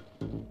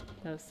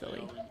that was They silly.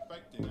 are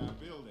infecting our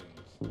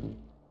buildings.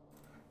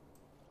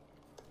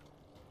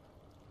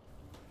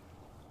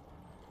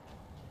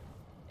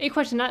 A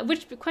question.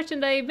 Which question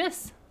did I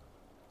miss?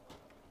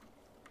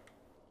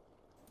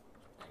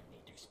 I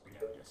need to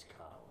explode a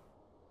skull.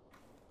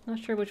 Not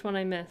sure which one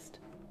I missed.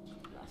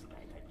 Last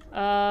night I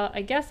tried.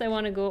 I guess I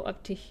want to go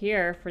up to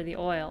here for the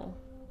oil.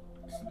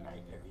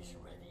 Sniper is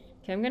ready.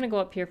 Okay, I'm gonna go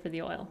up here for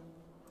the oil.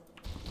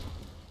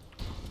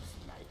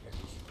 Sniper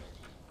is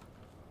ready.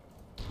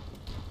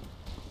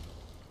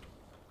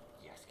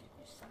 Just give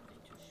me something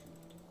to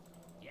shoot.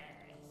 Yes.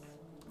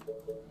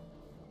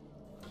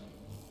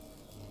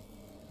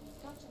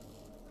 Gotcha.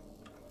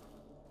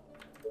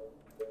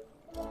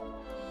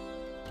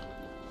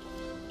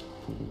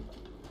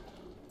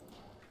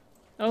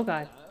 Oh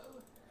god. Hello?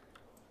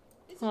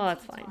 Is Well, it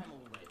that's tea fine. time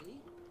already?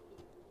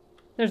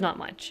 There's not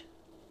much.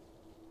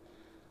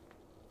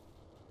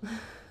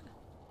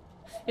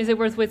 Is it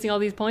worth wasting all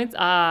these points?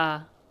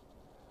 Ah.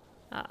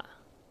 Sniper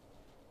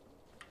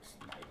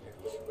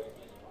is ready.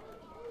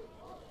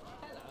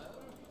 Hello.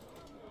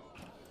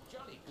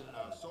 Jolly good.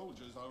 Our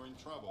soldiers are in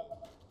trouble.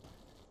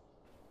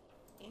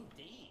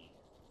 Indeed.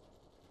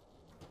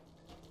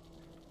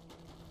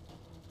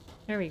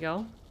 There we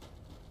go.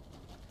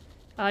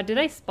 Did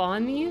I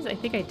spawn these? I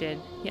think I did.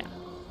 Yeah.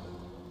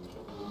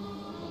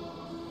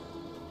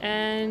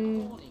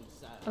 And Morning,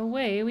 sir.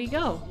 away we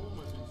go. Swarm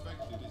of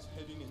infected is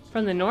heading into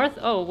From the north?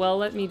 Oh, well,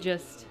 let me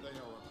just... They are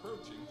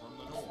approaching from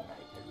the north.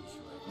 Sniper is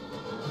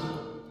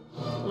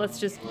ready. Let's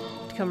just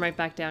come right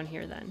back down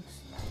here then.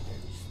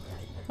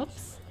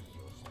 Oops.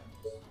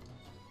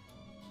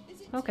 Is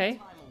it Okay. tea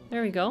time already?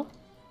 There we go.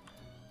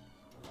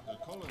 The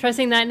colony Try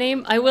saying that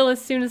name. I will as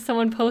soon as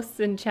someone posts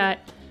in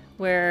chat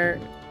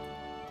where...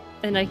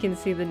 And I can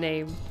see the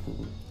name.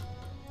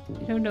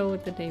 I don't know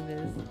what the name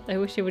is. I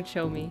wish it would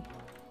show me.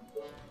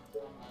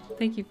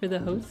 Thank you for the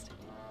host.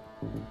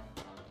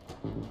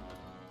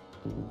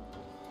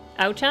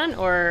 Ao-chan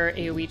or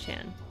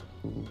AoE-chan?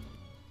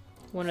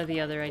 One or the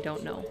other, I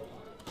don't know.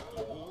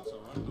 The walls are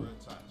under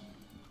attack.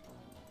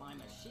 My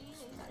machine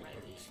is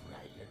ready.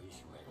 Sniper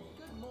is ready.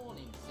 Good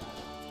morning, sir.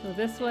 Go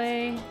this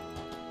way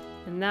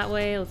and that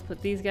way. Let's put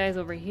these guys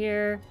over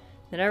here.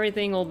 Then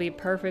everything will be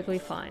perfectly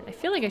fine. I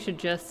feel like I should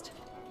just...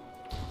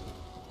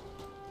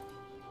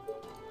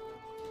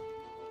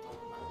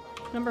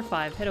 Number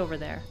 5, head over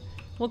there.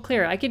 We'll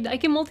clear. I can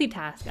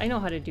multitask. I know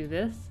how to do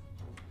this.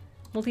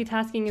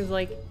 Multitasking is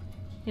like,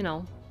 you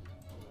know,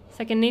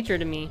 second nature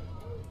to me.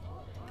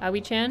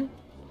 Aoi-chan?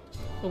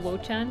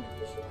 Owo-chan?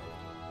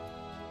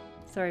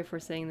 Sorry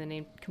for saying the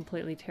name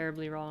completely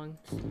terribly wrong.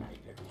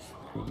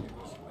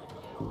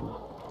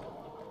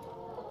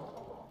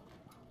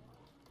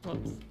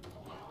 Whoops.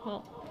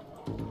 Well,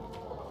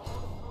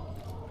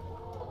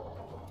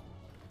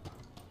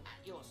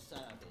 At your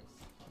service.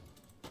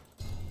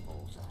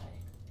 Bullseye.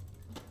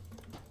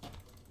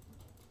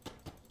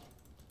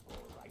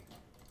 All right.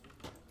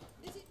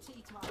 Is it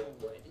tea time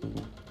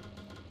already?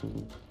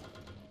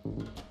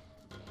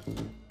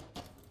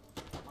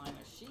 My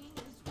machine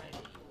is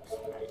ready.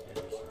 Sniper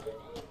is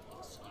ready.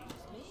 Excuse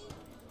me?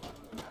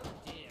 Oh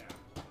dear.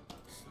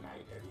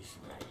 Sniper is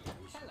ready.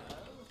 Hello.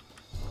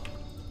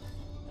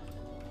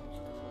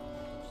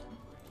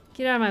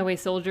 get out of my way,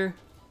 soldier.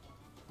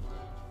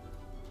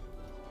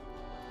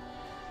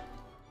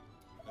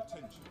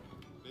 Attention.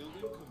 Building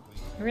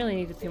complete. I really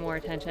need to pay more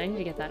attention. I need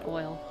to get that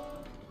oil.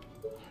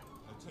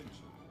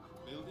 Attention.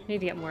 Building. I need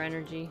to get more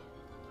energy.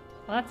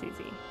 Well, that's easy.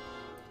 Tell me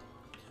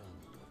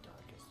your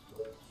darkest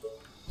thoughts.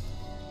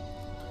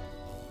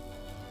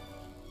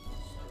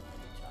 So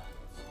many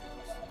targets.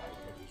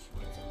 Sniper is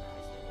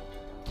weaponized and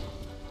into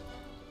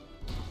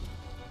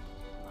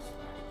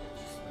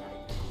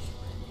Sniper is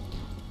ready.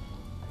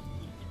 I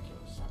need to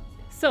kill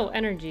something. So,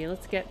 energy.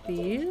 Let's get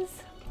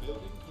these.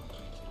 Building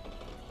completed.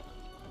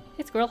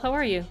 Hey, squirrel, how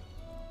are you?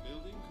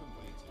 Building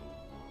completed.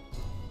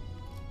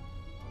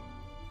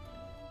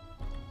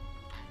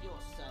 At your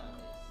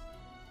service.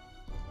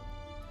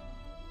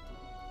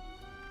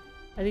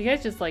 Are you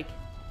guys just like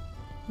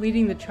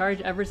leading the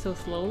charge ever so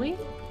slowly?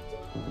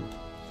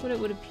 That's what it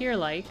would appear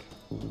like.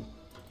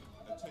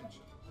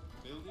 Attention.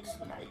 Building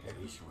Sniper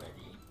completed. is ready.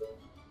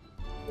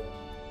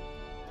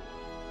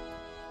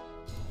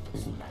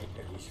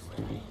 Sniper is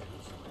ready.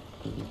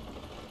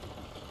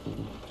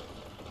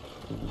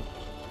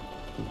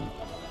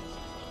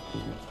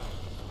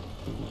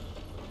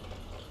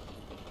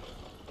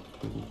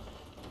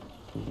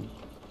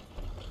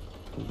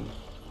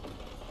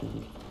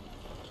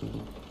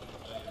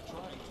 They are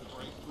trying to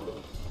break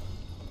through.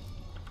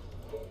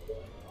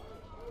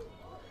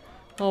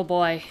 Oh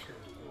boy.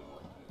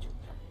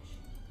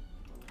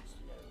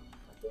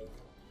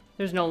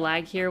 There's no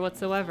lag here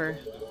whatsoever.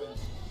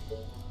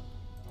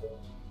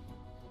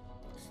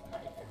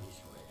 Sniper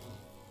is ready.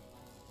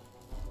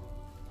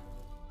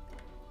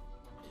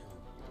 Tell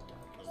me your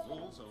darkest The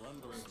walls are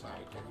under attack.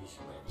 Sniper is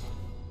ready.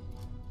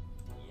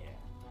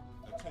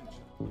 Yeah.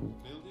 Attention.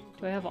 Building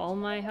Do I have all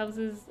my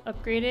houses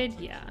upgraded?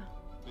 Yeah.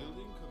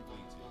 Building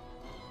completed.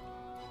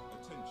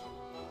 Attention.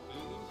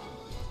 Building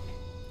completed.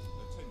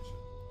 Attention.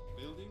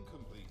 Building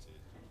completed.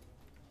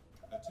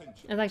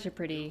 Attention. It's actually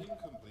pretty Building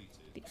completed.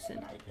 decent.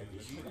 Sniper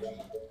is Energy.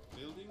 ready.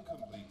 Building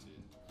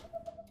completed.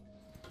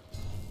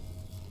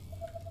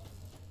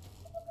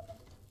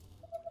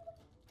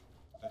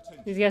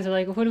 Attention. These guys are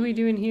like, what are we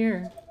doing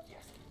here?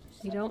 Yes,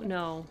 We don't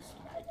know.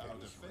 Our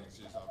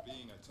defenses are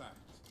being attacked.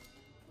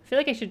 I feel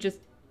like I should just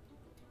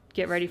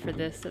get ready for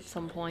this at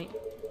some point.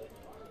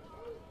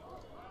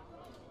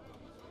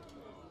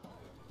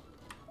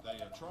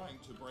 They are trying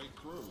to break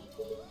through.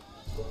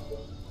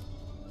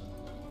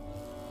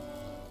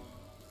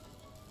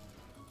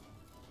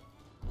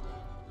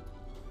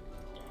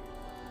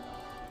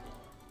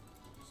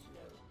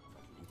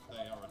 They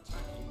are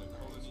attacking the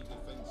colony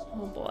defenses.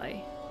 Oh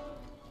boy.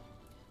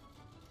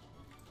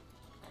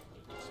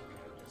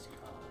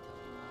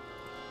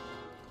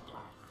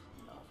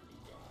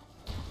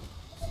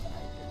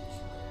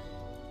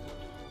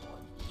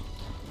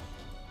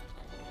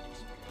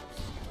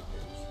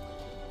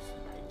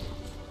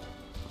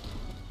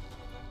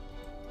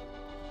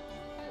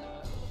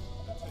 Hello.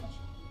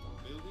 Attention.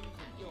 Building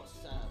At your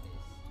complete.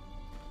 service.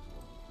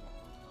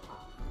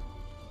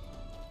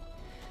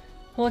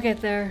 We'll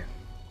get there.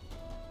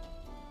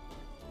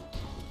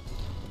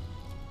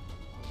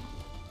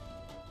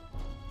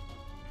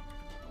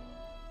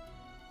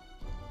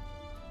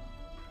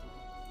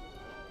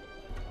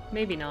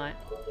 Maybe not.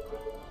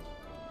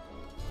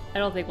 I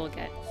don't think we'll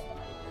get.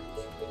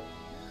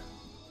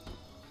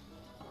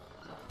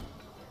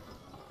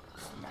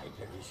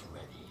 Sniper is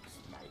ready.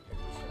 Sniper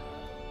is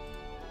ready.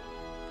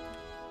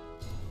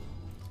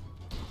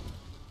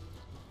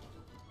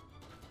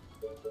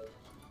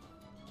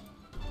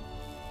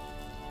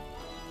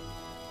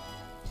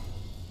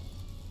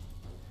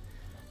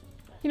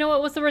 You know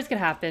what? What's the worst could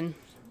happen?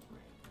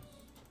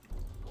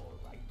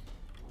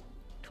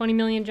 20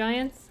 million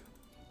giants?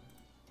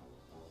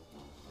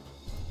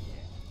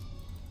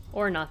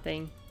 Or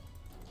nothing.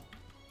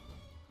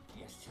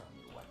 Yes, tell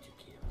me what to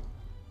kill.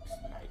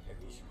 Sniper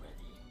is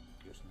ready.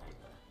 Your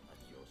sniper at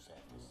your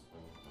service.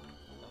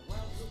 The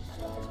world looks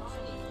so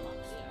tiny from up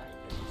here.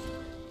 Sniper is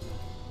ready.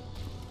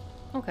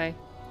 Okay.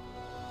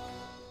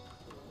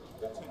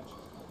 Attention.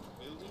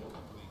 Building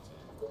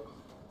completed.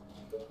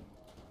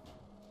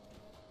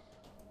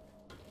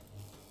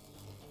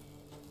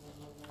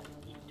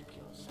 Need to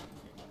kill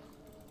something.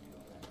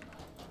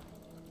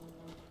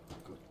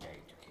 Good day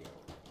to kill.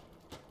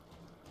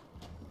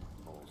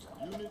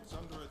 Units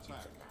under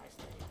attack. Nice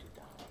day to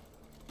die.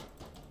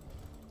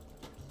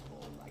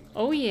 All right.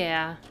 Oh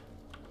yeah.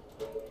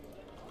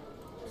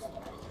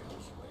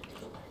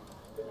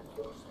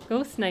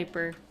 Go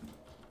sniper.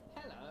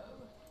 Hello.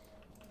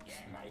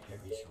 Sniper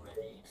is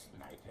ready.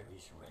 Sniper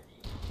is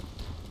ready.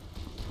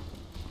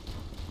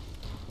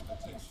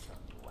 Attention.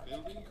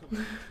 Building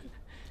complete.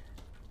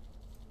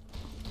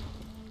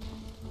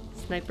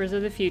 Snipers are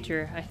the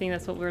future. I think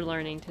that's what we're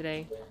learning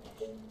today.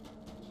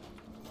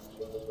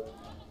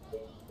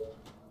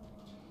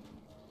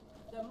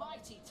 The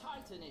mighty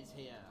Titan is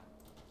here.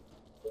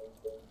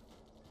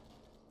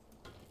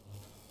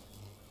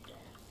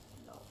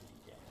 Lovely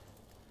death.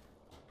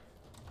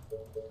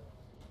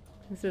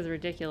 This is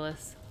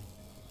ridiculous.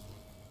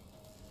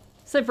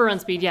 Sniper run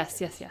speed. Yes,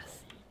 yes, yes.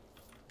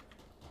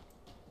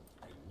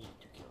 I need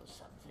to kill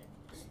something.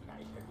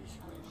 Sniper is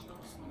ready.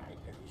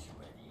 Sniper is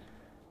ready.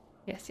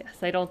 Yes,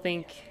 yes. I don't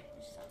think Is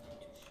something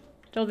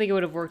to shoot. it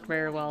would have worked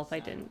very well if I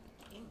didn't.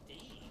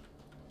 Indeed.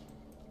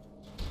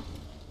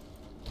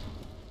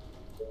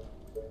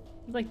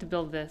 I'd like to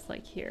build this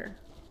like here.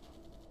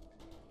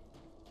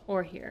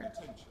 Or here.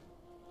 Attention.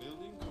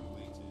 Building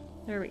completed.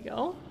 There we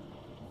go.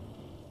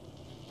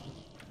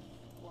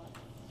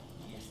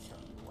 Yes, tell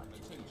me what to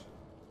do. Attention.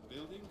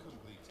 Building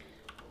completed.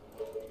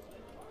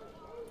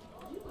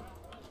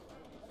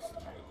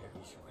 Sniper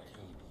is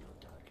ready. Your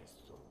darkest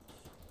thoughts.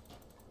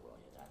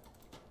 Roger that.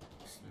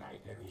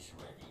 Sniper is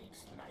ready.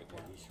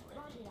 Sniper is ready.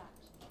 Roger that.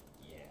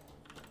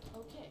 Yeah.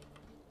 Okay.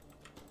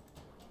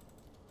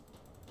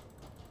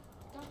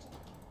 Gotcha.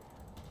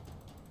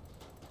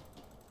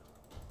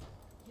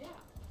 Yeah.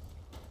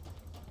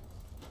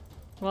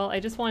 Well, I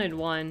just wanted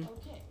one.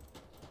 Okay.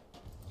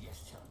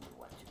 Yes, tell me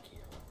what to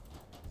kill.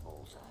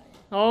 Bullseye.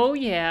 Oh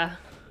yeah.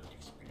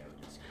 Explode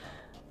the skull.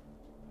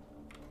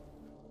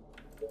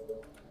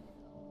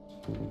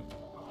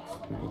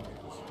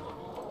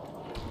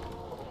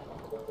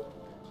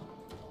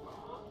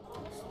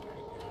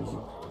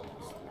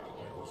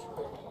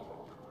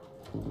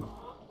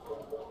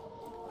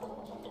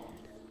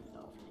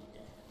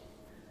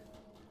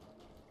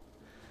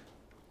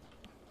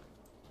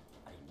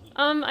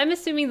 I'm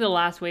assuming the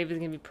last wave is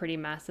gonna be pretty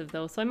massive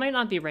though, so I might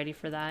not be ready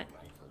for that.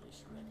 Rifle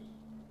is ready.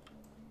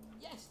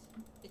 Yes,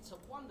 it's a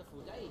wonderful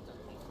day, don't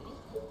you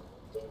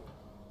think?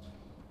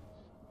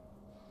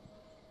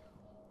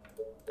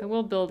 I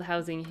will build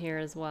housing here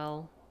as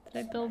well.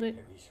 Did I build it?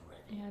 Sniper is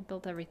ready. Yeah, I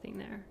built everything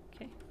there.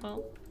 Okay,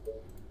 well, Good.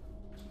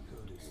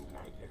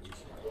 Sniper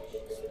is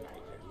ready.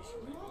 Sniper is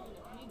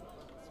ready.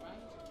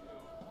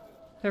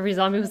 if every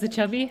zombie was a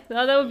chubby?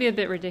 Oh, that would be a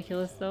bit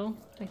ridiculous though,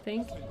 I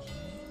think. Building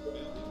completed.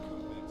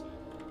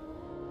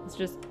 It's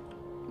just...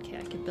 Okay,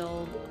 I could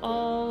build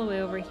all the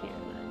way over here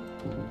then.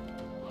 Attention.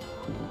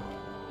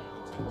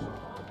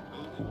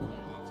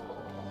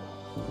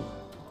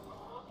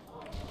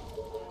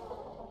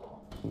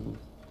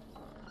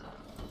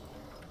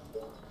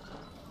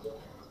 Building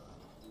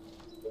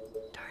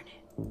completed. Darn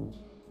it.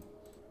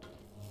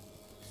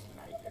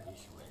 Sniper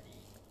is ready.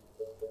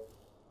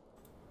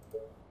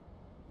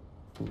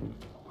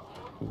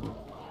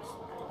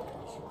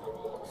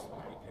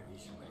 Sniper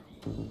is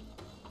ready.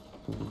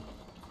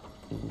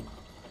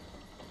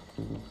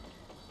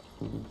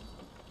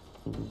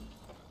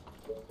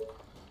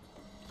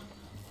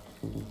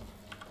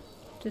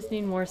 Just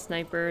need more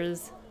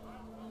snipers.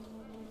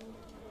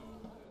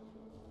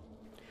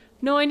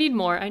 No, I need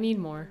more. I need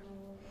more.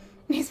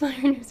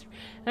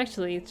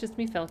 Actually, it's just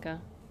me, Felka.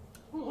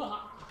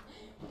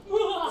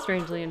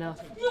 Strangely enough.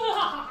 Building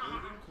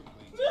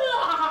completed.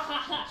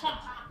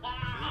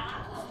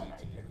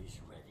 Sniper is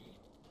ready.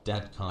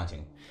 Dat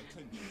kiting.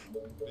 Attention.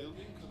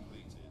 Building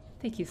completed.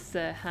 Thank you,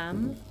 Sir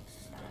Ham.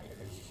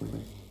 Sniper is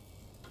ready.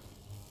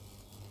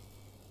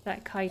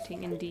 That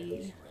kiting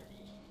indeed.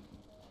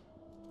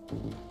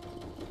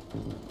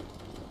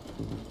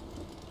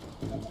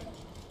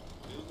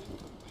 Building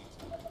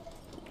completed. Attention.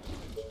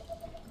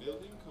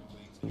 Building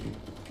completed.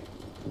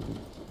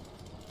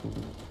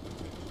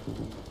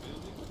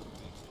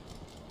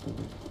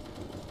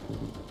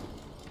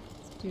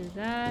 Let's do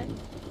that.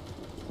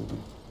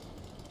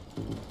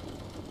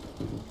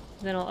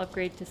 Then I'll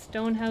upgrade to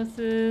stone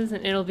houses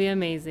and it'll be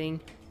amazing.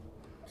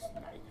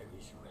 Sniper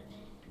is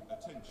ready.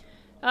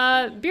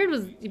 Attention.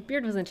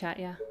 Beard was in chat,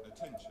 yeah.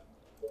 Attention.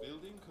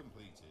 Building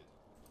completed.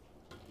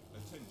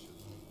 Attention.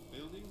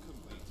 Building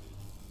completed.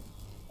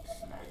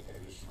 Sniper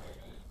is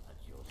ready. At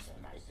your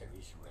sniper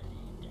is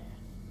ready.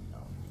 Death.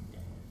 Lovely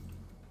death.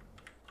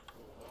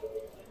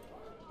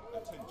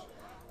 Attention.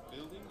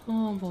 Building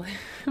Oh boy,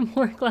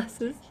 more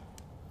glasses.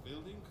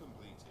 Building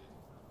completed.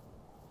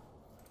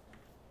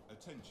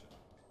 Attention.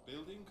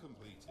 Building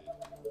completed.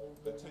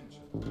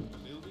 Attention.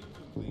 Building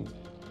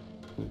completed.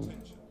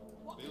 Attention.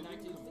 What can I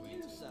Building do for you,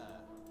 completed. sir?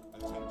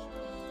 Attention.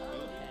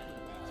 Building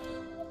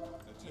completed.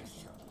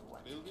 Attention.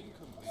 Building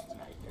completed.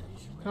 Sniper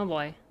is ready. Oh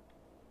boy.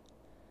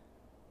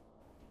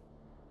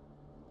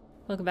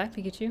 Welcome back,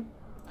 Pikachu.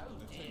 Oh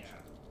dear.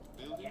 Attention.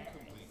 Building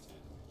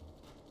completed.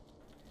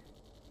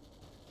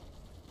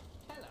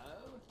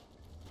 Hello.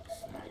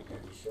 Sniper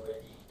is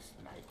ready.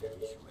 Sniper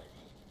is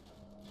ready.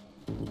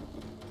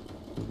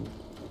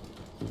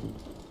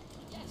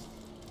 Yes,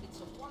 it's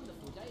a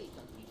wonderful day,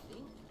 don't you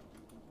think?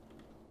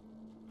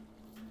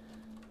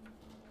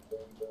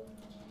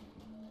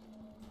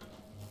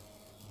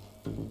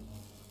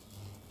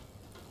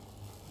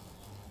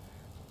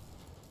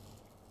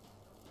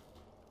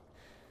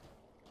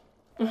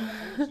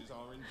 Forces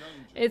are in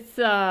danger. It's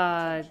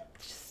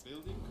just,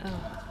 Building.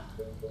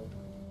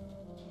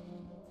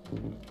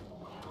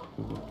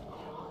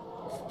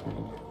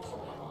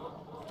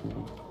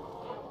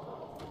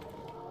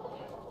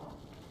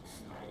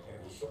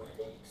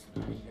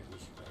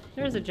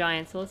 there's a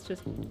giant, so let's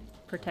just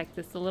protect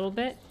this a little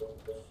bit.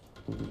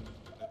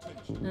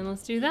 Attention. And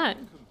let's do that.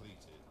 Completed.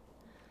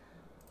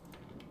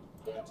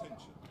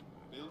 Attention.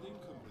 Building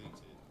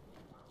completed.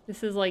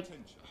 This is like,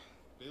 Attention.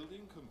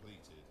 Building completed.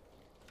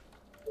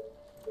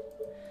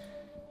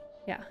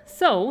 yeah.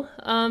 So,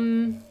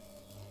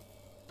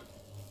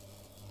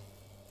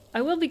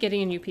 I will be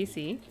getting a new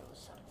PC.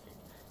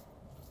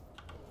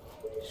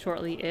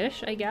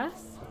 Shortly-ish, I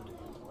guess.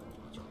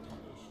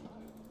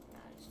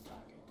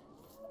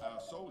 Our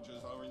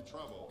soldiers are in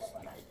trouble.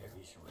 Sniper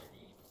is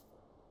ready.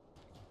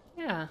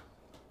 Yeah.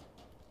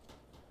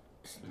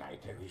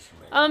 Sniper is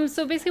ready.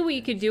 So basically what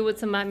you could do, what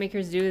some map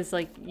makers do is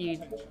like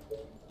you,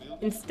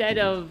 instead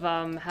of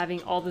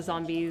having all the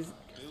zombies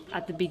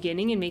at the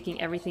beginning and making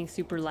everything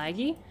super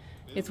laggy,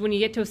 it's when you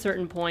get to a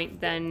certain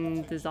point,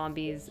 then the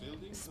zombies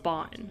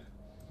spawn.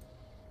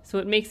 So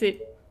it makes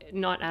it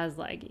not as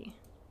laggy.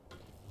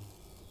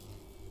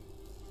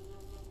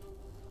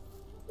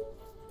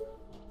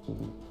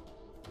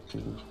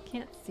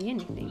 Can't see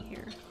anything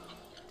here.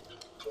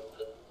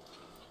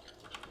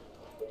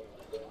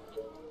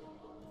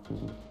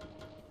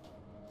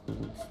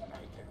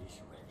 Sniper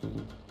is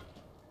ready.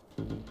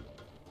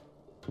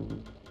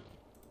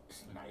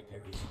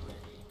 Sniper is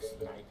ready.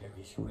 Sniper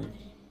is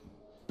ready.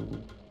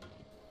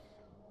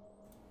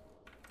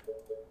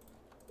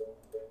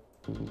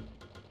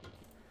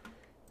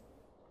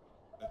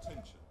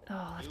 Attention. Oh,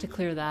 I'll have to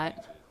clear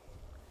that.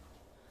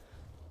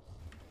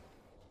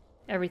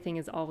 Everything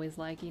is always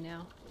laggy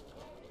now.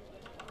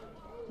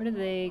 Where did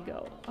they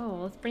go? Oh,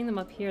 let's bring them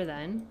up here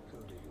then.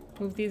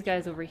 Move these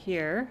guys over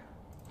here.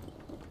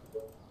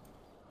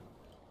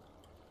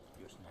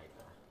 Your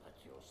sniper at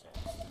your side.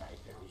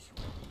 Sniper is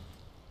ready.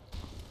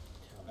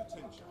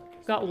 Attention.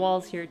 Got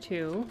walls here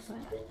too. but-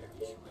 Sniper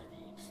is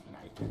ready.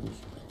 Sniper is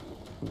ready.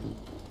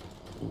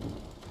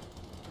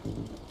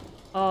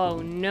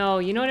 Oh no,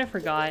 you know what I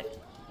forgot?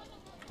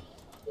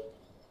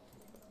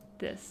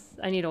 This.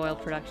 I need oil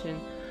production.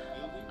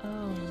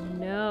 Oh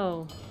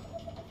no.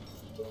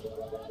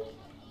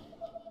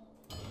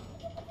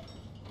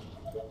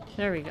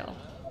 There we go.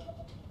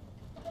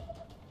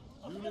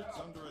 Units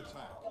under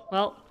attack.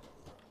 Well.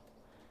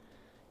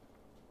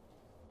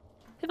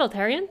 Hey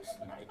Voltarian.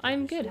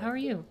 I'm good, how are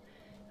you?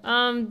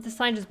 The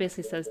sign just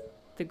basically says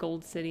the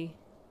Gold City.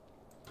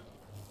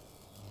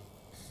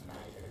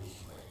 Sniper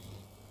is ready.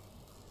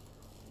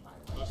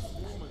 A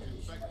swarm of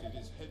infected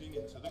is heading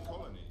into the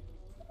colony.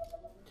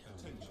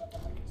 Attention.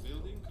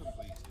 Building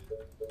completed.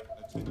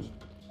 Attention.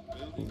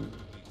 Building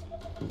completed.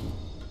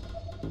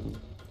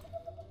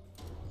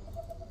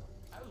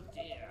 Oh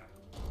dear.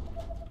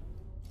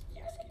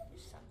 Yes, give me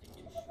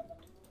something to shoot.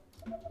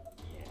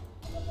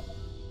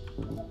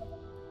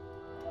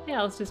 Yeah.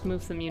 Yeah, let's just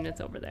move some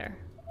units over there.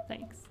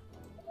 Thanks.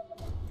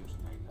 Your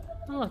sniper.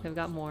 Oh look, I've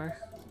got more.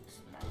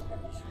 Sniper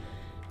is ready.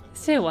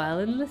 Stay a while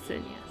and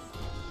listen, yes.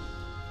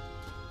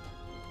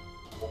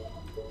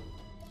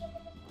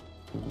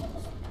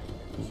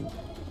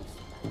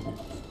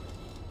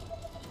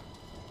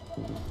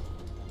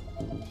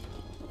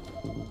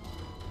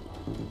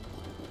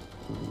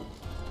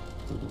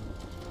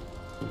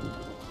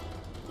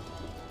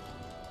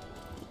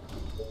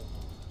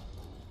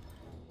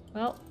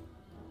 Well,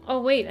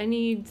 oh wait, I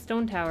need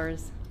stone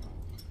towers.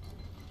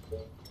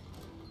 Let's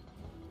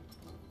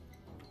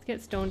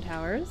get stone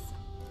towers.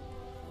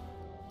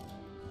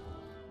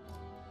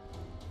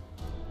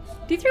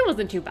 D3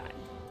 wasn't too bad.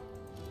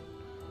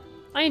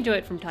 I enjoy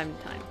it from time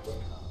to time.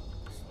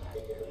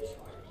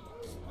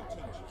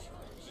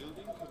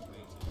 Building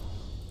completed.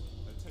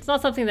 It's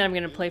not something that I'm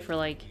gonna play for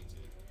like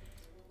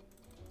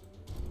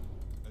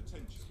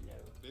Attention.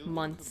 Building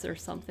months or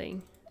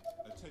something.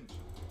 Attention.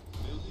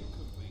 Building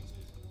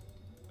completed.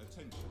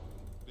 Attention.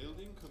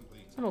 Building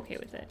completed. I'm okay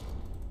with it.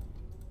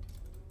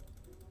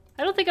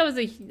 I don't think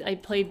I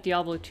played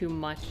Diablo too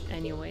much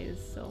anyways,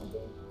 so.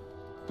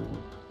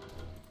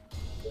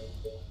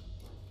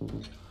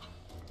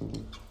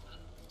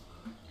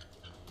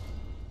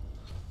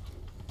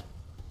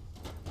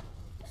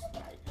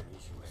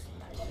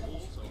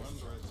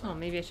 Oh,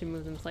 maybe I should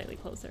move them slightly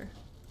closer.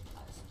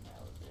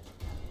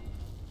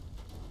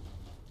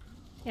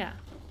 Yeah.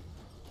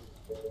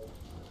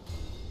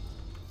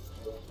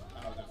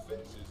 Our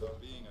defenses are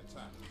being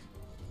attacked.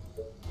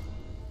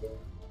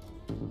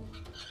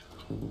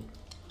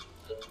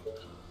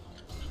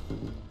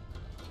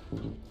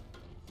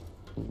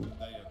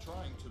 They are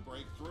trying to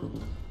break through.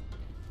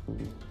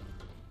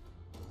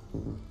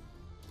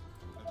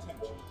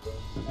 Attention.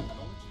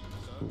 Technology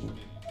research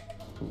finished.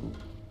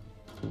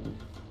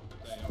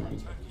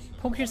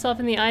 Poke yourself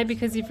in the eye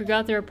because you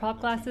forgot there are pop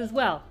glasses?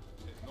 Well,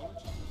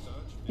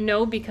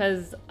 no,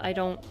 because I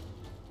don't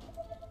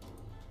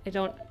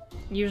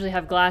usually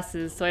have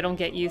glasses, so I don't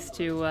get used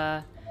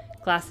to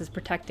glasses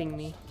protecting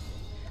me.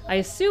 I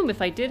assume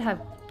if I did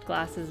have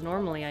glasses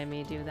normally I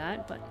may do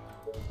that, but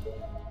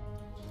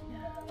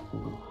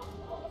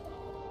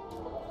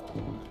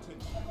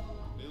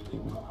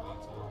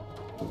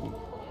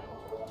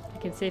I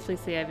can safely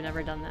say I've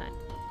never done that.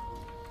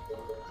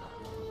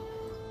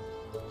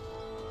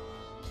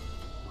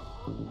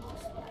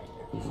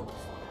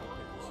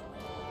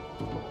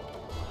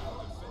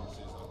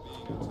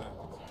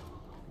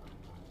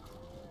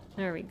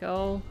 There we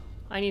go.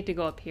 I need to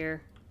go up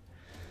here.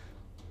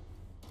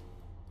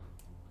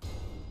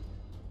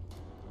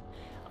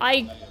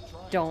 I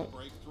don't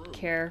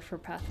care for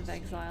Path of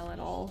Exile at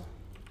all.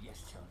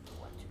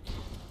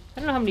 I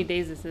don't know how many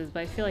days this is,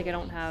 but I feel like I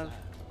don't have...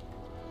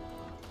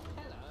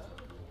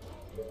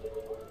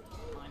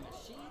 My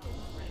machine is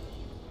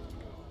ready.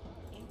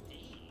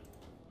 Indeed.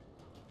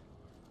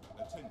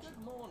 Good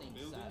morning,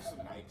 sir.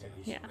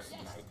 Yeah.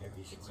 Yes,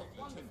 it's a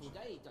wonderful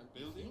day, don't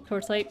you think?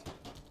 Torchlight.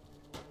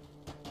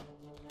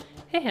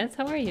 Hey Hans,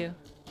 how are you?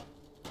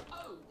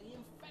 Oh, the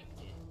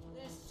infected.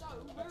 They're so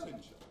rude.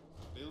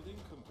 Building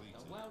The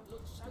completed. world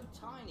looks so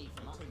tiny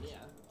from up here.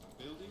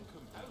 Building Oh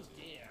completed.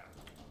 dear.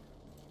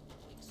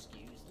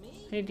 Excuse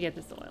me? I need to get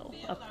this oil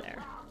Feel up the there.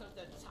 wrath of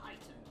the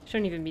Titan.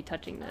 Shouldn't even be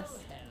touching Oh, this.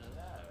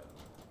 hello.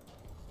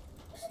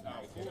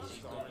 Our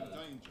forces are in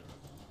danger.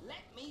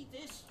 Let me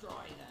destroy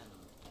them.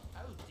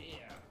 Oh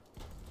dear.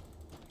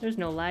 There's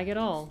no lag at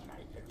all.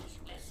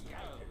 Let's go.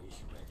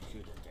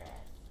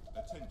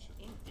 Attention.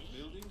 Indeed.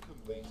 Building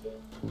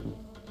completed.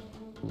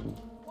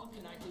 What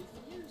can I do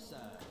for you, sir?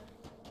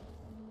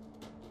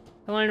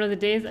 I want to know the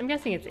days. I'm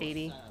guessing it's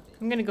 80.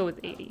 I'm gonna go with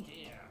 80.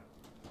 Dear.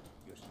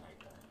 Your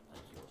sniper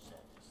at your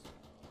service.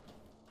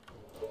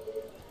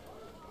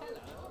 Hello.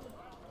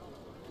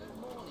 Good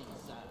morning,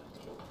 sir.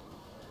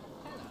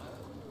 Hello.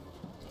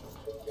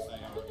 They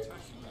are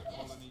attacking the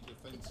colony It's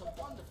defenses.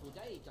 a wonderful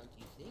day, don't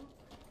you think?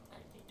 I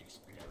need to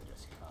explode the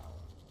skull.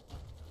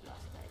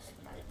 Last night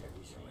sniper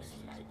is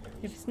ready.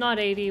 If it's not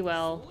 80,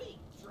 well, Sweet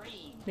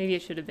dream. maybe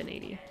it should have been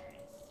 80.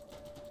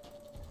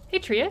 Hey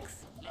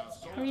Trix,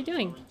 how are you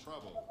doing? Are in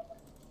trouble.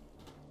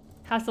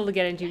 Hassle to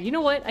get into. You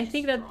know what? I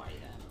think that Destroy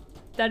them.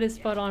 that is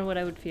spot on what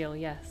I would feel.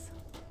 Yes.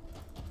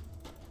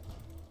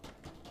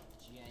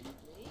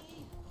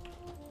 Gently.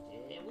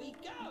 Here we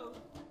go.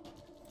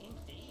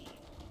 Indeed.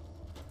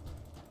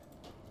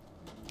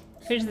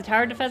 Finish the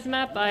tower defense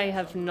map? I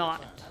have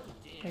not. Oh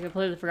I dear.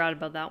 completely forgot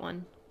about that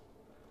one.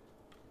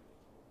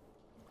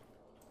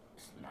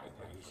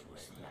 Sniper is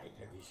ready.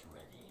 Sniper is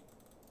ready.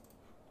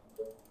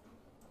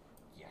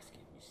 Just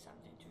give me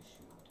something to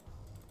shoot.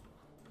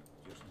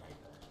 Your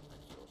sniper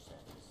at your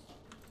service.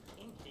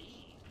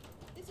 Indeed.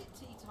 Is it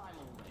tea time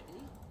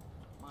already?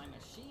 My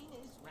machine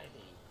is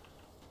ready.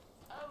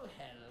 Oh,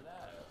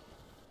 hello.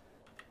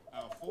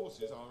 Our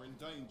forces are in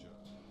danger.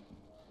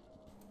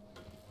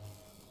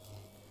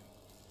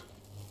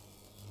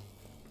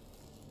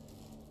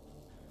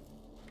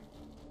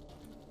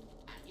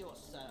 At your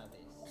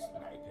service.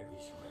 Sniper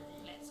is ready.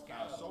 Let's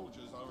Our go.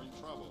 soldiers are in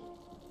trouble.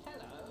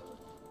 Hello.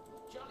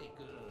 Jolly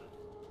good.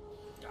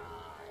 Die.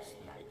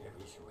 Sniper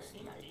is ready.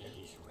 Sniper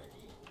is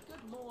ready.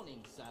 Good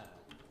morning, sir.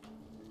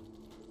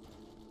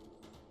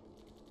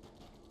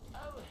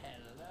 Oh,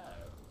 hello.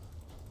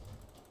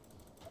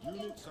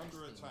 Units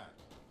under attack.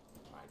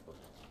 My bullet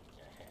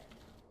ahead.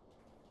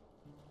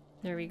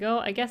 There we go.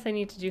 I guess I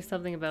need to do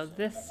something about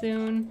this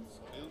soon.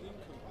 Building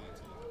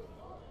completed.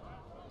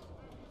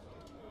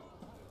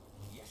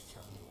 Just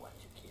tell me what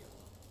to kill.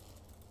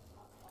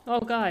 Oh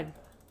god.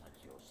 At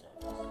your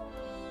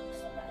service.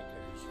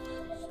 Sniper is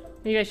ready, sir.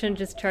 Maybe I shouldn't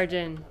just charge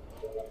in.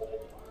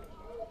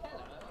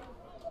 Hello.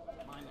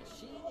 My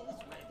machine is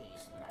ready.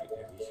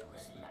 Sniper is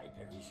ready.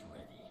 Sniper is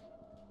ready.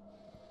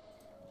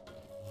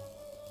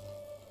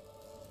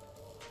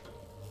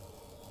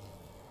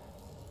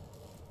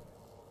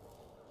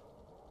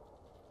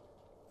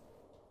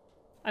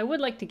 I would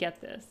like to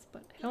get this,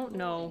 but I don't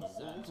know.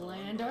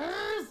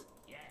 Landers?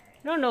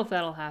 I don't know if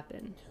that'll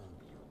happen.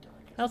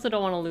 I also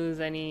don't want to lose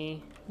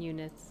any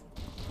units.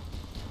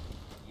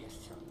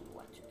 Just tell me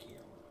what to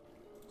kill.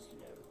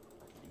 Slow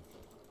but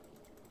lethal.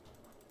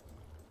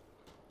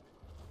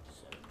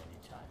 So many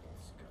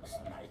targets.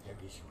 Sniper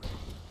is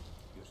ready.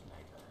 Your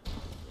sniper at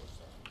your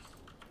service.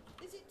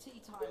 Is it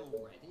tea time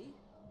already?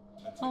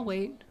 I'll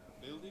wait.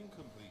 Building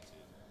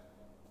completed.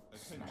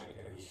 Attention.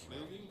 Sniper is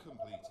Building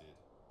completed.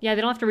 Yeah,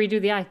 they don't have to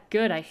redo the act.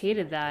 Good, I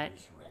hated that.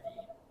 is ready.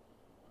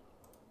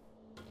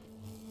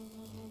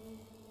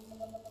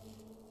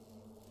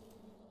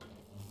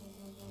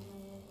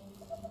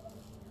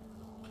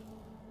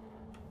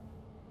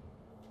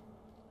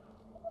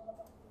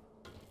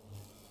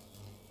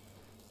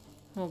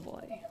 Oh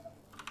boy.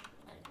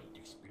 I need to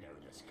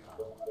explode the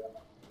skull.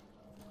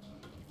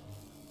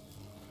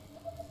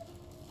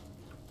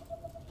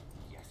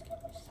 Just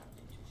give me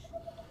something to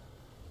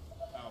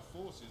shoot. Our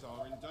forces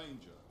are in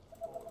danger.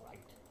 All right.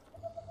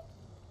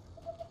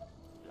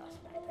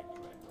 Last night I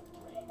dreamt of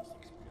brains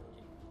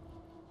exploding.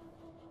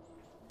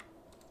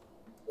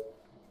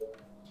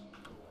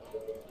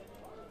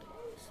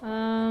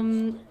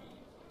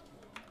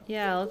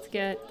 Yeah, let's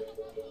get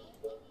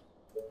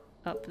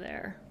up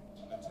there.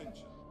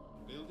 Attention.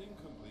 Building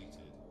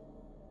completed.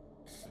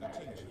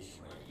 Attention.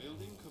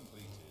 Building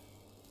completed.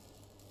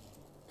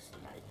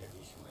 Sniper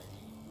is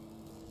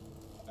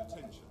ready.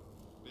 Attention.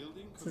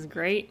 Building This is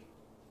great.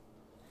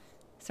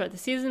 Start the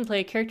season, play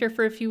a character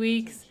for a few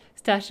weeks,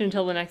 stash it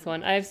until the next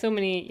one. I have so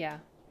many, yeah.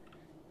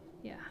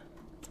 Yeah.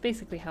 It's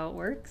basically how it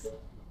works.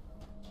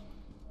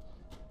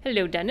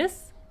 Hello,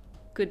 Dennis.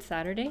 Good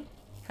Saturday.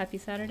 Happy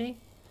Saturday.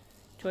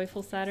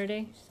 Joyful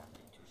Saturday.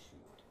 Something to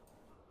shoot.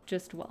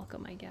 Just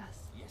welcome, I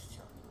guess. Yes,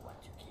 tell me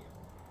what to kill.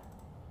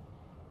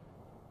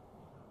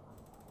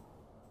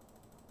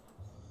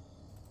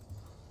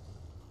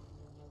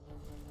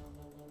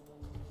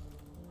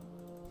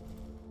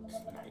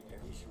 Sniper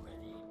is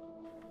ready.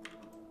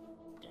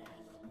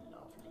 Death,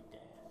 lovely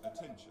death.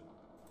 Attention.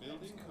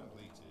 Building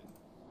completed.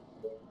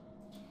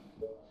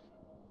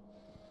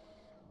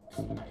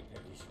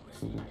 Sniper is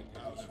ready.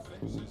 Our Sniper is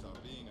ready. defenses are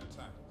being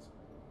attacked.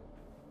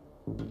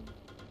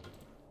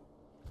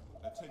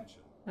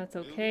 Attention. That's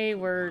okay.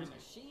 We're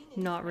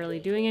not really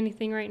doing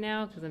anything right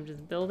now because I'm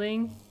just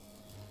building.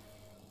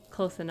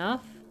 Close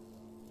enough.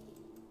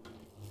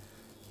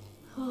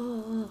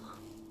 Oh.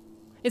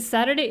 It's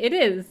Saturday? It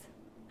is.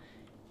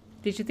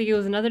 Did you think it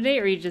was another day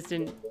or you just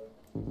didn't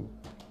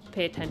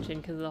pay attention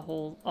because of the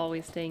whole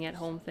always staying at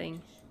home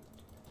thing?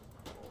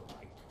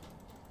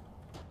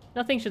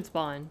 Nothing should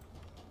spawn.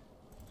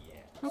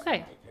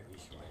 Okay. Sniper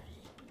is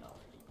ready.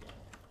 Lovely death.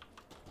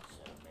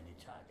 So many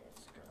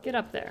targets. Get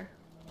up there.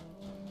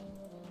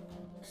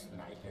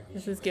 Sniper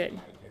This is good.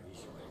 Sniper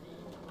is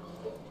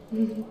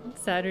ready.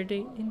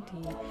 Saturday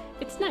indeed.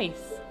 It's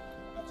nice.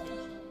 Attention.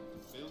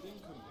 Building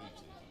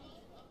completed.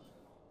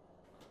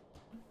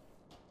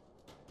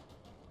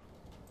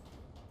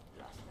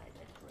 Last night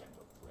I dreamt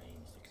of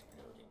brains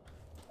exploding.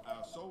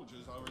 Our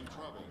soldiers are in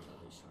trouble.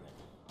 Rifle is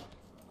ready.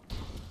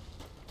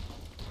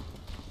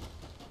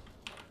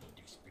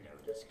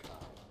 Explode the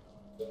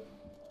sky.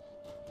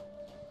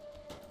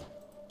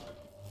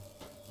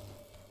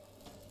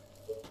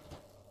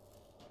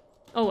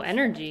 Oh,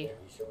 energy.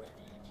 Is ready.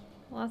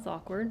 Well, that's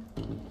awkward.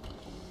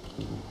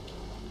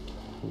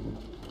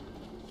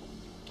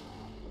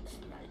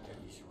 Sniper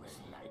is ready.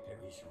 Sniper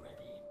is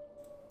ready.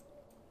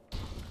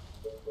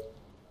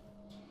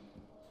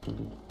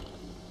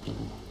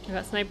 I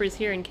got snipers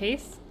here in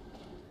case.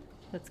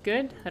 That's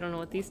good. I don't know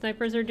what these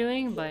snipers are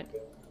doing, but...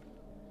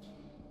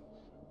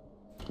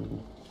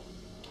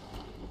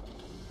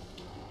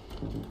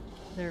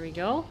 There we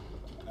go.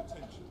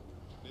 Attention.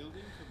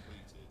 Building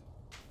completed.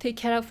 Take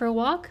Cat out for a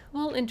walk?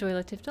 Well, enjoy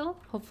Latiftel.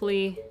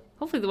 Hopefully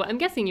I'm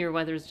guessing your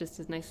weather is just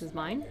as nice as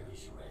mine.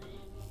 Is ready.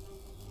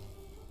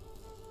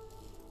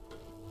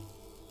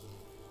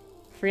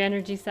 Free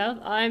energy south?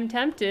 I'm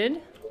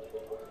tempted.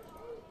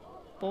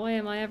 Boy,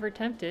 am I ever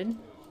tempted.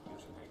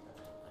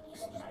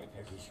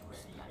 Sniper is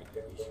ready.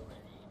 Sniper is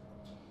ready.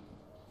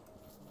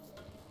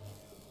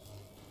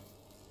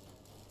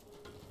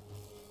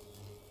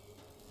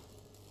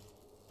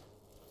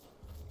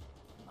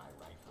 My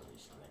rifle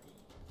is ready.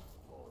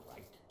 All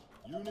right.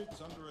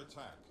 Units under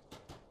attack.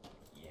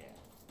 Yeah.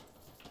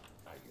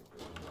 Are you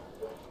ready?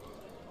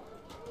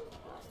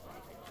 Last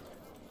night I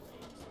dreamt of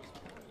brains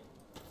exploding.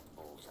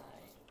 Bullseye.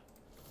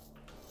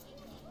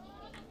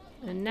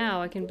 And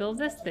now I can build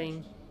this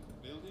thing.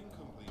 Building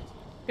completed.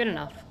 Good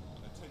enough.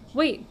 Attention.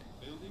 Wait,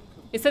 Building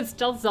completed. it said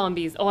stealth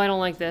zombies. Oh, I don't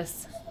like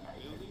this.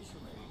 Building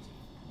completed.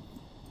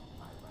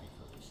 My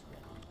rifle is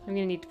ready. I'm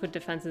gonna need to put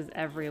defenses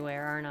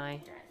everywhere, aren't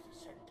I? Death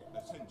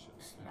sentence. Attention.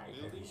 Sniper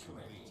Building is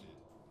ready. completed.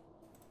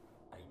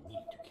 I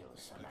need to kill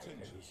sniper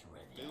Attention. is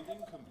ready.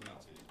 Building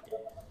completed.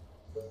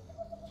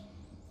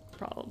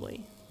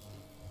 Probably.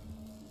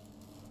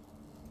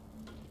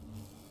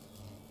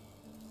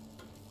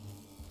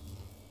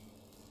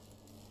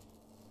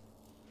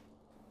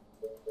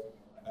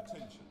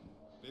 Attention.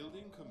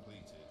 Building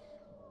completed.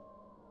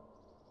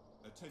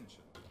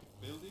 Attention.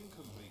 Building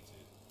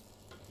completed.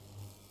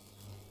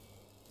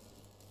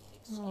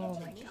 Oh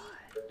my Attention.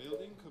 god.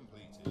 Building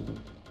completed.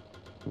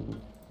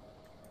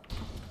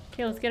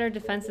 Okay, let's get our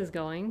defenses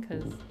going,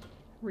 because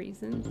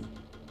reasons.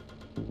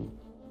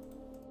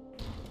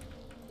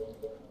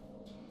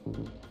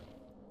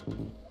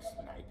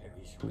 Sniper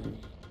is ready.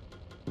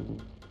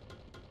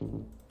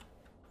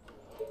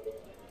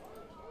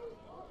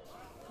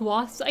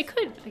 Wasps? I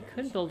could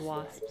build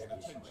wasps.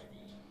 Attention.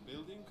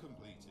 Building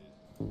completed.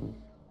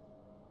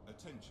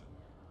 Attention.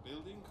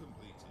 Building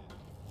completed.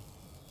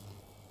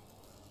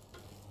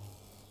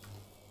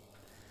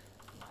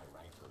 My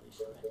rifle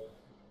is ready.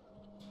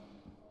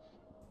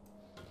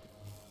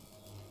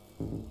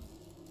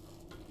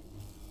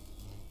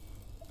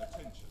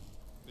 Attention.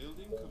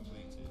 Building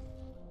completed.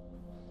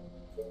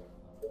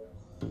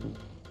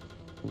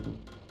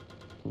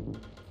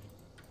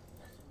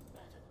 Nothing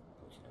better than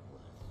putting a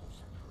bullet through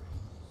some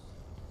brains.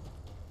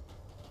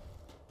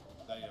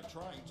 They are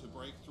trying to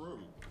break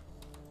through.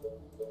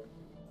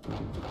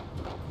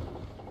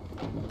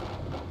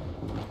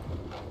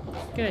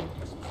 Good.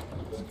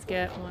 Let's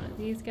get one of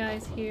these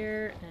guys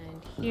here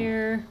and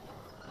here.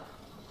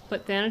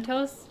 Put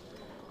Thanatos.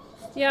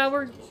 Yeah,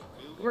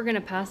 we're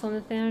gonna pass on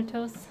the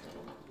Thanatos.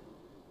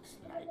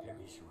 Sniper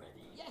is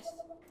ready. Yes,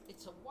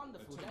 it's a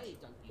wonderful day,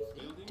 don't you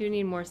think? Do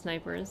need more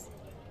snipers.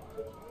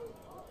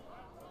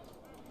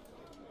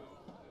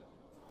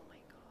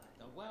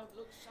 The world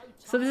looks so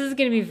So this is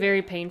gonna be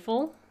very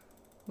painful.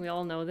 We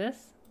all know this.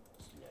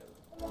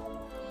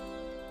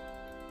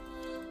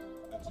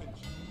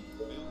 Attention.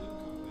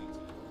 Building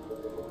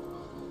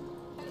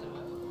completed.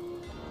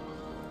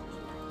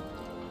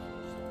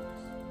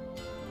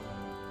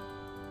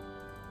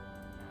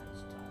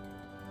 Nice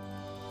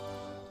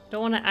target.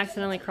 Don't want to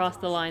accidentally cross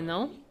the line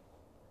though.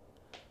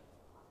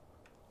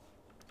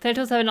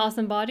 Thanatos have an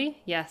awesome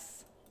body?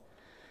 Yes.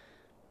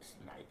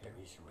 Sniper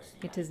is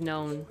ready. It is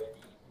known.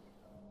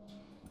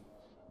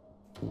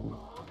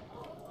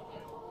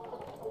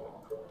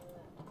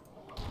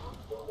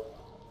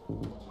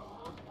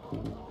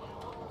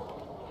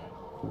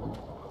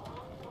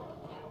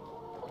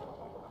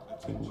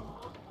 Attention.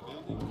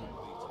 Building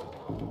completed.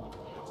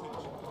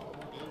 Attention.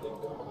 Building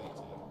completed.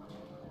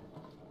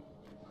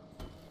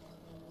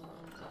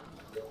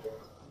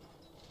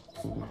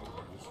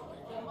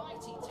 The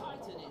mighty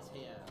Titan is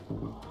here.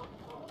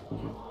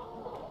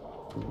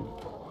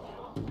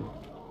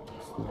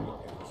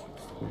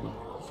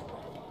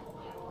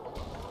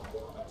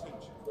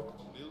 Attention.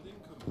 Building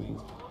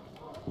completed.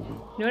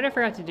 You know what I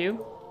forgot to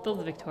do? Build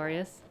the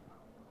Victorious.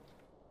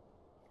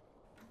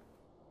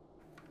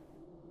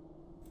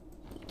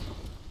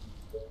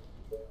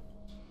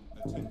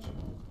 Attention.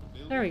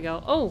 Building There we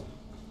go. Oh!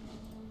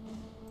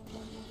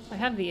 I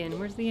have the inn.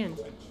 Where's the inn?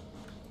 Attention.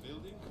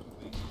 Building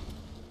completed.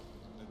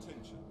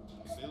 Attention.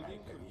 Building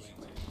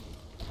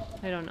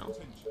completed. I don't know.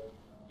 Attention.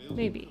 Building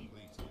Maybe. completed.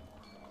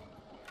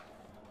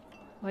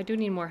 Well, I do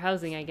need more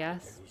housing, I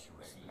guess.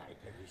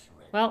 Sniper is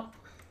ready. Well,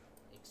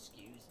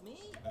 Excuse me?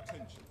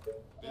 Attention.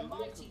 The Building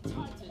mighty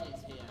completed. Titan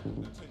is here.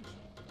 Attention.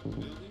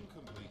 Building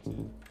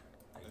completed.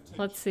 Attention.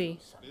 let's see.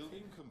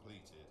 Building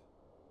completed.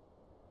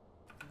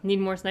 Need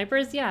more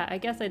snipers? Yeah, I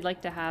guess I'd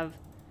like to have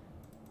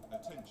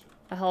Attention.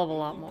 a hell of a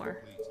lot more.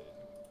 Completed.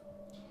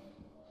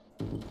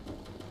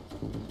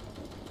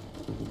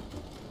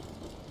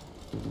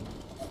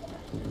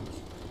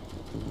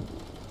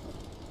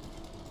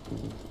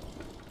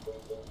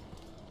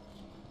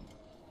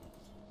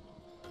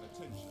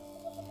 Attention.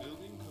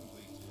 Building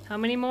completed. How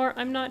many more?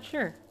 I'm not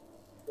sure.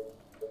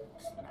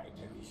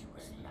 Sniper is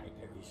ready.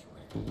 Sniper is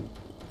ready.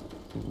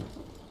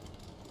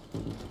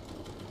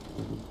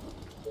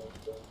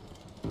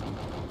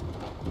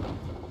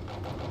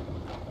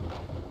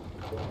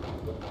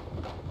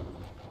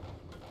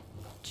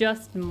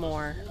 Just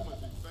more. Swarm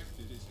of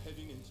infected is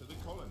heading into the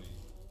colony.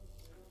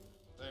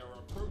 They are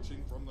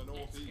approaching from the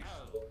Let's northeast.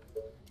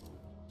 go.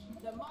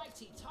 The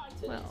mighty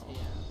Titan Well. is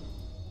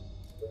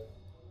here.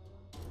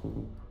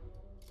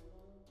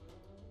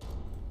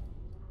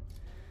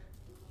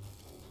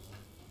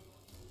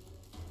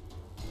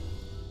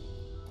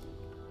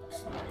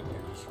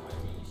 Sniper is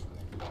ready.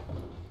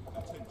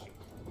 Attention.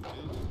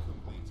 Building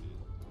completed.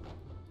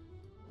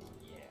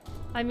 Yeah.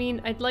 I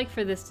mean, I'd like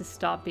for this to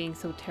stop being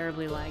so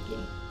terribly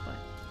laggy, but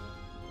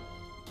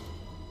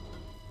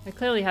I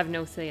clearly have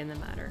no say in the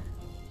matter.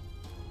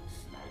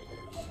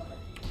 Sniper is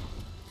ready.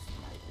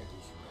 Sniper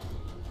is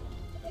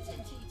ready. Is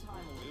it tea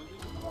time already?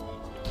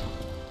 Building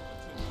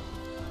completed.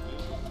 Attention.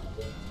 Building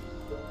completed.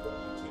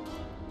 Attention.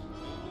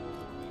 Building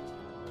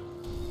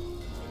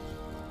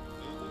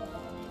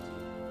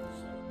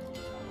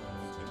completed.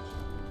 Attention.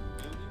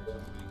 Building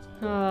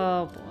completed.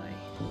 Oh boy.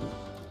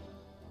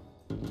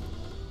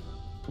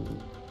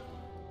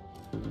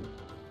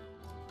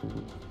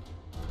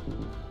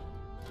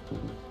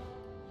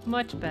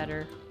 Much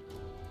better.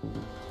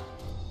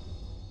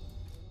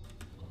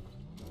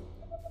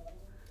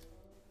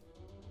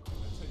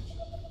 Attention.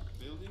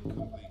 Building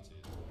completed.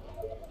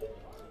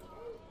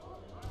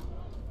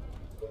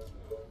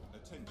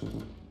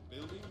 Attention.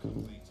 Building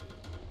completed.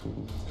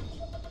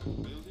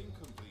 Attention. Building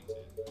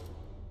completed.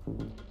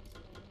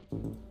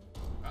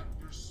 At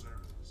your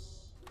service.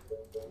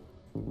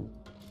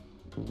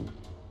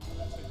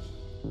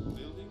 Attention.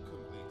 Building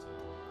completed.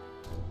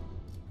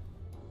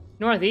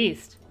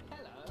 Northeast.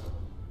 Hello.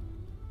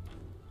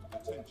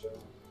 Attention.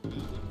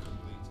 Building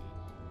completed.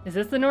 Is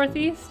this the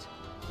northeast?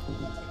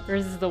 Or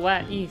is this the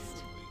west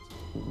east?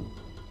 Completed.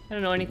 I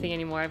don't know anything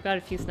anymore. I've got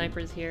a few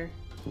snipers here.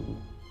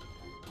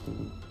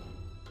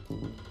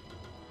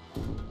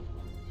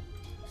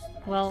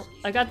 Well,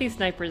 I got these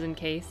snipers in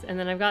case, and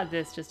then I've got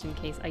this just in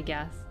case, I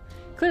guess.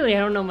 Clearly I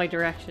don't know my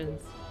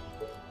directions.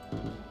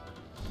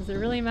 Does it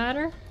really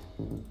matter?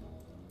 Hello.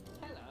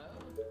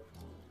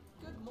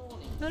 Good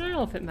morning. I don't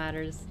know if it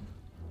matters.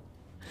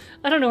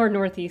 I don't know where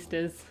northeast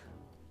is.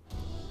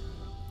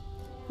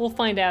 We'll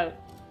find out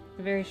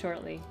very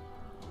shortly.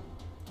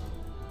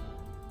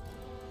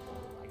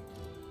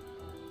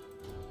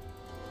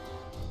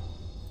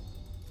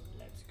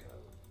 Let's go.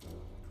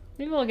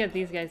 Maybe we'll get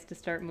these guys to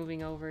start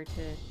moving over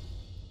to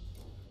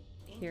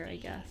here, I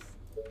guess.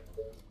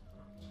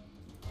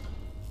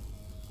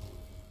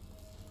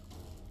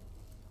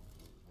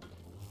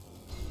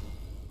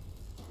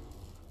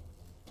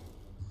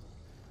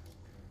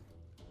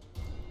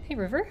 Hey,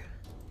 River.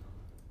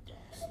 The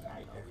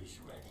sniper is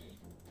ready.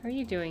 How are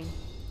you doing?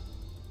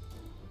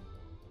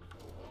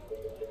 They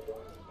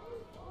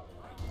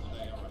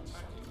are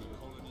attacking the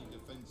colony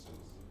defenses.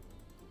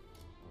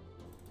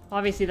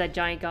 Obviously that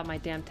giant got my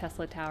damn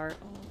Tesla tower.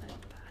 Oh, that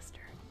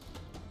bastard.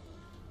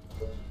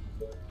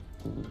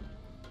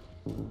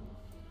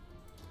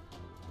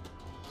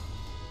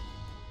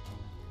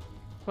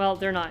 Well,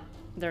 they're not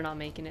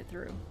making it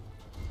through.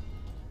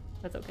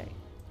 That's okay.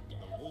 The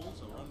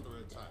walls are under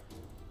attack.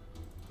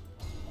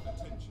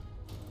 Attention.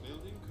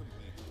 Building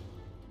completed.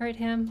 Alright,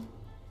 Ham.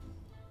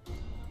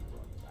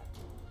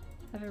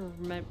 Have a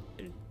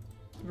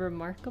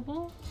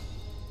remarkable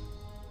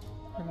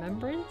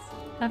remembrance?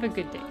 Have a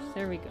good day.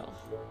 There we go.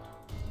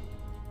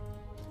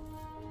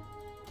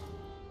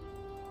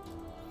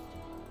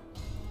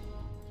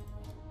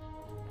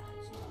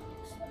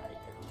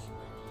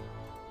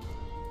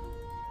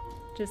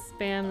 Just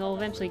spam, they'll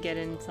eventually get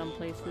in some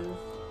places.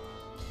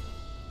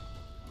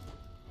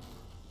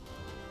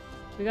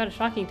 We got a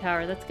shocking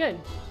tower, that's good.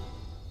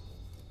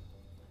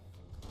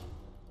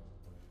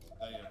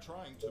 They are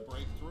trying to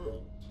break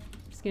through.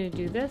 Just gonna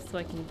do this so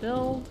I can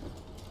build.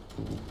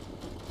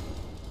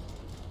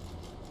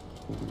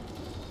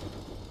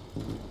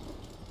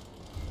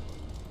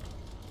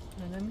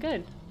 And I'm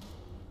good.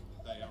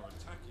 They are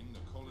attacking the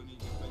colony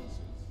defenses.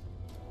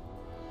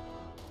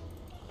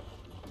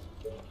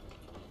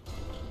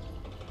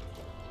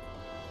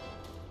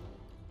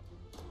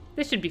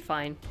 This should be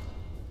fine.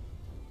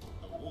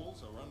 The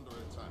walls are under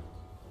attack.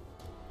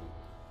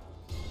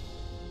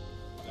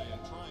 They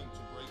are trying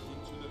to break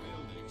into the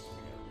buildings.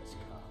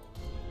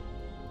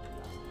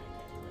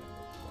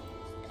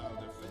 Our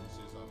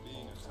defenses are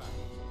being attacked.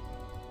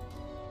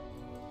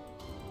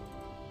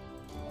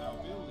 Our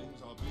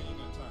buildings are being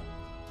attacked.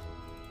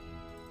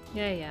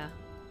 Yeah.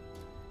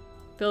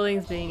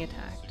 Buildings being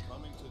attacked.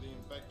 Succumbing to the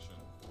infection.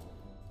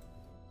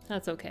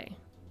 That's okay.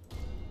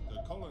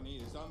 The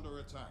colony is under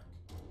attack.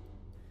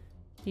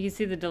 You can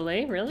see the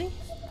delay, really?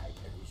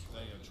 They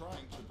are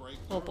trying to break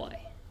through. Oh boy.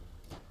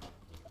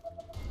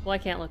 Well, I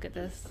can't look at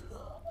this.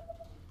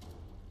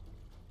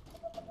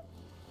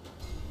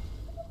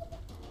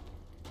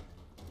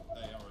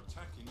 They are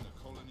attacking the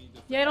colony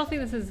defense. Yeah, I don't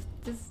think this is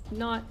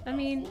not, I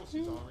mean,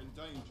 Forces are in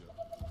danger.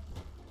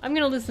 I'm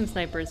gonna lose some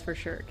snipers for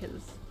sure,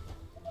 because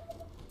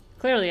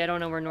clearly I don't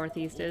know where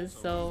Northeast is,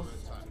 so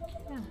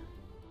yeah.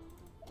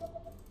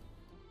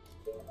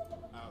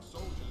 Our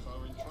soldiers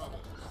are in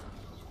trouble.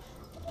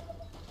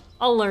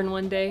 I'll learn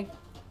one day.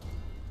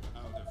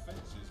 Our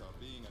defenses are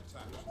being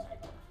attacked.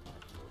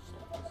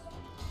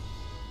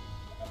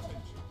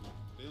 Attention.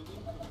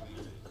 Building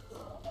completed.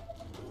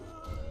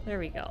 There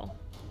we go.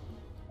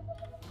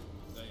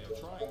 They are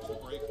trying to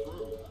break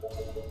through.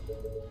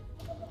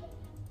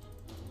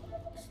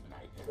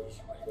 Sniper is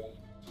ready.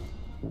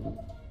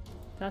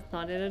 That's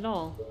not it at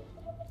all.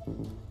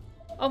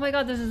 Oh my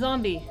god, there's a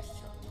zombie!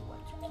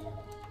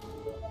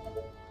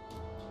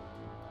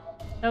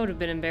 That would have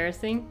been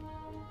embarrassing.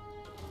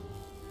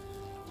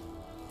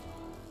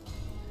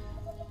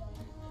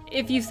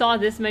 If you saw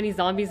this many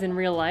zombies in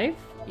real life,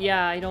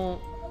 yeah, I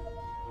don't...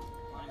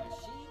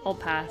 I'll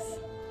pass.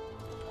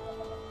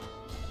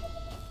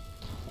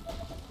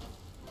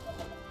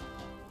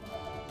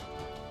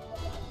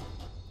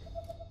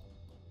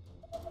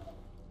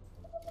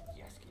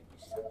 Yes, give me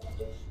something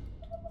to shoot.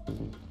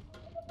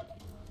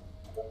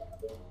 Building completed.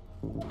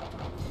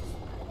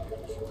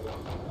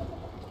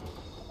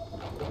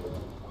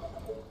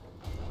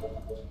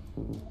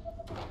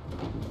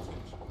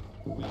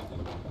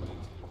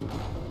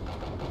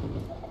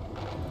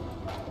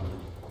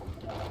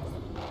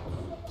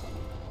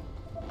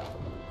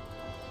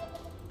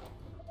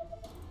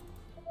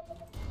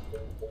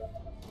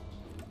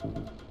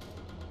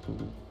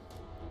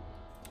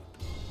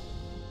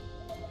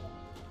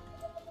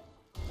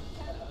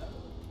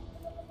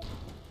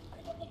 I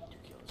need to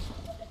kill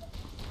something.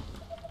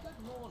 Good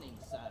morning,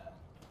 sir.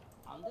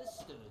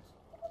 Understood.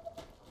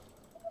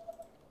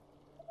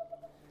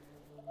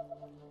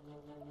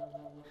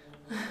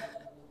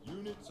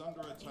 Units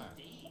under attack.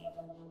 Indeed.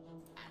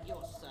 At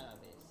your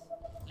service.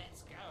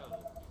 Let's go.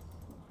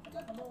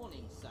 Good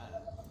morning, sir.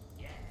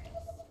 Yes.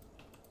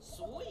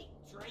 Sweet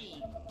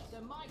dreams.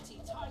 The mighty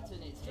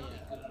Titan is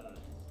very good.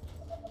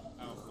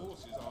 Our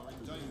forces are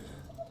in danger.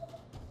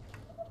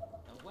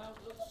 The world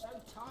looks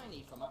so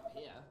tiny from up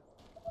here.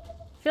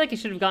 I feel like I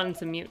should have gotten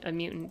some a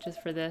mutant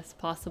just for this,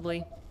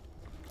 possibly.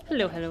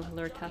 Hello,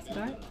 Lord Tassadar.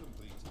 Building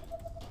completed.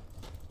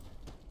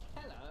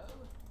 Hello.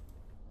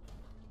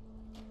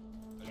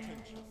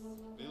 Attention.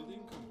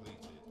 Building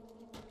completed.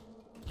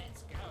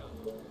 Let's go.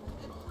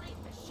 A great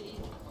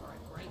machine for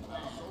a great Our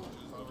man.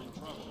 soldiers are in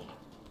trouble.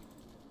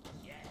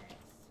 Yes.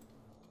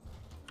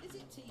 Is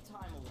it tea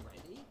time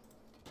already?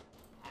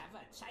 Have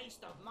a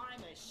taste of my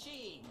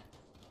machine.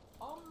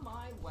 On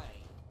my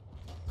way.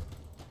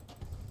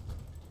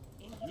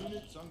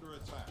 Units under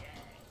attack.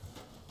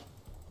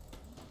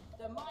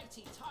 The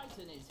mighty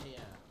Titan is here.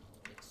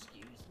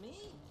 Excuse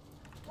me?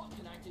 What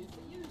can I do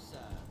for you, sir?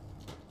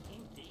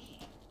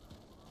 Indeed.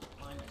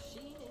 My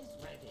machine is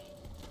ready.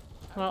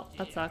 Well,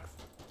 that sucks.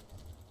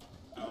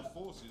 Our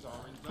forces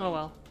are in danger. Oh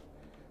well.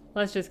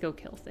 Let's just go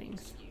kill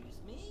things. Excuse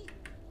me?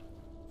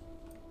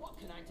 What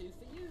can I do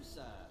for you,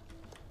 sir?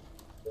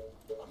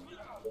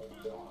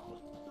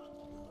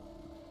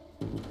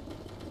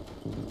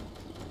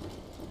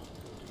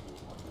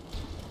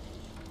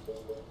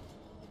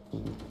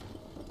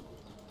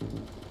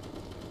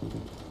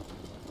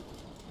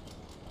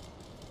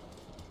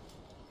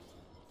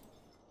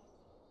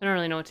 I don't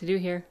really know what to do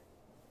here.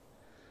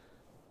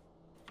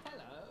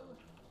 Hello.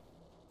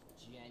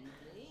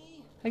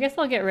 Gently. I guess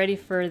I'll get ready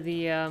for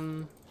the,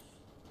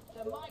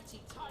 The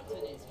mighty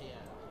Titan is here.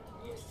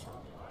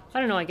 I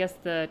don't know, I guess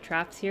the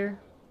traps here.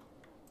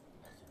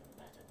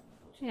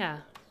 Yeah.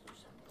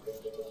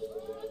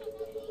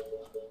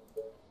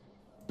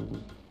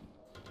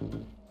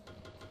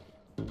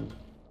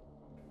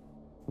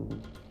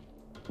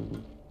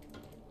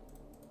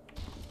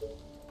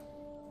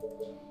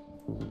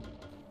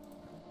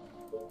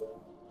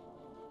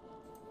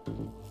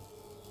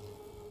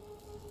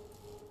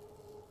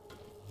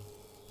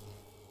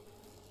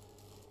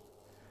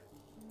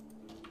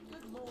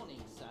 Good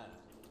morning, sir.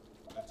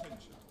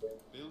 Attention.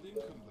 Building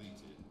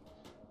completed.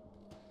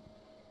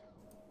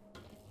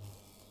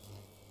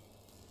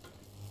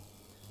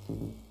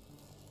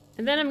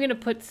 And then I'm gonna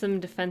put some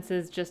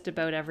defenses just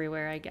about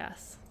everywhere, I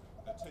guess.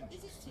 Attention.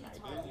 Is it tea time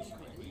Building already?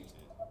 completed.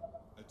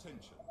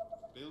 Attention.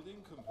 Building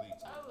completed.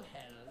 Oh,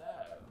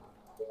 hello.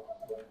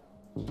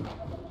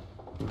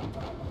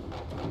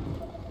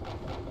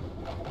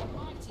 The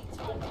mighty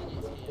Titan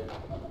is here.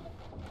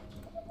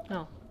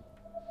 Oh.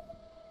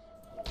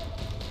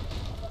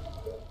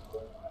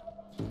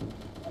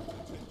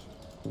 Attention.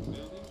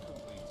 Building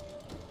completed.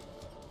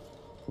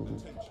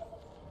 Attention.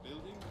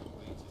 Building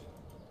completed.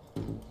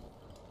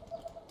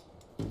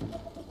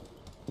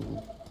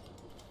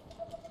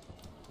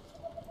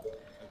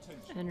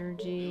 Attention.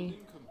 Energy.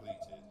 Building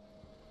completed.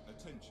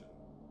 Attention.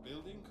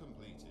 Building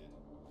completed.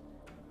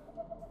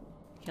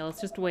 Okay,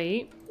 let's just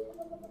wait.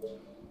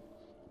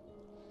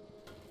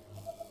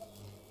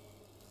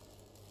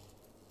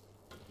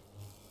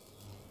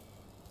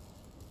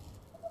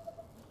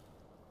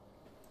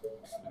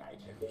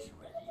 Sniper is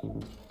ready.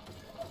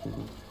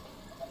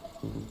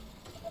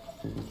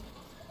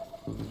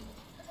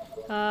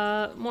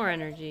 More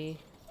energy.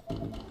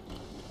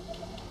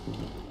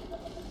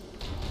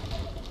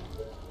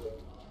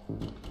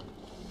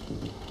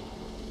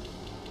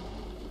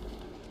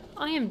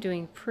 I am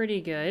doing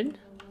pretty good.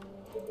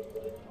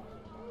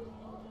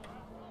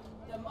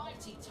 The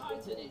mighty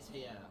Titan is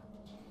here.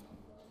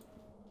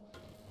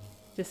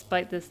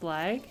 Despite this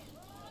lag.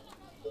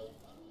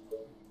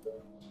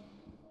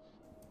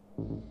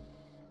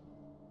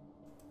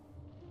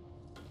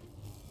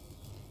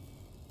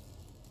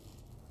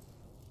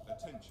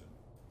 Attention.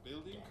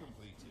 Building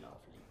completed.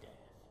 Lovely death.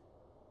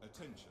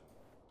 Attention.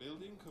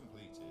 Building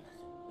completed.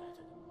 Better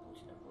than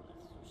putting a bullet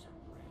through some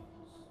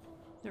brains.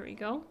 There we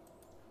go.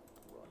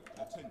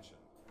 Attention.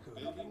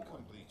 Building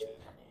completed.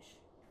 Punish.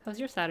 How's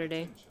your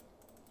Saturday? Attention.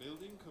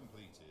 Building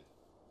completed.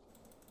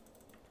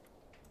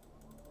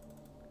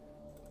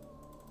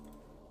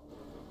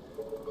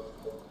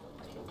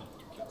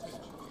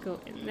 Attention. Go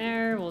in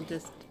there. We'll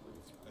just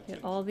hit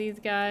all these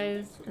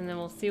guys, and then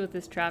we'll see what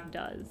this trap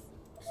does.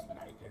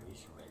 Sniper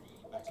is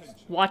ready.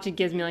 Attention. Watch, it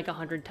gives me like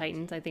 100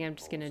 titans. I think I'm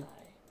just gonna...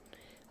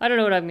 I don't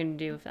know what I'm gonna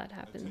do if that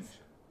happens. Attention.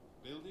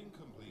 Building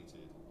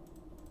completed.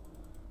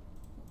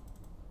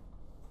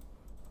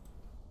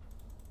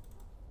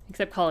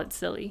 Except call it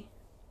silly.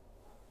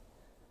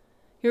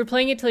 You were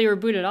playing it till you were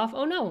booted off?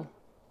 Oh no!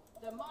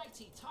 The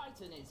mighty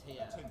Titan is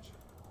here. Attention.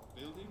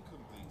 Building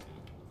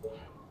completed.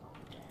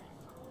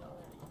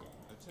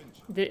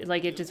 Attention.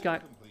 Like it just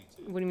got...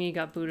 Completed. What do you mean you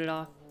got booted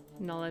off?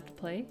 Not allowed to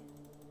play?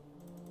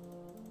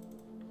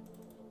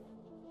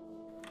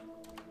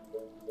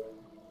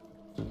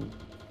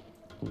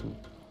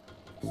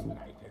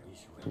 Sniper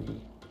is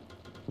ready.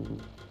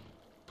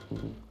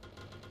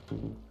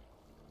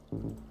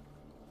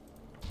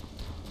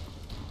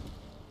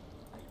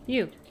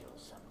 You, Kill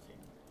something.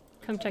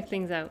 come check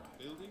things out.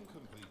 Building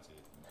completed.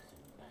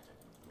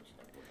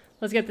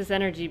 Let's get this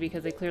energy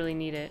because they clearly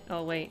need it.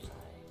 Oh wait.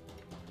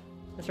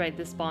 That's right,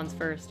 this spawns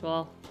first.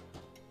 Well,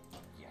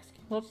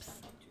 whoops.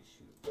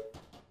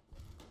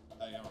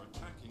 They are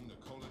attacking the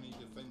colony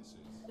defenses.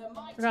 The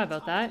mighty Forgot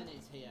about that. Titan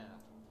is here.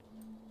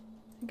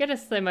 I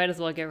guess I might as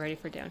well get ready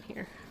for down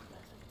here.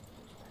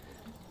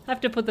 I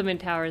have to put them in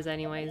towers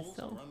anyways, Walls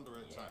so... are under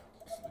attack.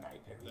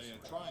 They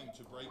are trying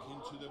to break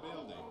into the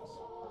buildings.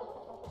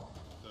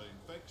 The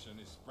infection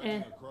is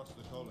spreading across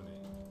the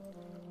colony.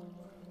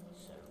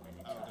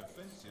 Our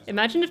defenses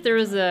Imagine if there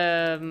was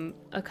a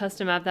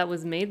custom map that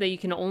was made that you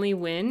can only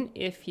win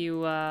if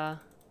you've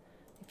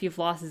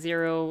lost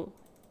 0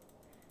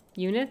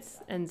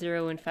 units and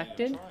 0 are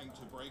infected. trying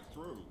to break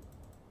through.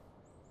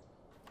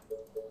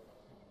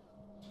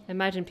 I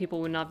imagine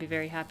people would not be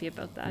very happy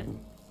about that. They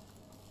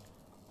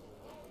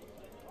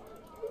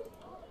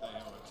are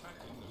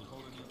attacking the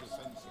colony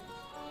defenses.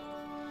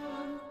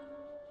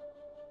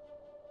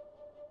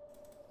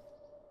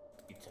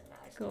 It's a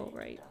nice Go day to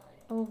right die.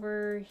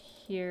 over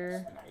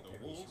here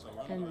The walls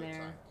are and under there.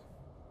 attack.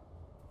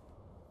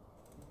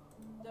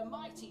 The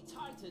mighty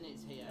Titan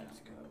is here.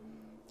 Let's go.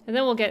 And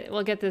then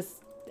we'll get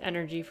this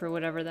energy for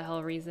whatever the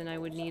hell reason I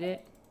would need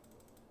it.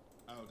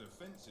 Our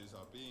defenses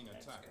are being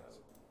attacked.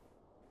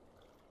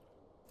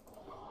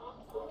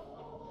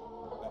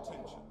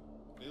 Attention.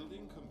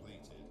 Building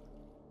completed.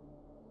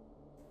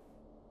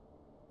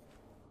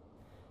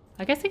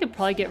 I guess I could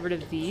probably get rid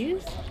of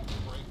these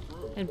Break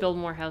through. and build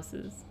more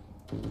houses.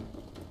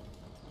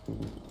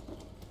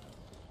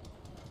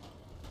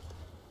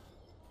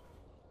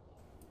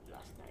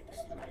 Last night the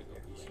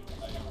sniper was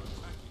They are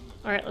attacking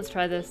the Alright, let's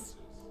try this.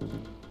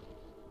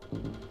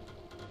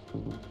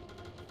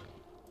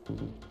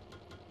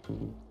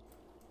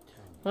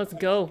 Let's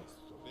go.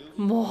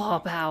 More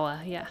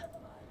power, yeah.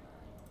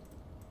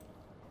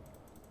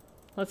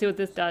 Let's see what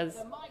this does.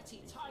 The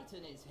mighty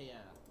Titan is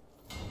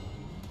here.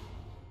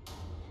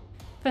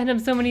 Phantom,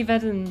 so many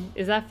veterans.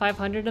 Is that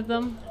 500 of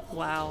them?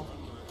 Wow.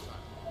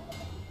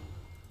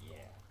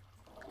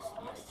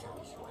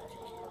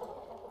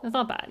 That's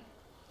not bad.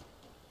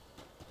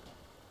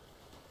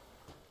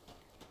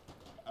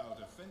 Our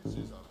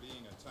defenses are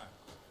being attacked.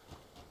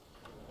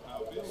 Our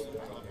buildings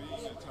are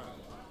being attacked.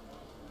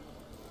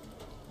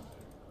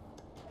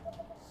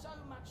 So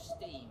much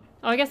steam.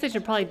 Oh, I guess they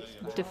should probably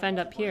defend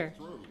up here.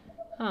 Through.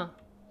 Huh.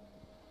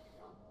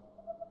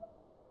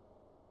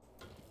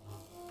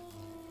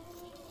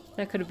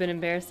 That could have been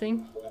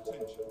embarrassing.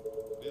 Attention.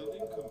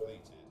 Building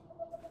completed.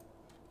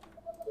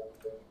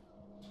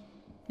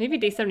 Maybe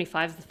day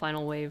 75 is the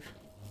final wave.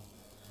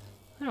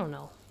 I don't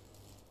know.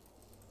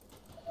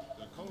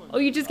 The colony Oh,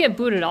 you just get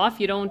booted off?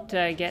 You don't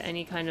get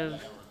any kind of are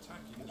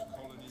attacking the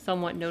colony.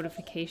 somewhat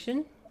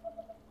notification?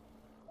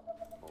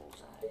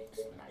 bullseye.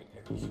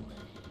 Sniper is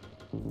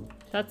ready.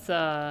 That's,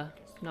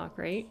 not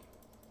great.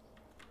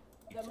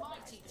 The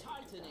mighty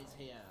Titan is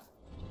here.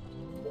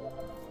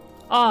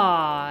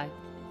 Ah,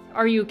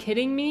 are you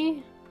kidding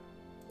me?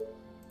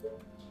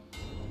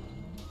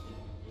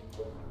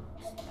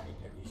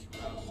 Sniper is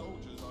ready. Our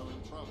soldiers are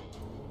in trouble.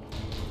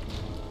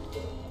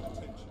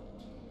 Attention.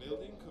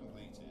 Building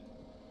completed.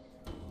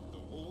 The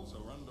walls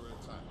are under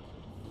attack.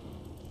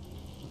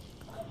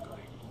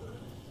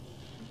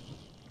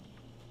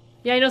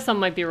 Yeah, I know some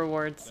might be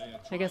rewards. They are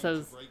I guess I trying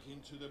was to break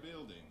into the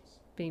buildings.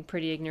 being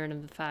pretty ignorant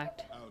of the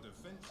fact. Our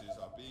defenses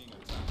are being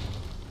attacked.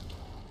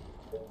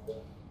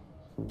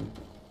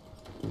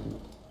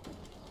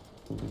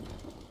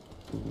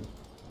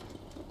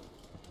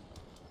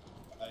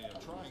 They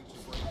are trying to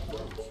break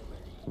through.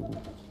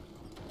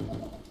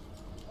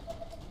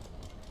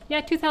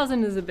 Yeah,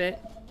 2,000 is a bit.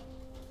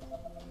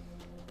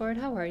 Bard,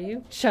 how are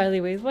you? Shyly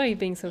ways, why are you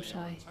being so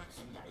shy?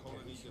 Attacking the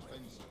colony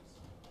defenses.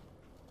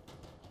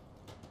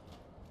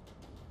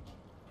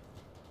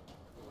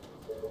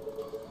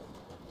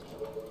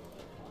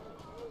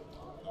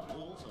 The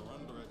walls are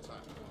under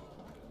attack.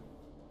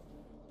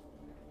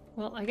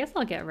 Well, I guess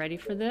I'll get ready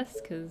for this,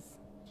 because...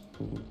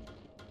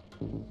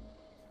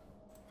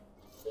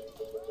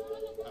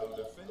 Our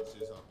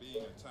defenses are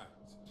being attacked.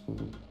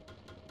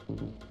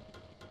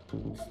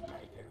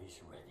 Sniper is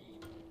ready.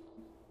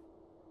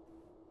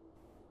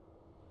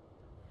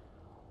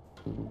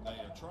 They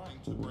are trying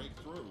to break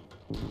through.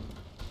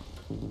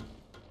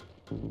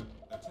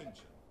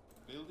 Attention.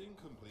 Building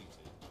completed.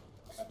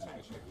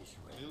 Attention.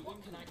 Building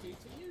What can I do completed.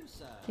 for you,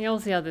 sir? Yeah, we'll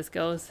see how this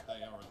goes. They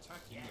are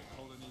attacking the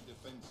colony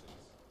defenses.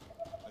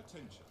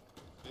 Attention.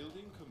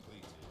 Building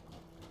completed.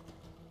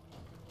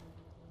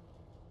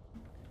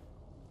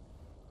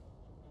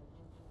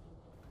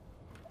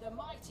 The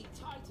mighty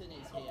Titan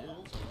is The here.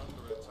 walls are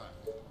under attack.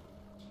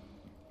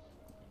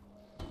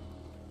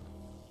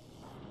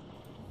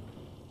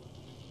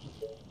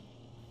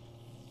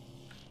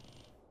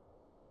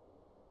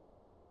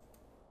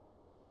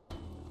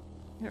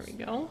 There we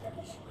go.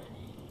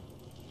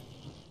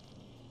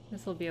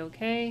 This will be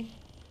okay.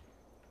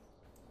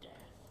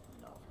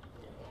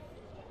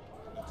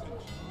 Attention.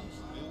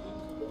 Building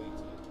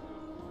completed.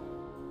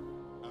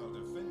 Our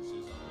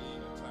defenses are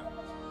being attacked.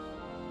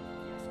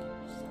 Yes,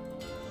 give me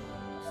something.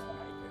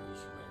 Sniper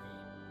is ready.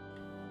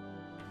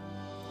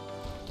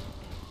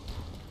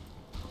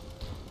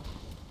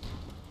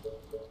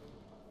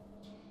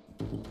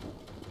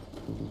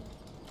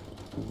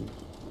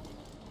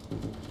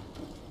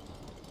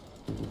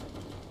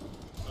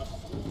 A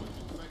swarm of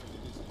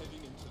infected is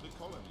heading into the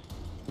colony.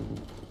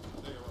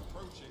 They are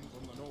approaching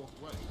from the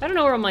northwest. I don't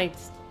know where my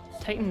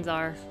titans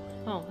are.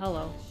 Oh,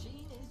 hello.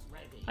 Machine is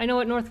ready. I know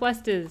what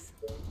northwest is.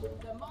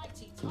 The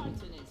mighty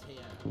Titan is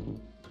here.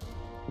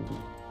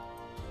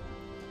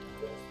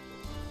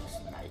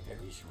 Sniper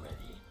is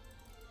ready.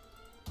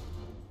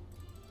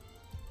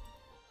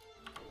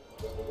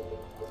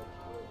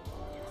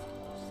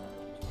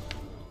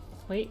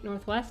 Wait,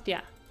 northwest?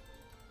 Yeah.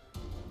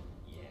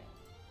 Yeah.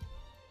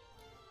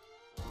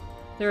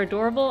 They're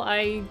adorable.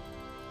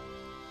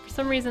 For For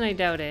some reason, I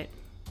doubt it.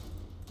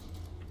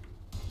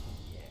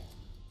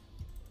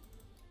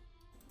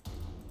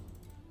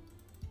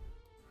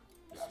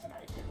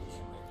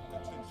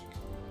 Attention.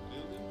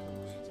 Building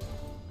completed.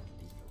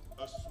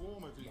 A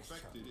swarm of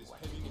infected is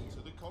heading into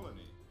the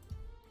colony.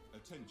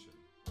 Attention.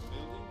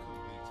 Building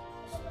completed.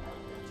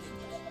 Attention.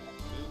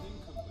 Building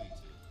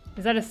completed.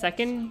 Is that a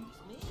second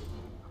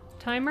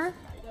timer?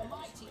 The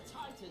mighty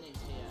Titan is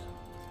here.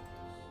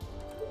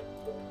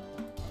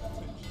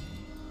 Attention.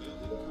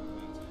 Building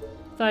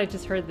completed. Thought I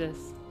just heard this.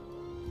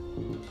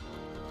 Attention.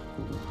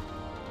 Building completed.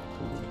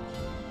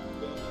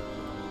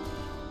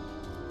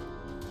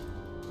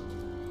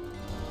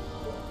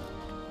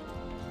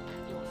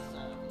 At your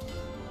service.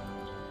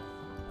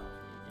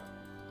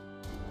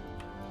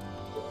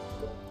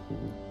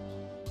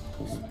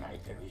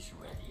 Sniper is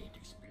ready to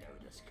explode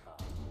the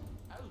sky.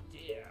 Oh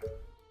dear.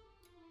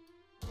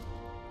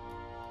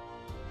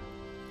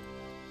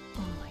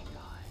 Oh my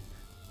god.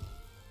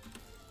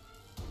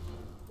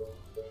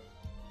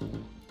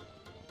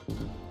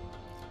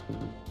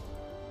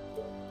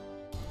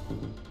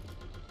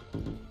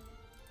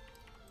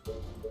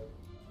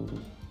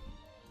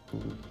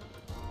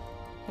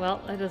 Well,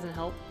 that doesn't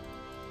help.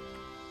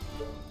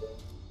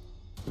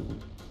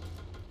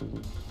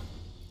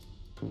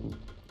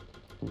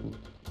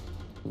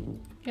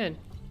 Good.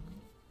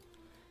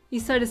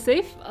 East side is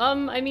safe?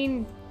 I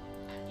mean,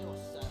 At your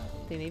service.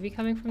 they may be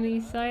coming from the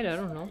east side, I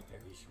don't know.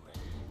 Sniper is ready.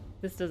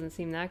 This doesn't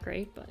seem that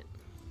great, but...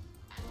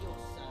 At your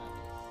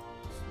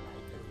service.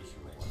 Sniper is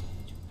ready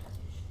to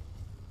punish.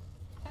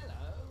 Hello.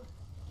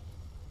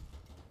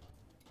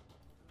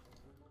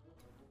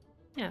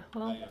 Yeah,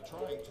 well... They are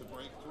trying to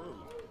break through.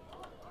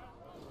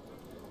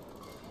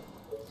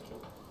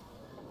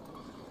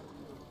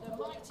 The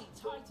mighty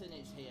Titan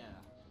is here.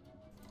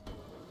 They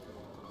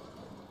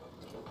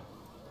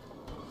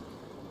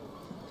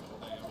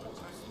are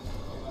attacking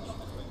the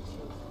colony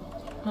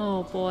defenses.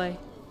 Oh boy.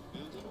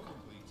 Building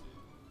completed.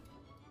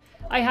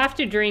 I have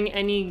to during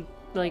any,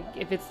 like,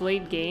 if it's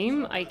late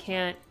game, I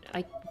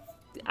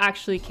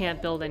actually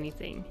can't build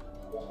anything.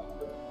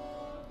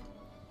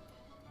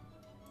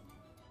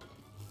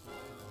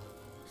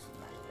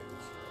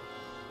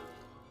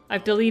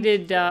 I've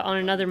deleted, on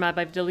another map,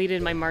 I've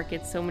deleted my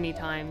markets so many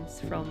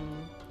times from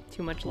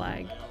too much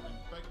lag. They are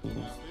infecting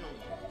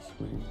our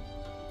buildings.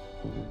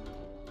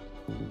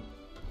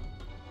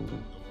 The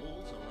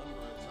walls are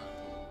under attack.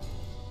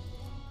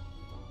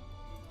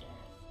 Death,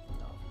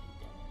 lovely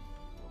death.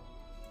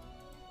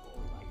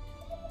 All right.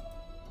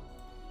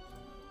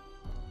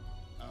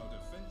 Our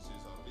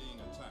defenses are being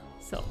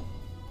attacked. So,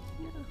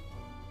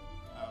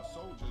 Our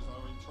soldiers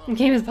are in trouble.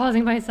 game is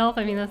pausing by itself,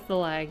 I mean, that's the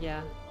lag,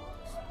 yeah.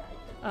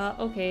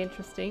 Okay,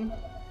 interesting. They are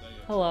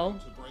Hello. trying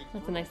to break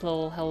That's a through. nice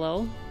little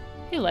hello.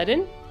 Hey, Ledin.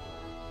 Units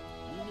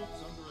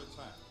under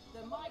attack.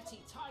 The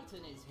mighty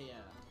Titan is here.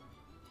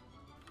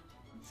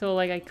 So,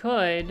 like, I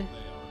could They are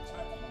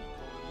attacking the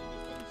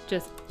colony defenses.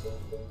 just,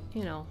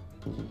 you know.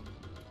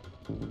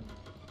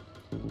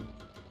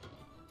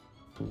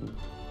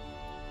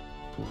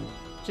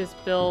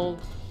 Just build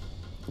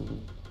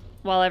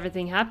while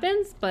everything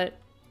happens, but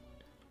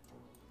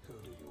Who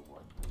do you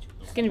want me to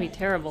it's gonna be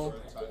terrible.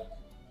 Attack.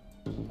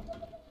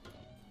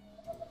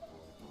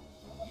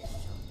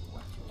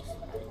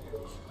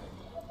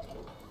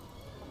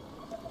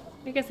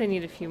 I guess I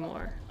need a few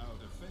more. Our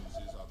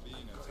defenses are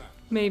being attacked.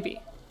 Maybe.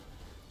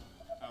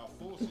 Our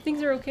forces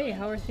Things are okay.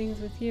 How are things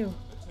with you?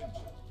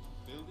 attention.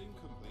 Building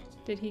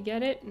completed. Did he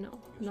get it? No,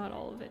 not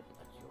all of it.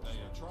 They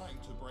are trying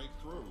to break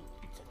through.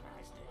 It's a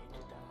nice day to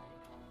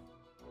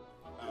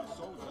die. Our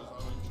soldiers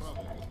are in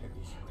trouble. Sniper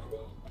is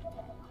ready.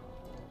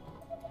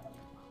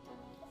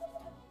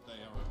 They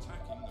are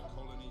attacking the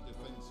colony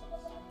defenses.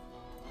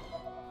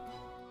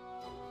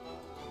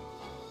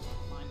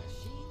 My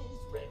machine is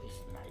ready.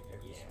 Sniper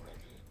is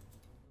ready.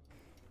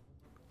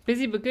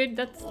 Busy but good.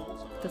 That's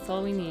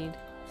all we need.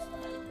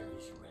 Sniper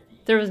is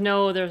ready. There was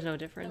no The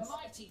difference.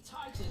 mighty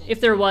Titan is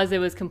If there was, it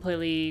was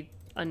completely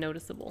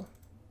unnoticeable.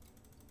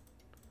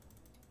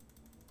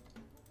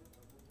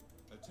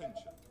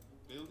 Attention.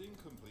 Building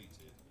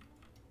completed.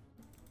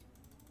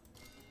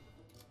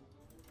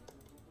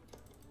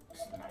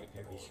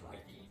 Sniper is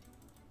ready.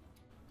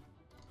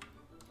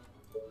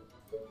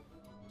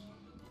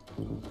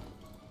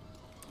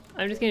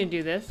 I'm just gonna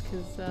do this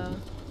because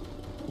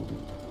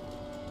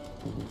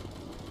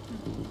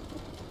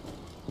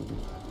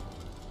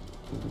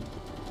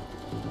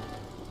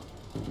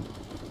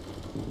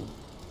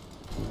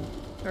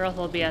or else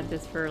I'll be at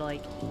this for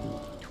like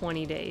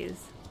 20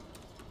 days.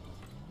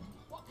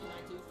 What can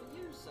I do for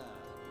you, sir?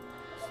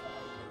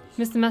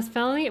 Missed the mass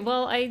felony?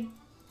 Well, I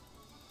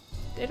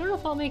don't know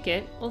if I'll make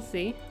it. We'll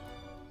see.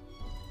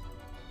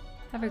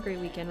 Have a great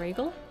weekend,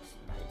 Regal.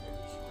 Sniper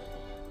is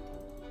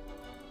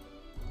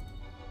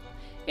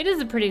ready. It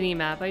is a pretty neat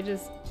map. I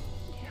just,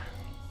 yeah.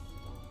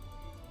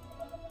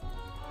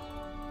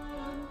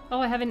 Oh,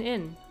 I have an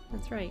inn.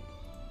 That's right.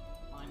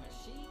 My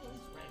machine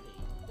is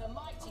ready. The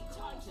mighty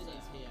Titan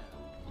is here.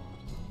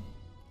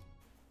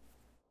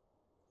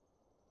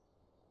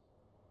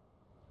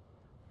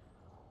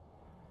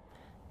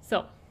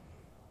 So,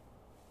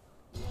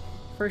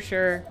 for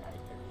sure,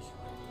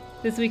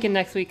 this week and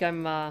next week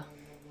I'm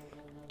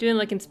doing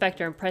like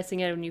Inspector. I'm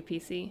pricing out a new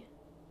PC.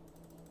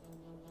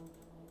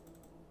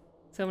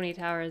 So many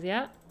towers,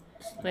 yeah.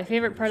 My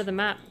favorite part of the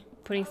map,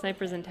 putting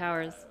snipers in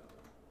towers.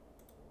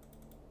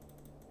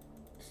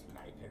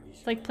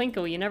 It's like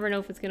Plinko, you never know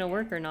if it's gonna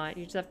work or not.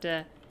 You just have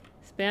to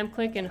spam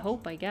click and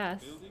hope, I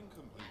guess. Building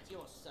complete. At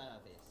your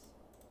service.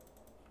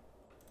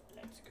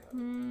 Let's go.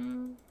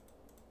 Hmm.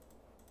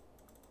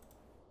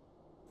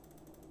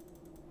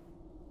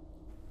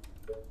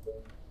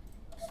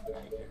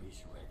 Sniper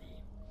is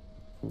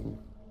ready.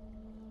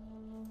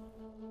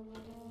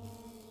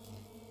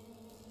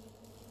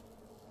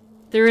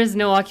 There is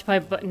no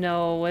occupied, but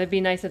no, it'd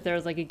be nice if there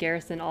was like a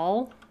garrison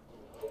all.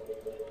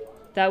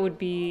 That would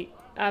be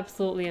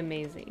absolutely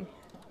amazing.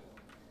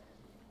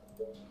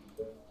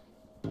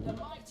 The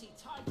mighty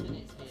Titan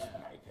is here.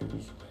 Sniper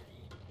is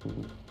ready.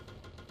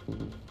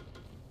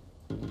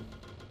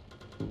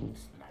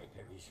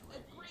 Sniper is A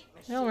ready. great I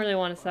machine. don't really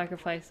want to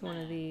sacrifice one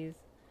of these.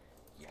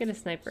 Let's get a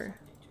sniper.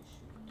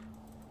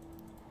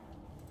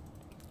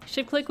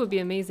 Ship click would be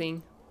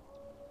amazing.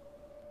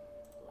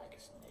 Like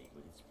a snake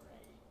with its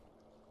prey.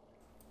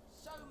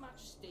 So much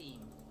steam.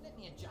 Let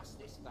me adjust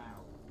this valve.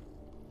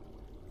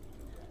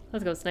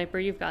 Let's go, sniper.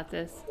 You've got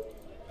this.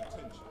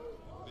 Attention.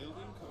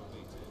 Building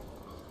completed.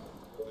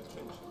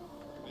 Attention.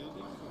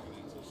 Building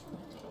completed.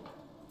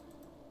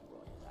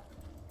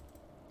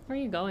 Where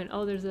are you going?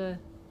 Oh, there's a...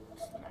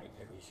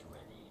 Sniper is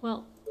ready.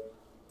 Well,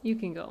 you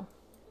can go.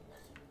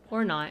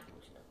 Or not.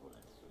 Putting a bullet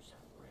through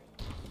some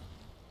brain.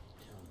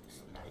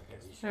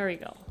 Sniper is There we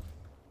go.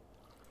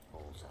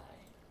 bullseye.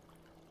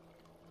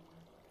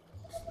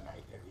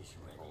 Sniper is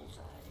ready.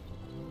 Bullseye.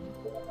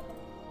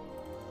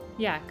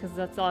 Yeah, because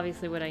that's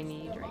obviously what I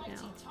need The right mighty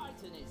now.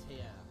 Titan is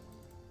here.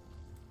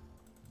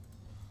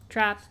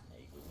 Trap.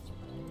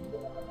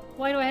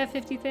 Why do I have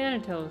 50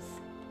 Thanatos?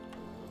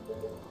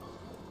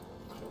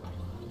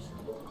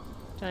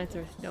 Giants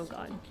are... No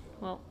god.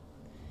 Well.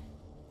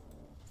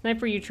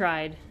 Sniper, you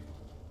tried.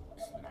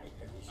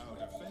 Our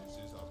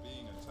defenses are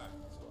being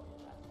attacked.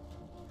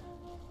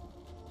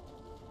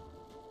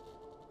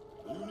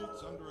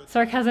 Units under attack.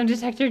 Sarcasm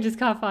detector just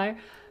caught fire.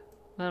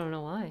 I don't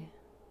know why.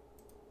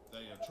 They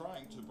are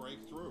trying to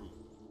break through.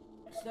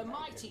 The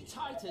mighty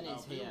Titan Our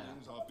is here.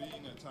 buildings are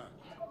being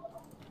attacked.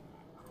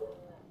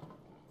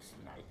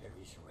 Sniper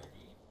is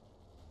ready.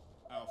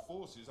 Our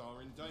forces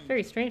are in danger.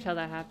 Very strange how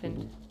that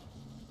happened.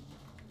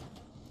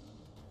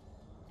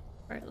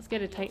 Alright, let's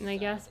get a Titan, I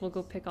guess. We'll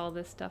go pick all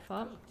this stuff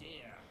up.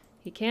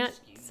 He can't,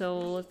 so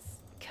let's...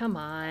 Come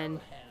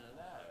on.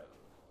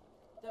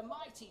 The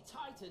mighty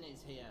Titan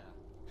is here.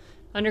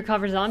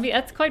 Undercover zombie?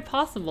 That's quite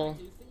possible.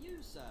 Do for you,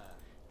 sir.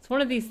 It's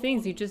one of these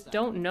things you just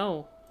don't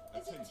know.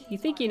 Is it tea You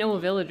think you know a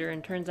villager,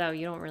 and turns out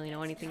you don't really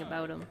know anything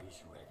about him.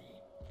 Is ready.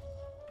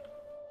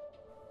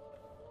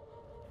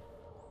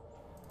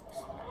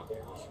 Sniper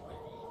is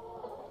ready.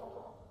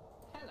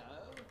 Hello?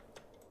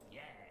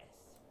 Yes.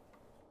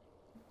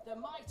 The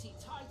mighty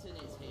Titan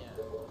is here.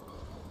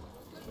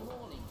 Good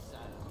morning, sir.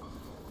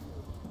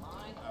 My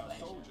Our pleasure.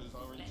 soldiers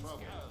are in Let's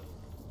trouble. go.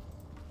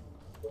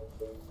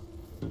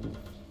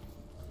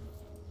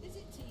 Is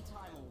it tea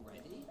time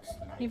already?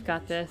 You've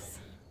got this.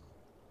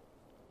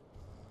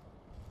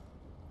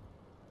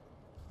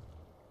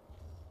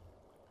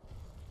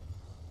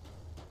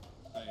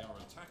 They are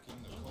attacking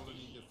the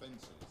colony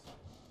defenses.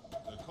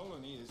 The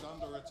colony is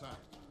under attack.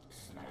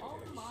 On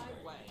my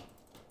way.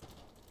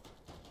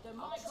 The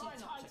mighty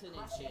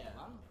Titan is here.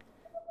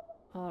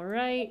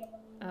 Alright.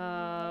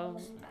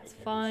 It's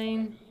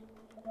fine.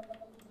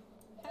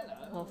 Hello.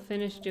 I'll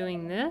finish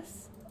doing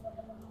this.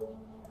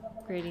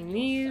 Grading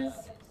these.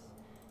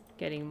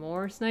 Getting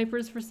more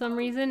snipers for some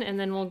reason, and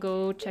then we'll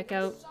go check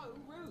out So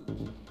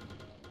rude.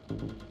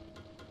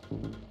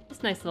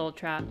 this nice little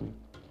trap.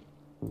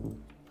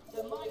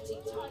 The mighty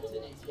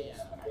Titan is here.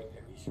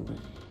 Sniper is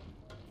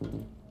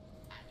ready.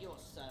 At your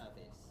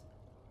service.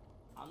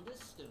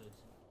 Understood.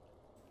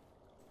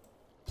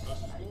 A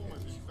swarm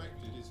of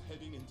infected is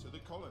heading into the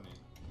colony.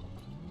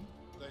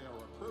 They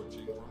are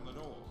approaching from the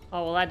north.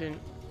 Oh, well, that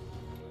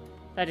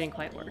didn't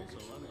quite work. Walls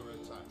are under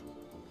attack.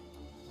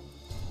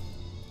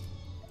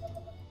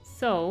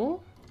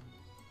 So,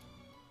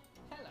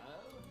 Hello.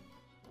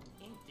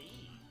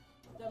 Indeed.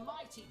 The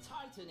mighty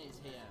Titan is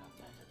here.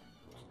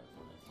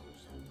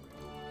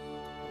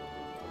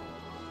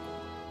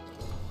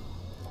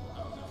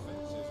 Our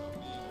defenses are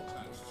being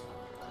attacked.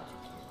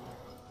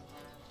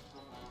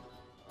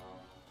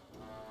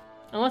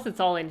 unless it's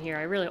all in here,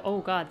 I really... Oh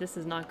god, this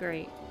is not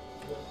great.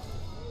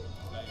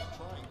 They are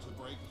trying to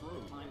break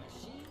through. My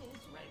machine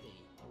is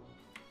ready.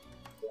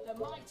 The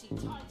mighty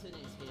Titan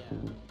is here.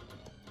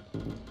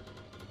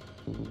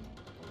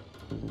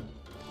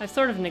 I've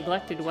sort of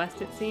neglected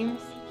West, it seems.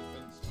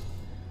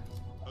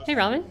 A Hey,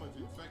 Ramen. swarm of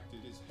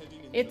infected is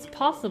heading into It's the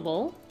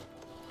possible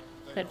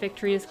that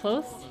victory is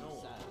close. colony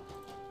north. Sir.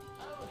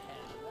 Oh,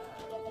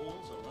 hello. The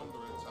walls are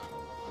under attack.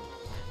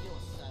 At your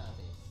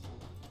service.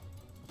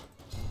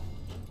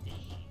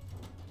 Indeed.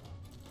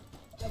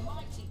 The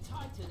mighty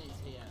Titan is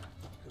here.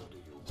 Who do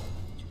you want me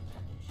to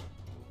punish?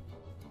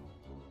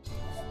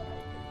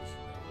 Sniper is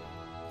ready.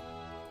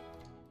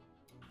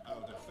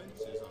 Our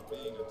defenses are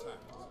being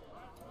attacked.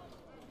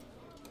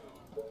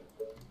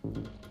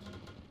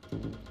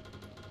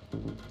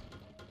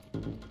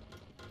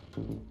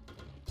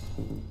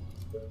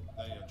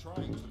 They are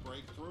trying to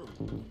break through.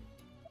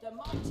 The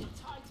mighty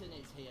Titan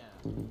is here.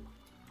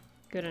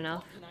 Good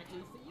enough. What can I do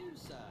for you,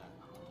 sir?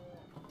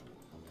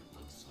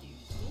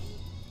 Excuse me?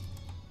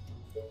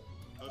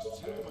 A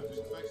swarm of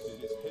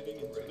infected is heading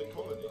into the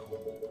colony.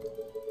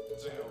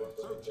 They are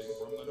approaching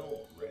from the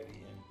north. Ready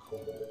and cool.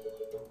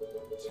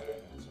 Terminators.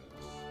 Ready and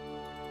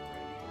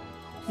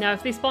cool. Now,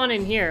 if they spawn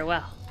in here,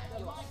 well,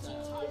 The mighty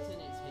Titan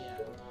is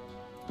here.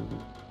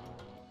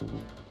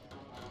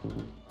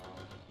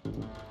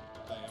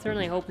 They are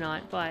certainly hope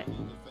not, but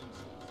defenses.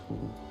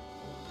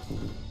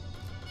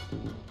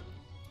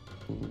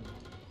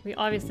 we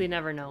obviously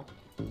never know.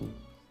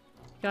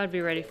 Gotta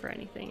be ready for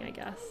anything, I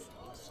guess.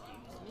 Excuse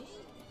me?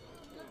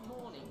 Good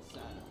morning, sir.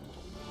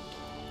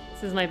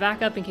 This is my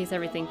backup in case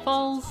everything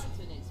falls.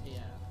 Titan is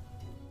here.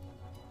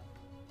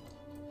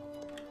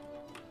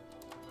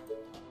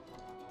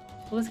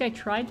 Well, this guy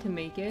tried to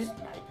make it.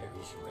 Sniper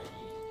is ready.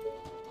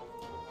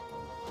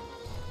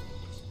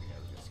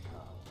 Exploders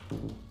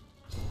come.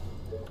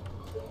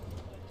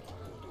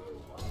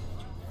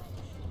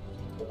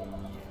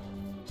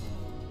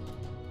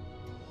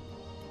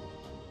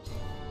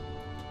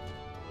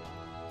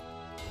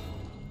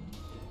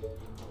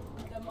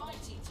 The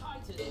mighty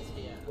Titan is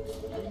here.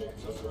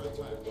 Units under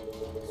attack.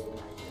 Sniper is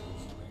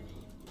ready.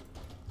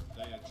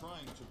 They are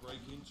trying to break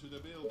into the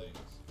buildings.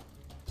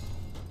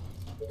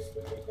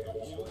 Sniper The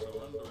is walls ready.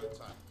 are under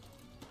attack.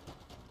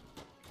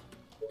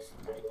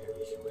 Sniper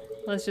is ready.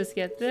 Let's just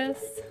get this.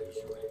 Sniper is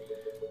ready.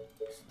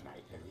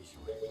 Sniper is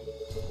ready.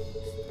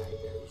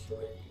 Sniper is ready.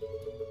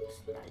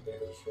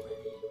 Sniper is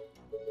ready.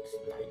 Sniper is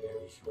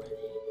ready.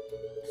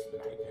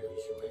 Sniper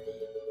is ready.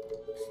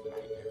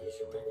 Sniper is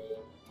ready.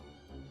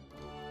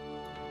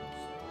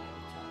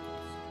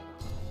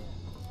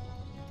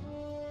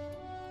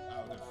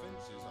 Our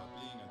defenses are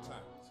being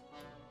attacked.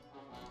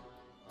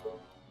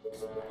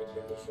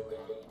 Sniper is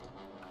ready.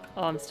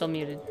 Oh, I'm still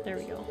muted. There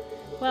we go.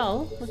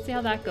 Well, let's see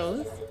how that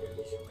goes. Sniper is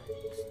ready.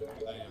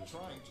 Sniper They are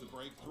trying to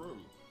break through.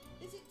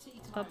 Is it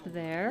tea time? Up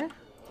there.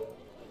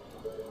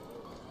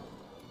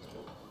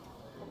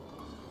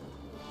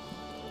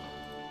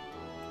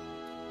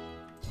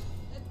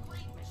 A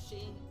great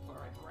machine for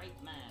a great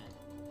man.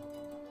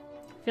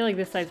 I feel like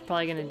this side's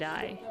probably gonna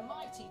die. The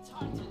mighty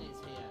Titan is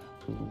here.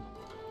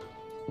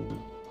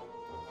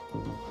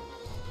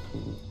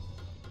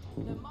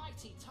 The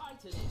mighty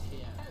Titan is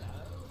here.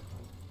 Hello.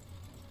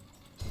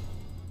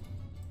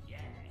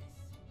 Yes.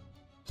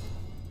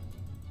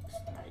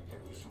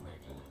 Sniper is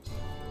ready.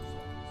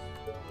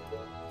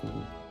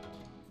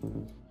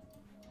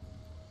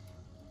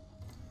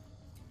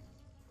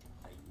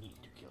 I need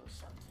to kill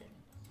something.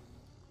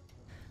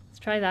 Let's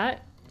try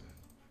that.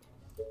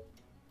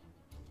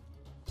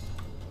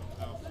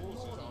 Our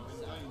forces are in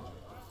danger.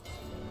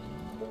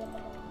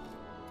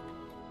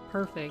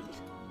 Perfect.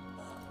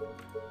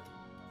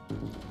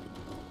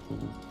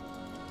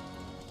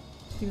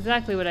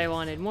 Exactly what I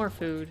wanted. More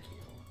food.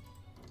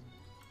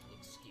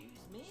 Excuse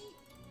me?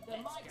 The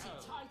mighty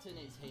Titan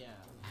is here.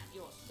 At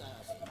your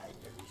service.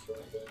 Sniper is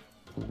ready.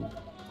 The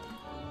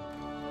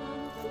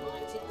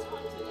mighty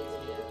Titan is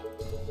here.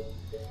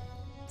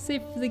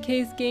 Save for the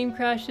case game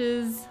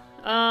crashes.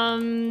 I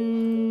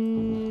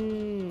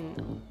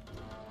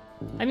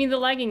mean, the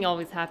lagging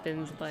always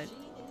happens, but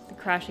the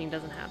crashing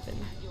doesn't happen.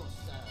 At your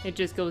service. It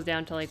just goes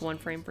down to like 1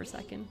 frame per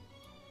second.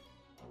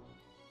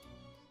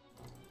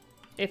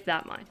 If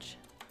that much.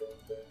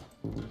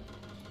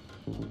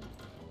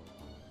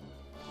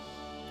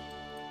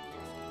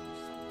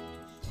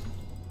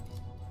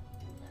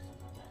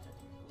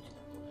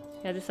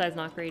 Yeah, this side's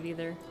not great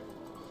either.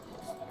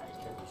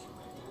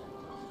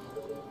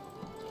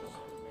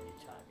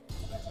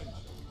 Attention.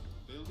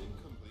 Building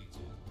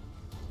completed.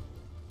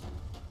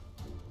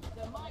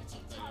 The mighty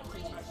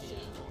Titan is here.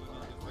 For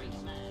a great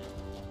man.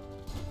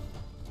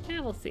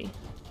 Yeah, we'll see.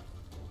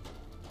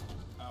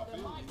 Our The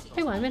buildings mighty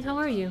Hey Wyman, how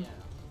are you?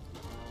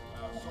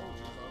 Our soldiers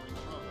are in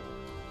trouble.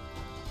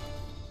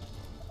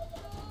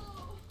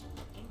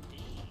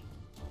 Indeed.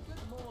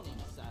 Good morning,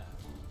 sir.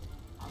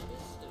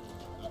 Understood.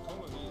 The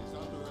colony is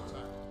under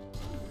attack.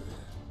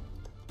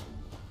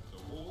 The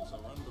walls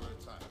are under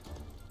attack.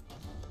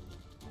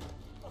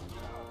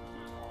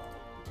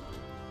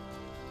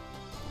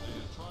 They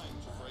are trying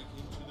to break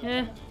into the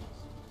Eh. buildings.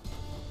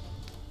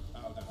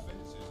 Our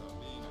defenses are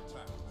being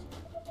attacked.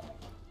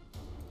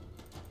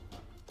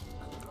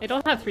 I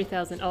don't have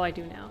 3,000. Oh, I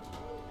do now.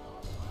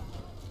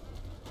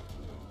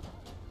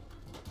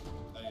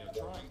 They are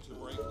trying to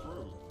break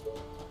through.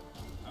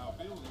 Our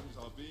buildings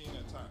are being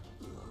attacked.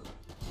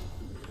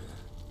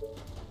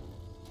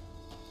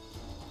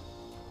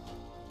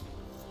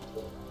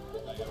 They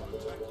are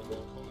attacking the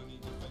colony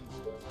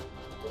defenses.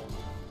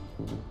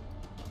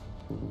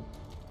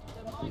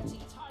 The mighty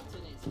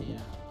Titan is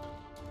here.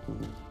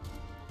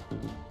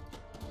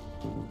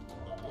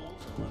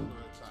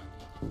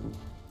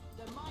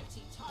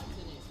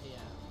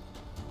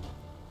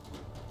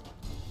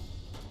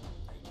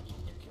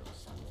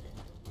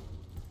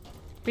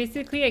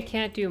 Basically, I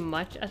can't do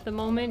much at the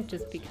moment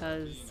just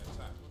because Being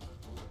attacked.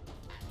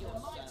 Your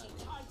mighty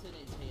titan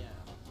is here.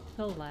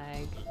 the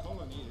lag. The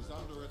colony is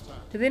under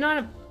attack.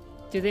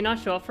 Do they not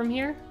show up from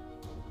here?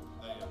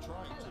 They are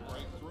trying to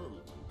break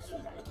through.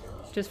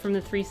 Just from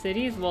the 3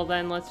 cities? Well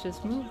then, let's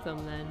just move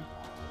them then.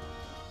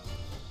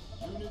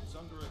 Units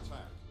under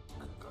attack.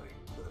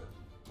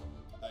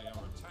 They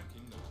are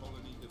attacking the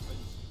colony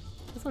defenses.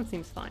 This one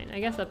seems fine. I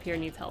guess up here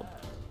needs help.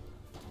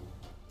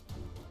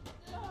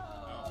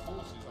 Our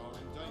forces are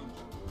in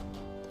danger.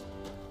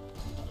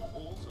 The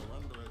walls are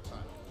under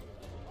attack.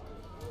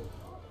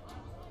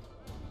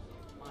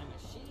 My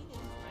machine is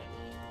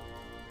ready.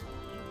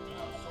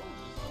 Our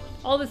soldiers are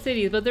in All the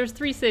cities, but there's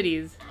 3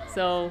 cities,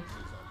 so forces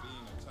are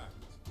being attacked.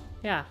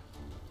 yeah,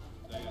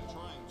 They are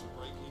trying to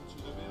break into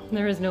the building.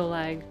 there is no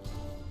lag.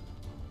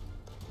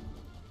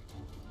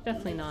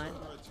 Definitely not.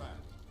 Under attack.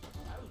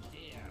 Oh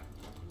dear.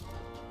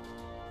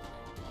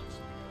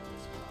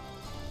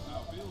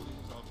 Our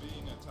buildings are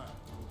being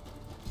attacked.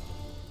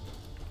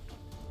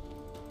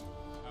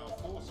 Our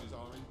forces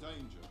are in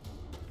danger.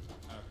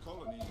 Our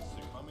colony is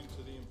succumbing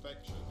to the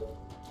infection.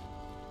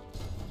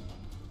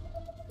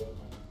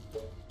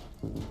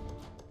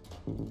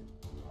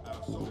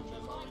 Our soldiers The are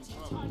in mighty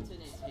trouble.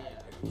 titan is here.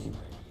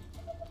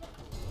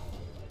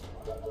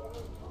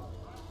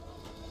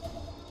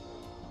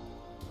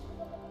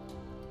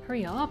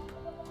 Hurry up!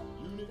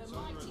 Units The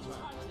under mighty attack.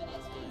 titan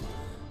is here.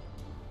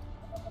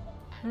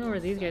 I don't know where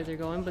these guys are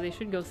going, but they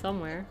should go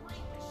somewhere. Great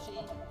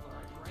machine for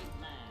a great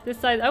man. This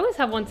side, I always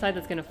have one side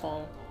that's gonna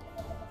fall.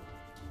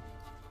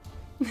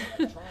 Trying to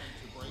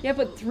break Yeah,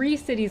 but 3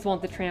 cities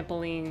want the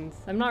trampolines.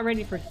 I'm not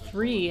ready for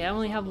 3. I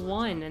only have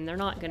 1, and they're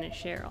not gonna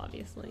share,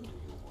 obviously.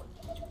 Oh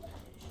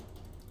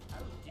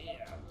dear.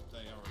 They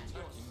are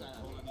attacking the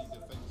colony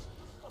defenses.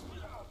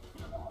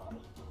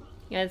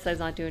 Yeah, this side's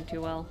not doing too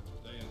well.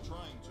 They are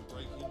trying to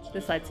break into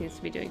This side seems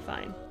to be doing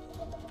fine.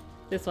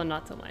 This one,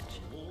 not so much.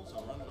 the walls are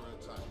under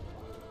attack.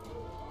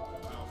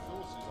 Our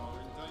forces are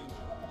in danger.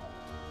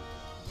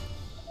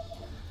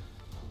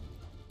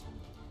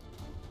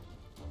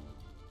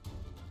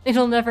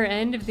 It'll never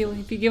end if you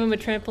give them a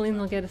trampoline,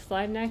 they'll get a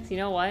slide next. You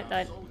know what?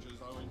 That Soldiers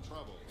are in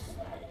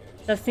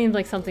trouble. seems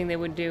like something they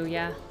would do.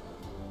 Yeah.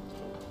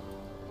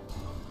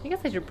 I guess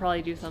I should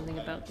probably do something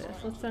about this.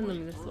 Let's send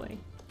them this way.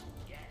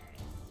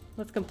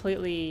 Let's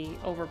completely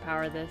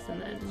overpower this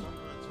and then. Under attack.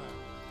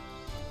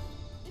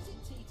 Is it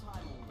tea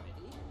time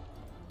already?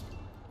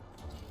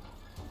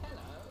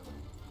 Hello.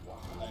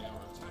 They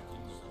are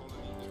attacking the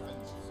colony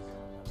defenses.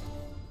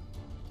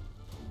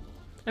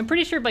 I'm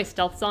pretty sure by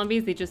stealth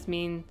zombies they just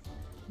mean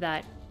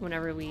that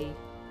whenever we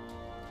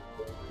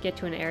get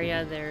to an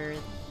area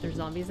there's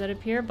zombies that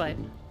appear, but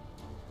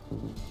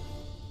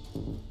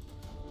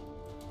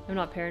I'm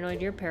not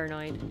paranoid, you're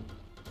paranoid.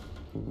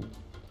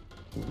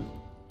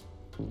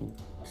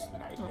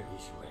 Sniper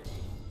is ready.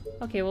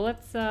 Okay, well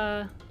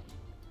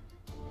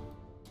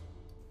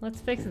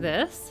let's fix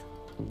this.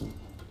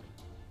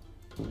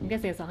 I'm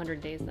guessing it's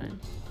 100 days then.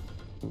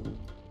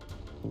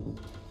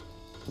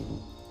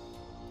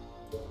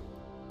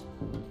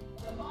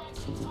 The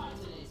mighty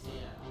titan is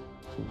here.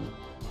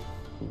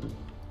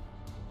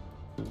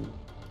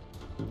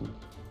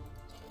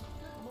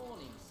 Good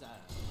morning, sir.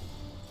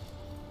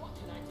 What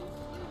can I do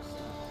for you,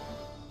 sir?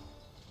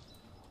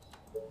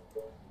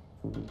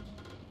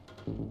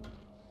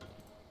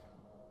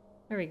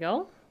 There we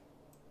go.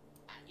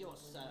 At your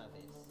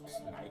service.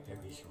 Sniper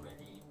is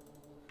ready.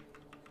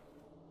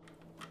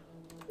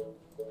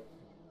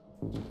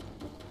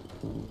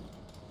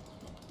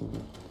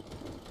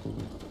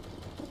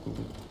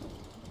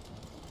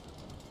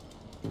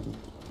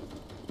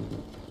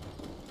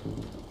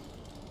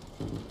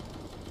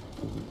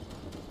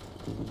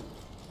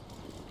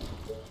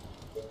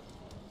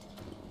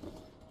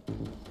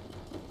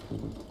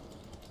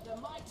 The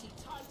mighty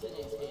titan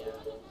is here.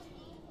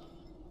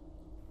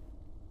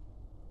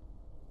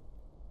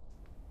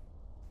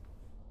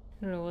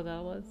 I don't know what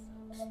that was.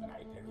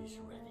 Sniper is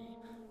ready.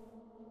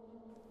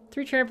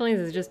 3 trampolines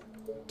is just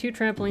 2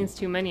 trampolines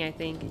too many, I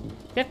think.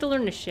 They have to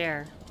learn to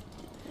share.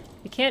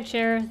 They can't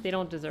share, they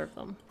don't deserve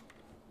them.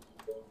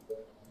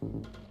 Good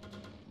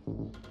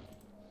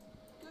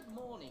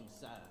morning,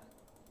 sir.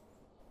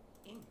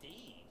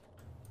 Indeed.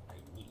 I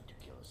need to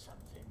kill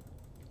something.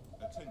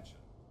 Attention.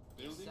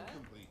 Building Sir,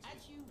 completed.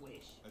 as you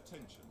wish.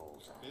 Attention.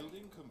 Bullseye.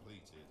 Building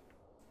completed.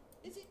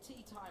 Is it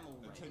tea time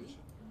already? Attention.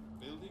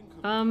 Building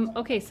completed.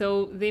 Okay,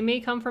 so they may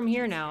come from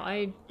here now.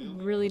 I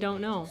really don't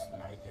know.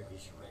 Sniper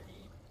is ready.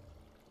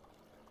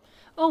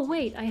 Oh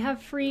wait, I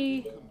have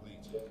free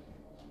Completed.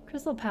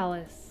 Crystal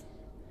Palace.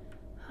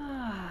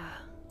 Ah.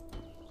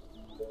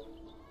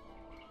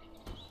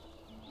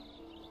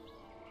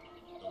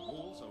 The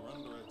walls are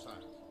under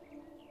attack.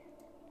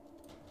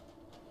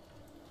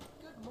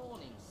 Good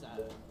morning,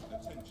 sir.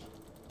 Attention.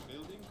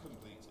 Building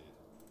completed.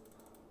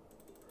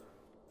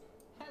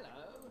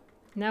 Hello.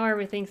 Now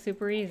everything's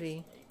super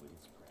easy.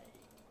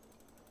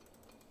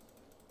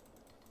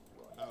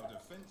 Our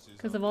defenses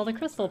Because are of all the being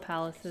Crystal attacked.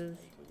 Palaces.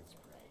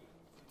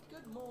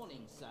 Good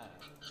morning, sir.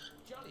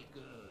 Jolly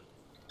good.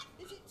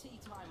 Is it tea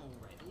time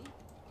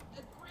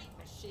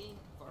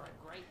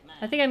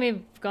I think I may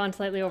have gone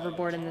slightly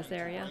overboard in this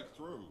area. Break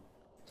through.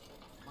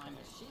 My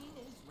machine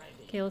is ready.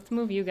 Okay, let's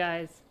move you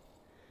guys.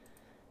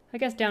 I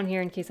guess down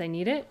here in case I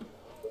need it.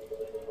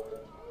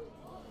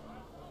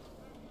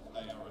 They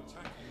are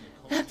attacking the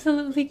colony.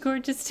 Absolutely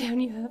gorgeous town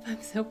you have.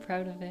 I'm so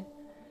proud of it.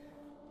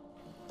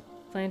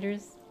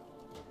 Flanders,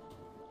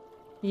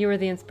 you are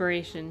the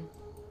inspiration.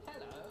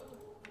 Hello.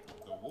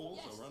 The walls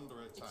Yes, are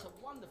under it's attack. a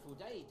wonderful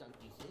day, don't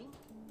you think?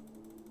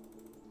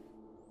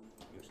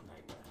 Your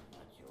sniper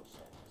at your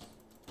service.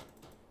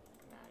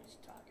 Nice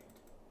target.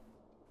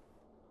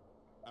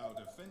 Our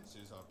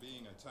defenses are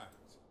being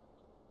attacked.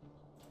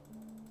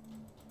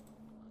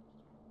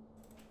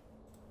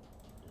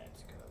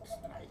 Let's go.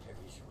 Sniper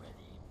is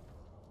ready.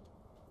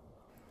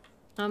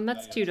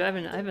 That's two. Do I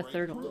have a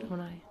third one,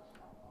 don't I?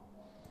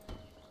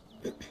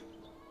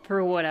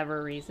 For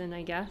whatever reason,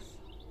 I guess.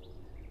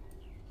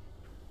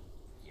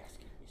 Yes,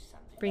 give me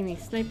something. Bring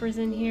these snipers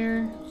in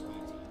here.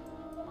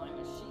 My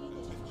machine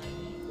is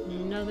ready.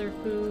 Another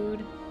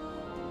food.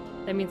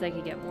 That means I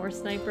could get more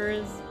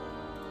snipers.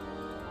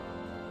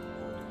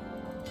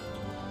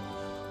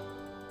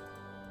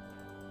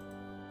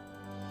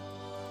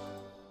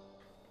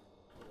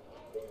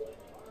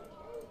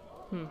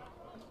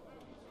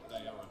 They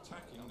are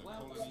attacking the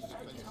Well, colony's it's so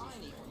defenses.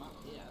 tiny from up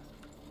here.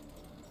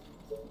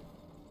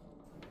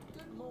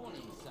 Good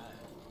morning, sir.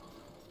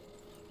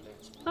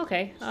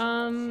 Okay,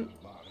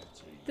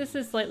 this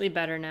is slightly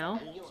better now.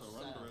 Walls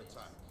are under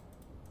attack.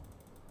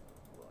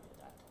 Roger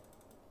that.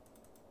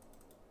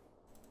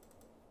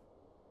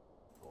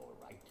 All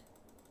right.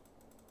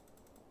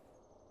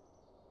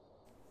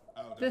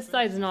 Our This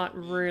side's not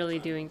really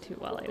doing too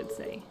well, I would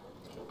say.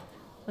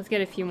 Let's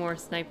get a few more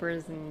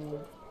snipers and...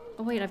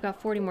 Oh wait, I've got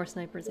 40 more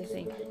snipers, I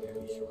think.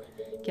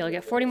 Okay, I'll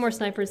get 40 more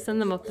snipers,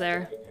 send them up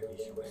there.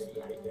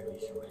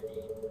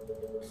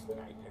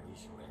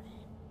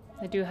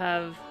 I do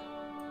have...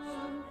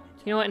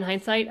 You know what, in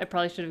hindsight, I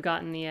probably should have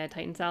gotten the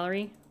Titan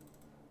salary.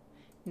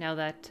 Now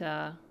that,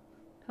 how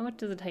much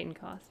does a Titan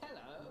cost?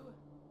 Hello.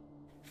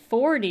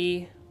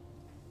 40?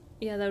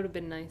 Yeah, that would have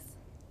been nice.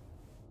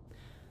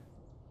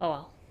 Oh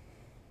well.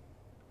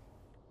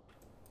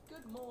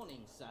 Good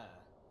morning, sir.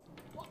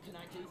 What can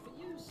I do for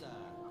you, sir?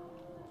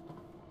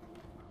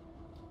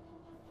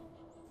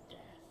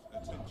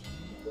 Attention.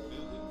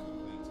 Building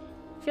completed.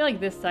 I feel like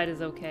this side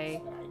is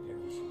okay. I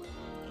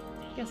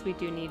guess we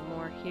do need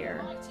more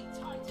here. Mighty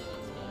Titan is here.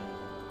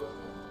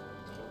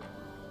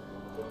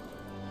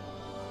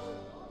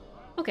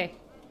 Okay.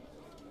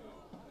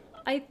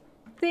 I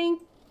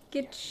think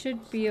it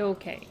should be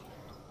okay.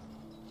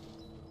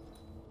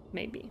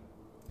 Maybe.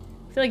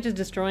 I feel like just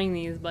destroying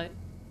these, but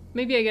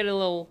maybe I get a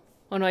little...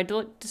 Oh no, I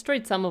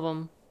destroyed some of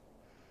them.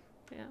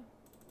 Yeah.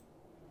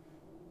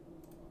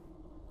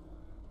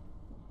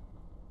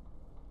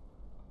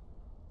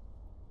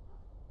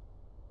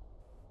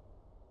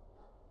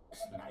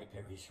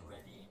 Sniper is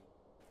ready.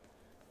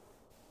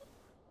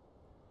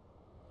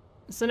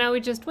 So now we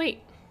just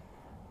wait.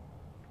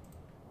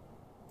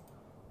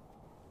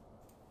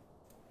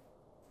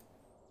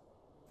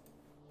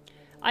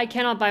 I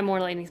cannot buy more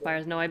lightning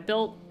spires. No, I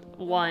built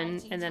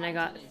one and then I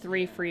got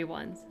 3 free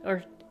ones.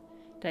 Or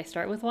did I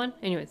start with one?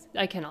 Anyways,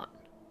 I cannot.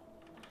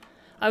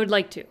 I would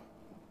like to.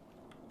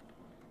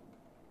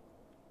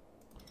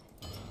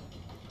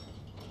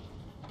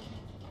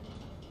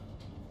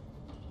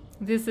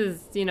 This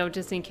is, you know,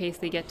 just in case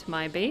they get to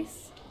my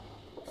base.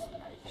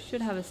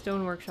 Should have a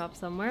stone workshop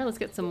somewhere. Let's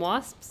get some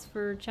wasps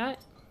for chat.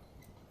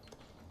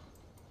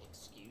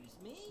 Excuse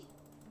me?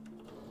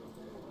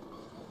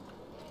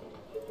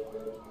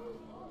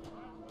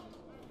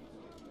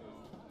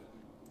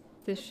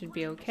 This should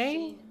be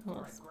okay.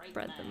 We'll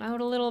spread them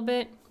out a little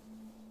bit.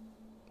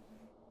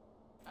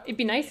 It'd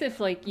be nice if,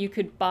 like, you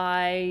could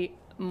buy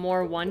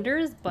more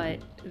wonders, but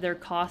their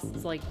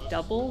costs, like,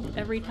 doubled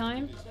every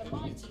time. The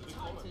mighty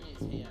Titan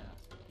is here.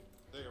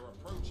 They are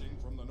approaching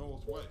from the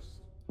northwest.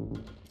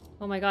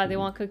 Oh my god, they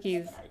want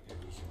cookies. Sniper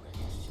is ready.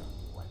 Show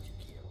me what to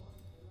kill.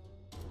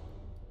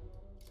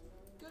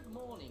 Good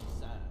morning,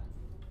 sir.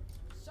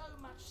 So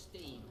much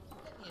steam.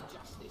 Let me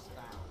adjust this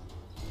valve.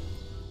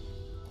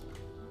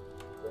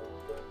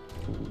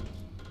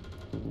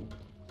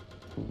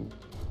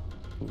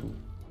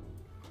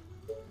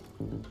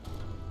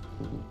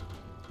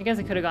 I guess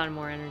I could have gotten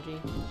more energy.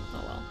 Oh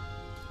well.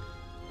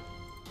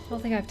 I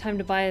don't think I have time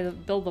to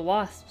build the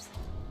wasps.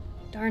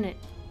 Darn it.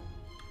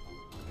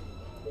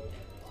 They are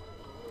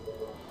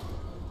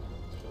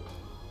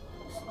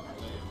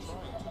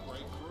trying to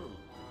break through.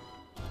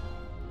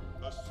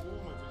 A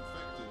swarm of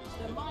infected is The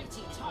heading.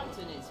 mighty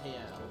Titan is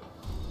here.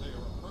 They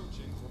are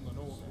approaching from the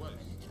northwest.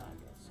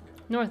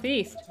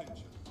 Northeast.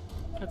 Attention.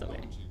 That's okay.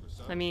 Energy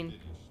reserve I mean,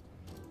 finished.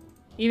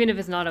 even if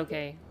it's not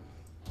okay,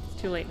 it's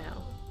too late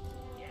now.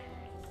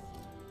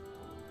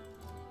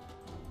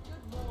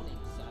 Good morning,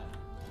 sir.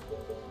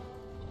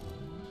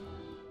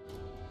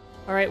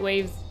 Alright,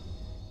 waves.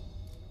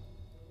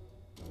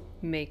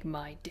 Make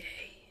my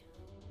day.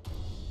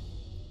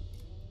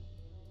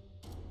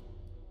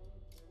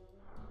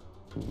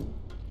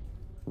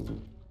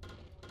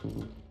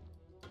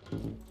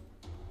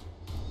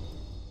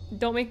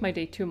 Don't make my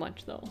day too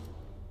much, though.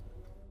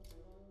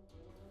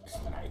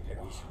 Sniper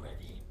is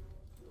ready,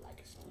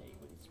 like a snake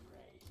with its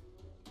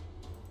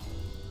prey.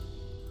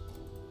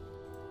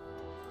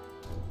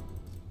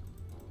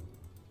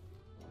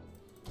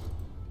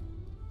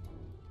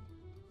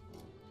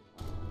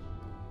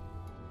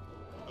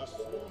 A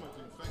swarm of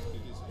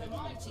infected is The heading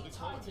into mighty the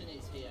Titan colony.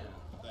 is here.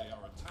 They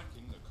are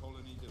attacking the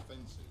colony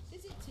defenses.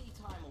 Is it tea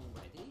time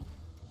already?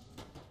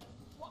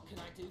 What can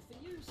I do for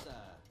you,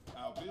 sir?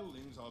 Our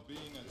buildings are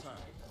being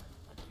attacked.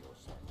 At your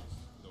service.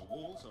 The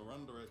walls are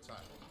under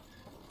attack.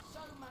 So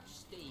much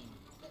steam.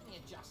 Let me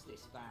adjust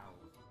this valve.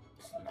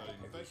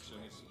 The infection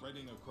is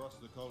spreading across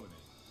the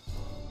colony.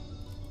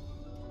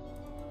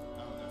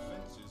 Our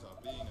defenses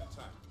are being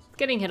attacked. It's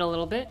getting hit a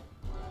little bit.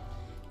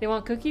 They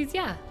want cookies?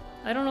 Yeah.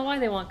 I don't know why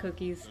they want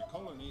cookies. The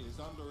colony is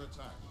under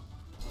attack.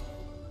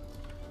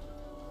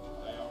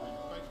 They are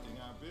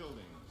infecting our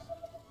buildings.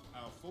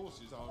 Our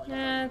forces are in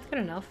Eh, it's good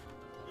enough.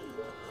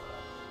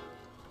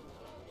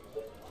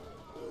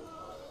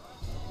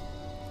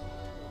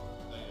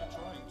 They are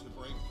trying to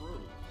break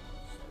through.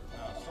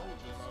 Our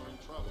soldiers are in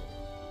trouble.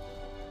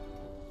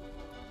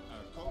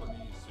 Our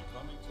colony is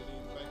succumbing to the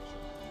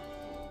infection.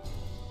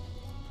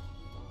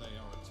 They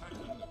are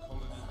attacking the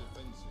colony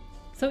defenses.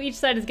 So each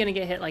side is gonna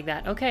get hit like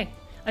that. Okay.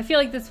 I feel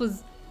like this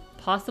was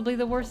possibly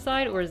the worst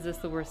side, or is this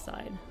the worst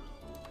side?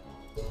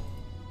 The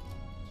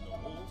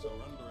walls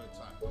are under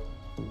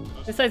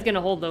attack. This side's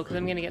gonna hold though, because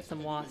I'm gonna get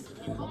some wasps.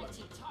 The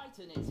mighty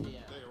Titan is here.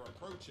 They are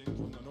approaching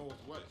from the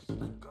northwest.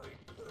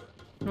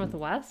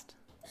 Northwest?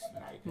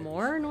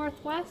 More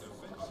northwest?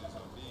 Defenses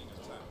are being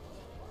attacked.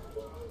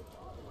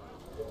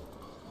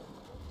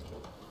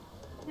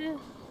 Eh.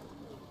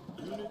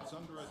 Units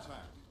under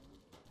attack.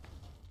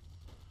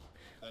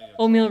 They are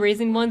Oatmeal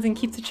raisin ones and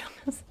keeps the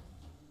chocos.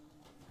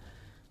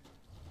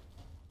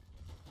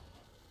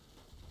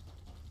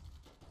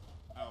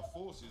 Our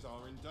forces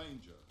are in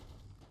danger.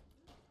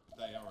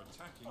 They are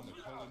attacking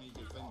the colony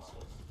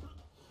defenses.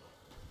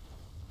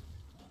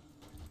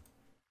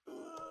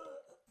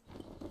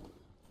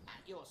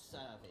 At your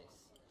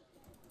service.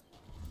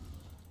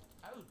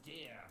 Oh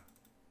dear.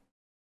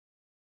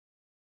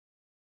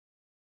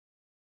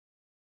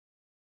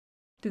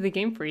 Did the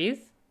game freeze?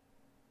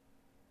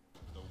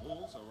 The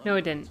walls are No, under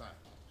it didn't. attack.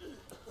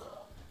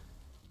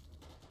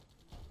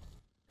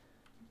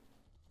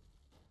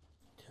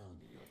 Tell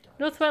me your dark.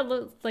 Notice what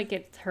looks like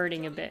it's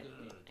hurting a bit.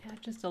 Yeah,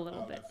 just a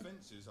little Our bit.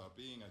 defenses are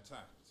being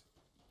attacked.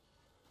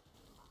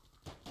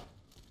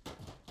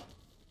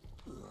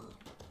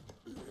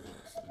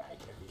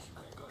 Sniper is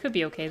ready. Could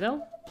be okay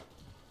though.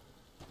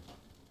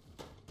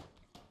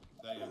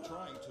 They are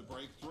trying to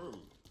break through.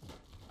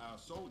 Our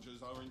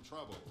soldiers are in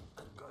trouble.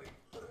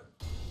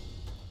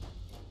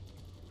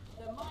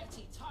 The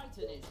mighty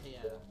Titan is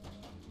here.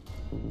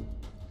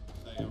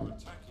 They are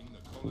attacking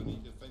the colony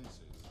defenses.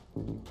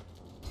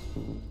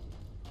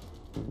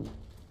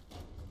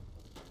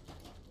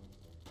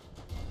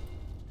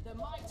 The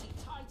mighty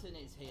Titan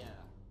is here.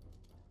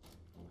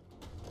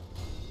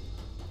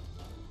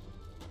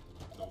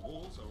 The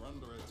walls are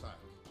under attack.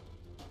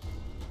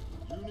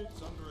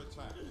 Units under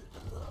attack.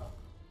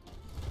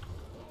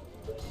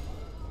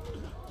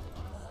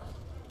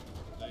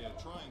 They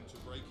are trying to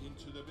break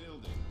into the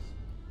buildings.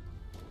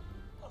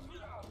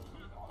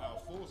 Our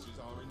forces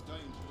are in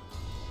danger.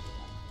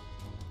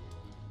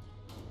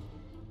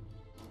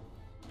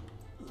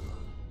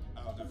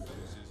 Our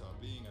defenses are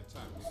being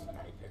attacked.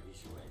 Sniper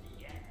is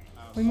ready.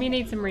 Our We may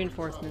need soldiers some are in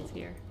reinforcements trouble.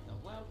 here.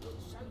 The world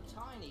looks so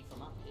tiny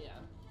from up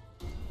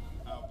here.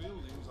 Our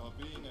buildings are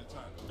being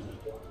attacked.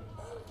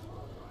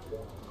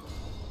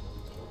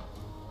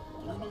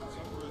 Units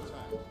under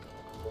attack.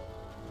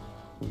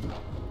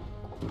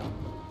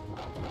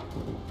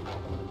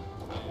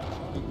 They are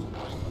trying to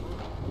break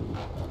through.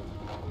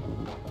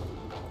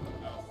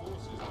 Our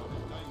forces are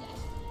in danger.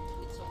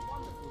 It's a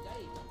wonderful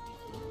day, don't you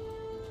think?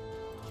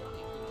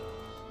 Jolly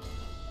good.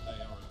 They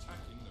are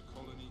attacking the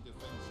colony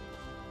defenses.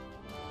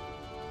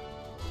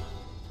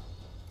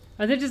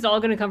 Are they just all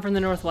gonna come from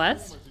the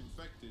northwest? Swarm of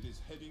infected is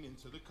heading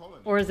into the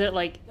colony. Or is it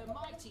like... The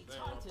mighty They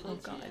are Titan Oh,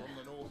 is God. here. from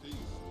the northeast.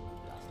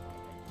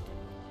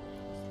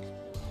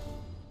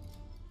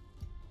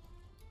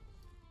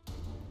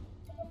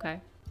 Okay.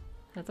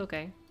 That's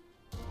okay.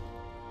 The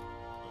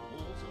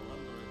walls are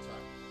under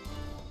attack.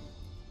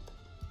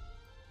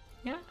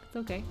 Yeah, it's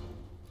okay.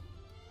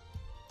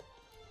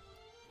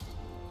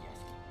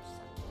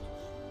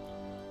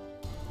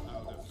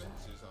 Our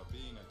defenses are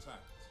being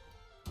attacked.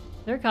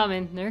 They're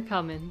coming. They're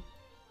coming.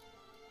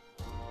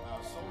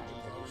 Our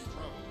soldiers are in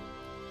trouble.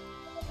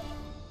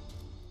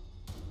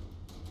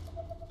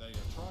 They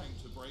are trying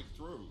to break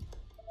through.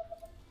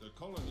 The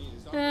colony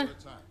is under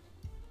attack.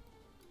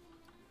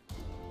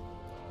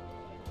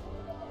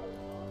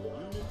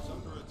 Units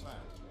under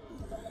attack.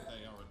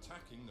 They are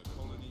attacking the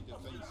colony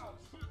defenses.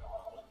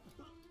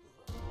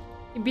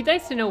 It'd be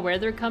nice to know where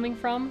they're coming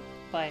from,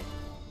 but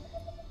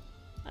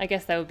I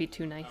guess that would be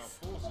too Our nice.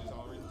 forces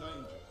are in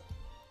danger.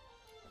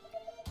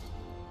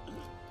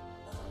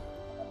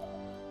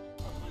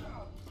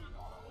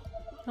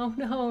 Oh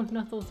no,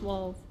 not those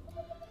walls.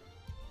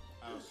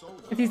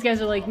 soldiers These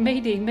guys are like,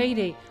 Mayday,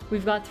 Mayday!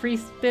 We've got 3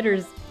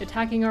 spitters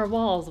attacking our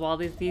walls, while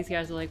these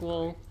guys are like,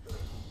 well,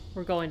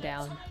 we're going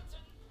down.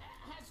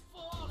 Has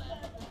fallen.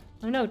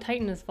 Oh no,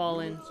 Titan has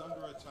fallen. Units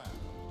under attack.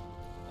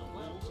 The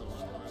world looks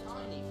so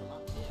tiny from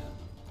up here.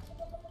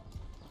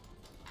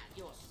 At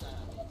your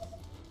service.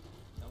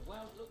 The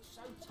world looks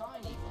so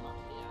tiny from up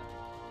here.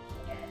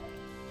 Yes.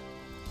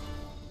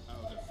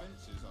 Our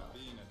defenses are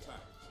being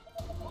attacked.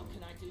 What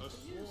can I do A for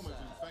you, swarm sir? of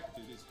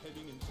infected is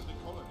heading into the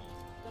colony.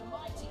 The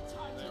mighty They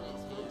Titan are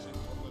is approaching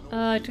here. from the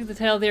north. I took the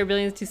Tale of the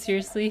Rebellions too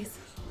seriously.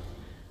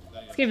 They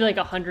It's are gonna be like trying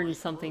to 100 and break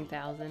something through.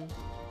 thousand. Attention.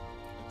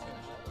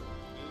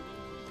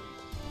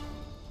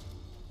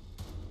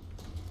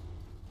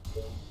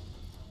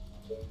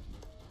 Building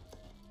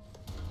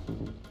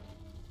complete.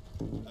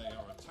 They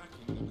are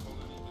attacking the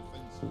colony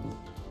defenses.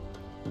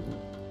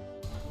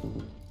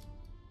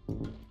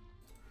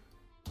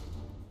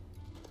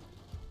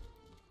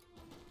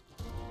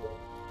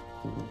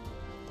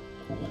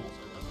 The walls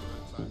are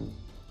under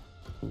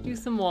attack. Do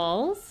some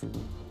walls.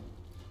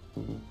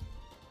 My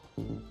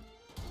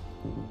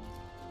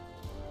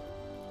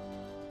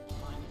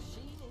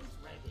machine is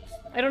ready.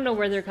 I don't know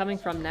where they're coming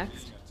from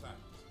next. Being attacked.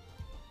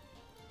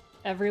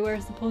 Everywhere,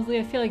 supposedly.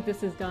 I feel like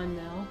this is done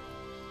now.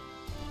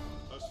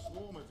 A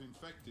swarm of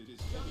infected is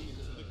heading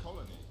into the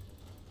colony.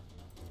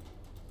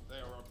 They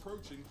are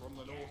approaching from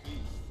the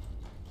northeast.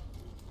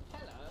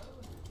 Hello.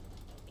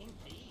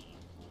 Indeed.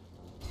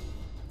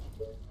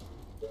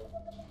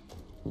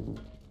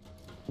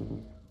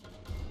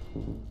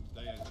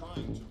 They are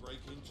trying to break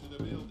into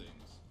the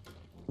buildings.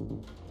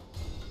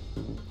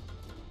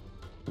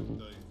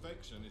 The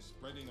infection is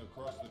spreading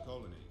across the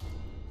colony.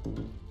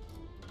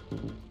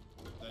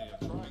 They are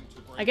trying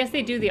to break I guess they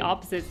through. do the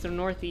opposite, so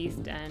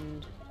northeast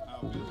and...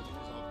 Our buildings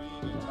are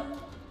being attacked.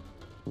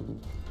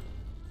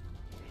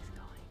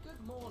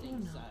 Good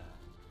morning, sir.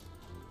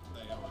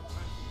 They are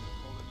attacking the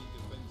colony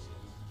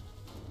defenses.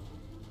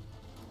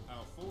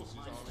 Our forces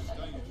My are in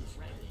machine danger. is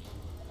ready.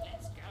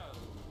 Let's go.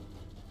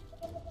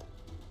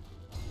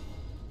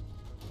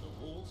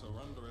 The walls are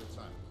under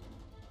attack.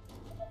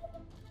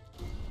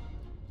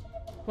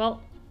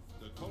 Well,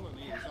 The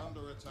colony is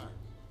under attack.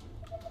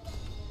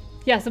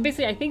 yeah, so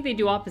basically I think they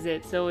do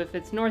opposite. So if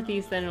it's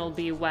northeast, then it'll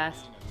be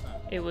west. Being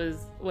attacked. It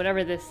was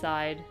whatever this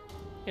side,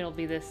 it'll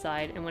be this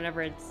side. And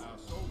whenever it's... Our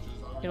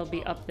soldiers are in It'll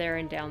be trouble. up there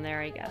and down there,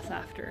 I guess,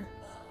 after.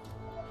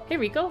 Hey,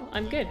 Rico.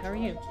 I'm good. How are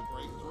you? To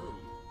break through.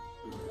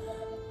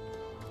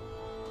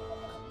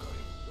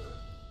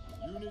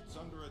 Units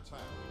under attack.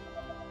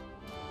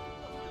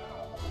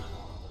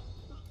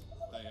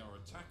 They are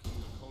attacking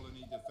the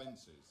colony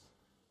defenses.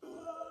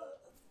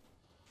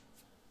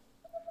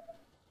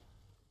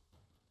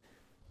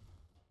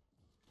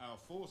 Our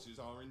forces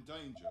are in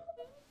danger.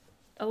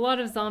 A lot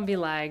of zombie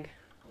lag.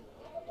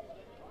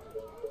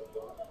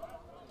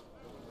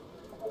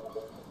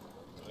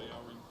 They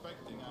are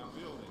infecting our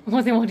buildings.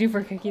 What they want to do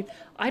for cookies.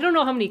 I don't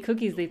know how many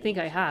cookies they think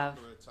I have.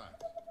 Under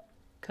attack.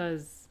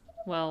 Because,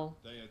 well,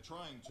 They are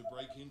trying to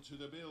break into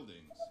the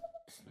buildings.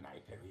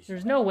 Sniper is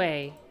there's no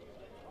way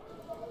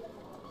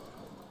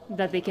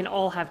that they can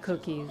all have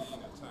cookies. Being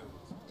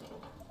attacked.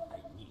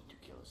 I need to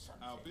kill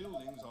something. Our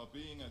buildings are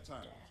being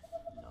attacked.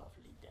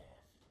 Lovely death.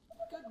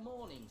 Good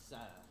morning, sir.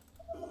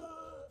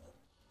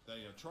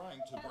 They are trying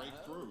to break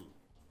through.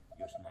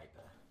 Your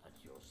sniper at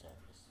your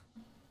service.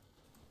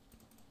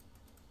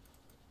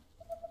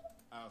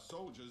 Our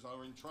soldiers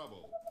are in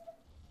trouble.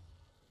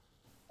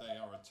 They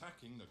are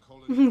attacking the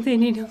colony. They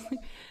need to...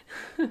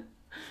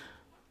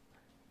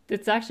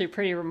 It's actually a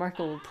pretty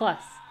remarkable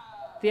plus.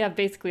 They have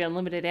basically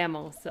unlimited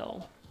ammo,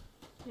 so,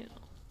 you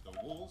know. The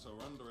walls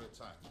are under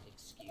attack.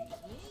 Excuse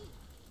me?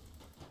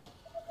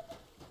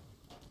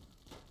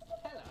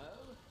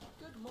 Hello.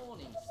 Good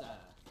morning, sir.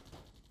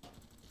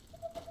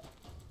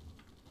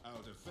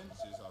 Our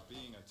defenses are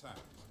being attacked.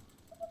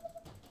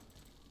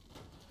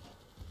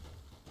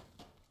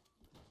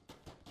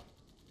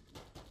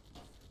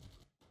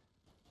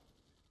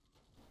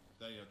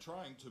 They are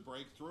trying to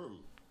break through.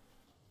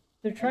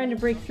 They're trying to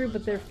break through,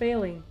 but they're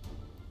failing.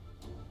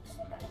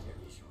 Sniper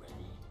is ready.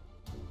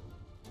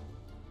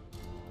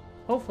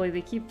 Hopefully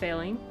they keep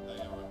failing. They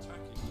are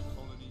attacking the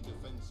colony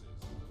defenses.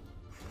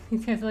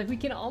 These guys are like, we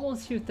can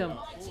almost shoot them.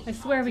 I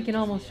swear we can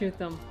almost shoot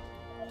them.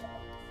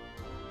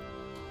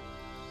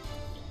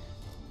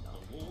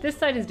 The walls This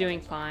side is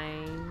doing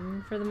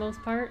fine for the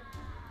most part.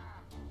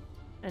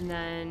 And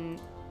then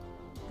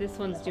this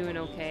one's doing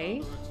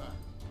okay.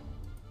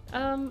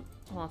 under attack.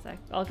 Hold on a sec.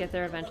 I'll get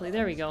there eventually.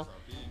 There we go. Are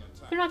being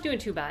attacked. They're not doing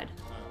too bad.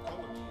 Our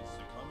colony is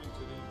succumbing to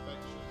the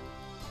infection.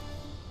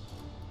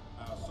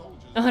 Our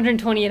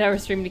soldiers 128-hour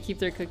stream to keep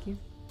their cookies.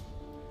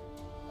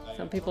 they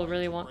Some are people trying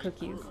really to want break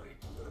cookies. through.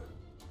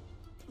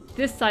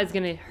 This side's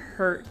gonna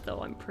hurt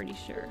though, I'm pretty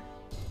sure.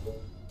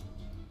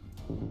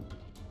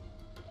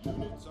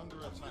 Units under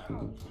attack.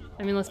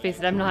 I mean, let's face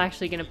it, I'm not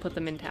actually gonna put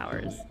them in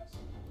towers.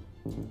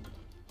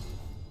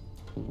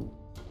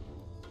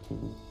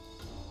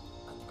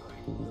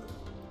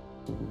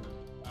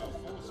 Our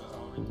forces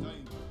are in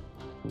danger.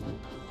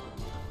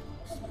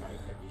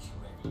 Sniper is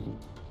ready.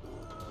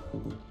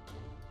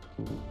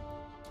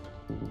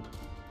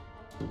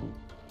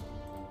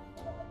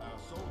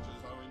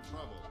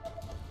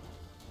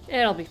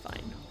 It'll be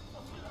fine.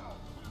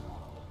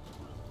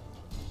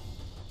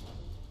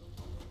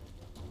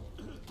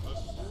 A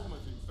swarm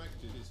of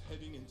infected is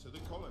heading into the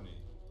colony.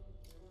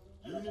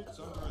 Units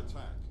under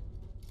attack.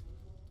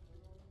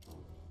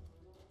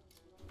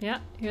 Yeah,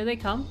 here they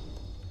come.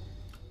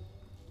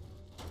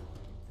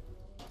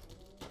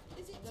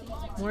 Is it the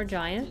mighty More Titan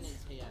giants. is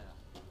here?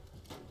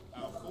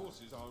 Our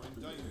forces are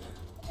in danger.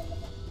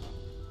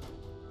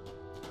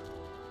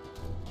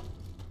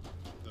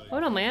 Oh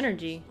no, my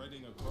energy.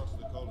 Spreading across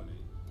the colony.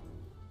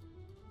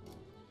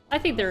 I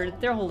think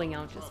they're holding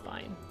out just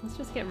fine. Let's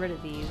just get rid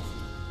of these.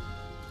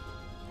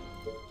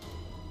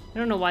 I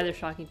don't know why they're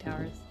shocking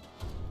towers.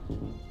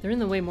 They're in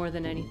the way more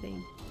than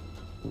anything.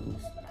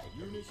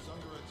 Units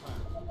under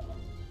attack.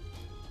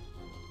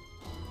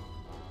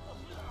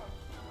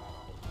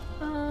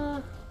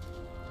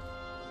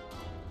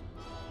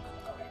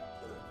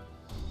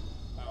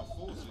 Our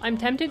forces I'm are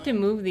tempted in to danger.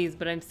 move these,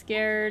 but I'm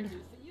scared. Do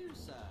for you,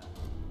 sir.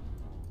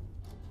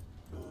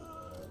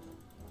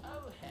 Oh,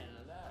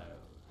 hello.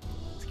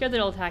 Scared that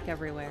it'll attack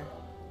everywhere.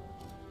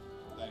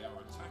 They are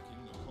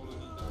attacking the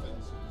colony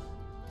defenses.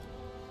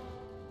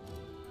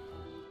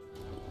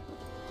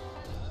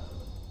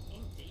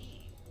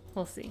 Indeed.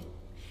 We'll see.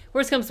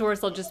 Worst comes to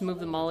worst, I'll just move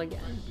them all again.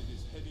 Infected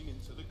is heading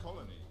into the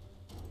colony.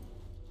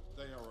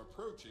 They are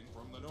approaching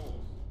from the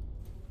north.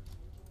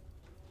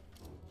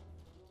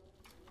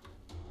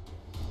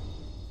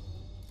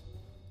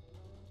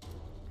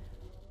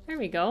 There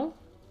we go.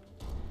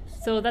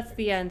 So that's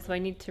the end, so I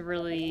need to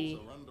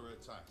really Are under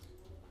attack.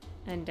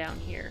 end down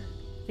here.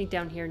 I think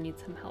down here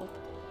needs some help.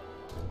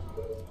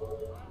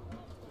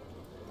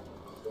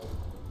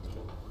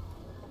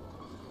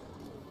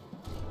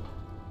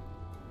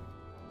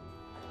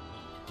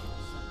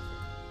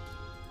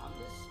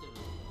 Understood.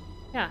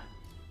 Yeah.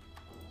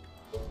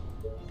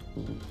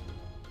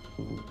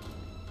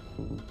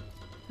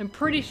 I'm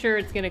pretty sure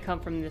it's gonna come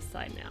from this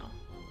side now.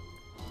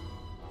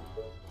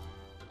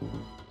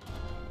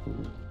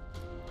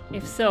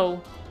 If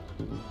so,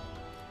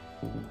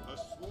 A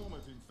swarm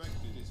of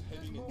infected is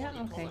heading into Yeah, the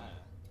okay. colony.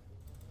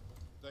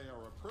 They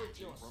are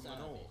approaching Your from the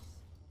service. north.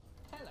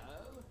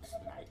 Hello.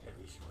 Sniper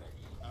is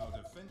ready. Our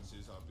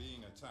defenses are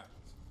being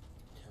attacked.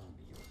 Tell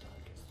me your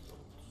darkest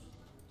thoughts.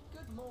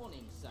 Good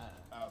morning, sir.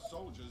 Our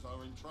soldiers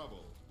are in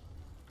trouble.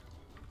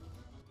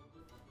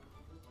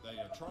 They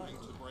are trying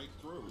to break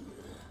through.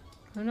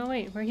 oh no,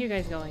 wait, where are you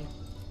guys going?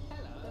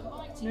 Hello. The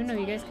mighty No, no,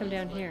 you guys Titan come is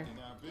down ready. here. In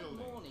our Good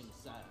buildings. morning,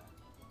 sir.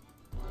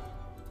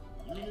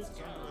 Units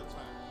go. under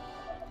attack.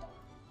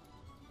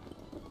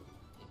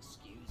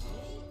 Excuse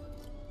me.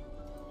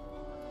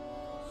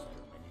 So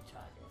many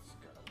targets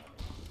gonna run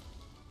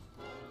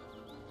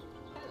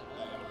They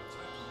Hello. are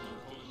attacking the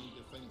colony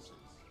defenses.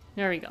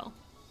 There we go.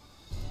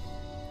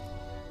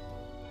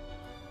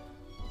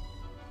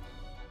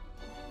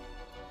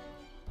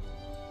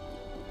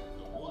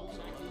 The What walls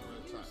can are I do under for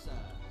you, attack. sir?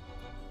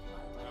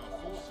 Our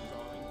forces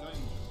are in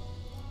danger.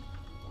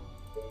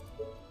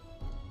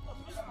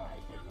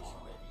 Sniper is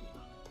ready.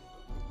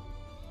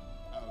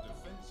 Our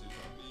defenses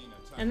are being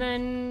attacked. And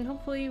then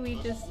hopefully we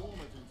A just swarm of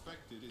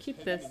infected is keep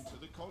heading this. into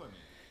the colony.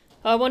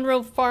 one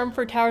row farm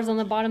for towers on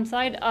the bottom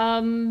side. They are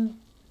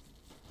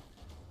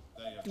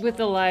With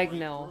the trying to lag, break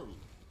no. through.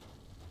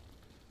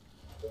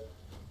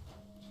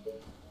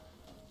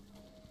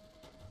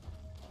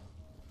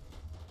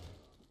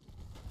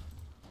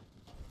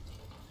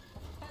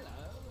 Hello.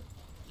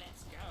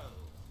 Let's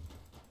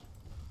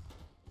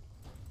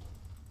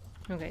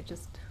go. Okay,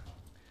 just.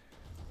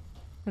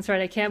 That's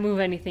right, I can't move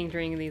anything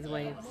during these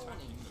waves. Morning,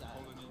 Attacking the sir.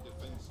 colony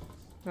defenses.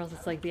 Or else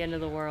it's like the end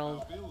of the world.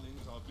 Our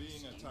buildings are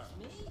being attacked.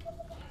 Me?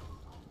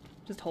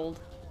 Just hold.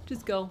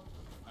 Just go.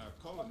 Our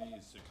colony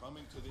is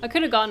succumbing to the I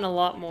could have gotten a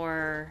lot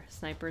more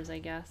snipers, I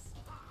guess.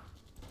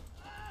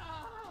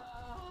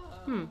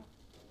 Hmm.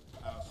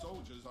 Our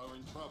soldiers are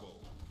in trouble.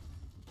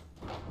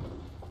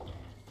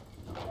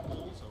 The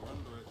walls are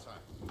under attack.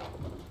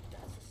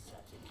 That's a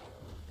certain kill.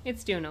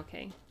 It's doing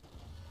okay.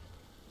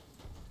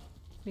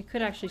 We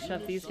could actually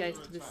shove these guys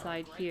to the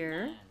side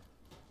here.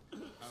 Our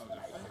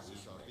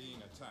defenses are being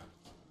attacked.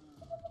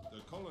 The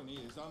colony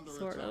is under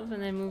Sort attack. of,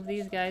 and then move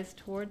these guys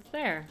towards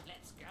there.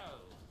 Let's go.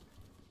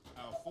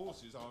 Our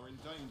forces are in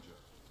danger.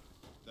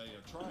 They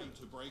are trying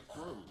to break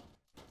through.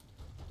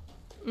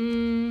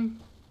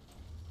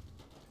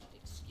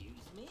 Excuse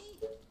me?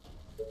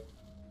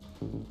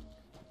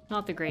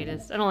 Not the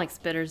greatest. I don't like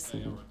spitters. They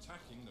are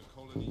attacking the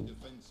colony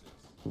defenses.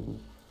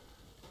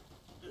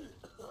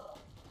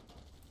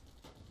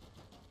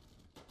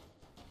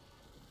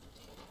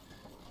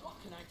 What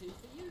can I do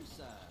for you,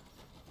 sir?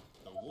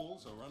 The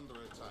walls are under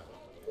attack.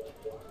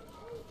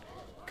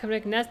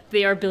 Kodak Nest,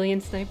 they are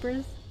billion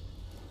snipers.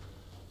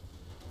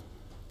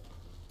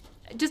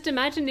 Just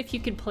imagine if you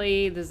could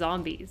play the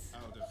zombies.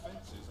 Our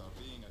defenses are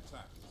being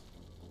attacked.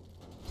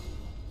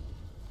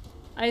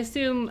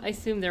 I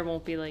assume there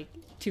won't be like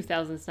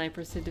 2,000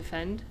 snipers to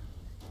defend.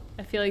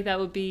 I feel like that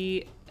would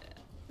be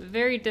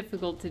very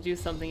difficult to do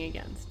something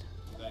against.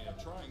 They are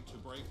trying to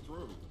break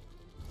through.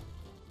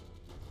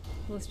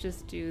 Let's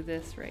just do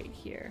this right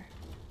here.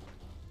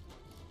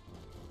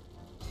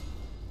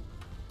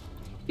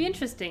 Be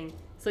interesting.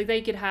 It's like that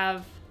you could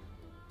have,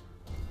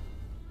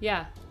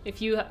 yeah, if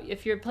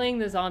you're playing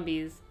the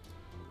zombies,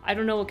 I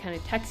don't know what kind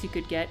of text you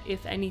could get,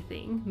 if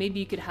anything. Maybe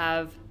you could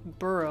have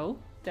burrow.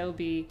 That would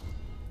be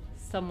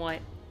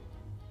somewhat,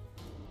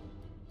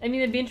 I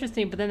mean, it'd be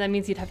interesting, but then that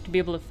means you'd have to be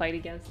able to fight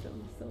against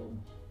them, so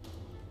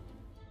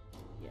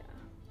yeah.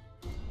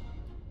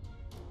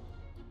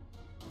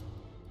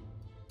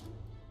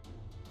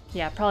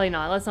 Yeah, probably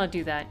not. Let's not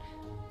do that.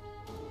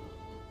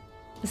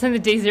 Send the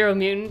Day Zero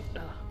mutant. Oh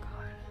god.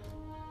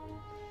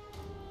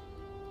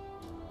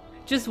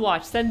 Just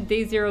watch. Send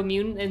Day Zero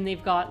mutant and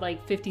they've got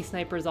like 50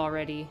 snipers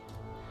already.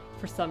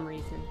 For some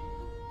reason.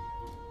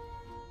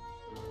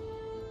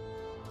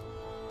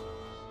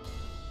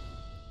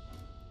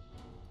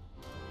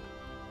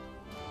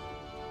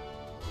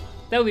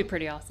 That would be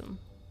pretty awesome.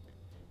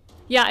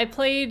 Yeah, I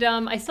played,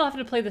 I still have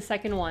to play the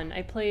second one.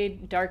 I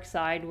played Dark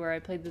Side, where I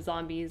played the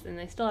zombies, and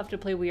I still have to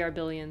play We Are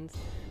Billions,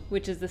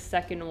 which is the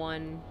second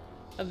one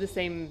of the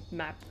same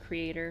map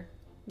creator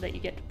that you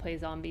get to play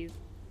zombies.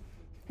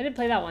 I didn't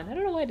play that one. I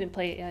don't know why I didn't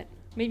play it yet.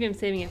 Maybe I'm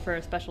saving it for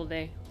a special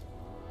day.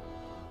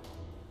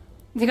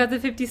 They got the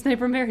 50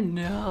 sniper mare?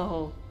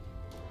 No.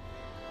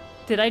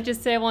 Did I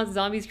just say I want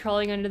zombies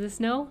crawling under the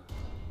snow?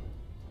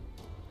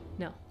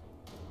 No.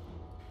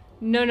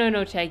 No,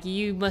 Chaggy,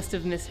 you must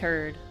have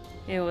misheard.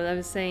 Yeah, well, I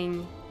was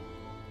saying,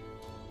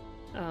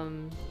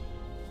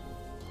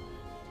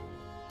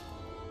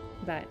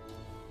 that,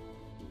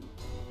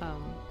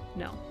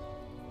 no.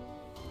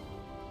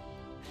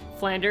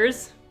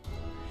 Flanders.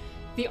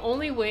 The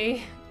only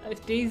way a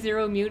Day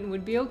Zero mutant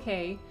would be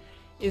okay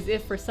is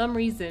if for some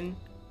reason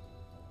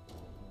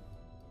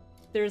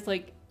there's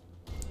like,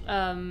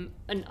 an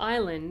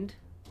island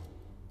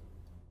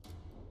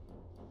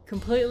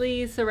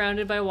completely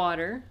surrounded by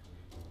water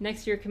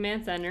next to your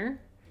command center.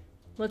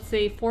 Let's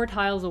say 4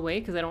 tiles away,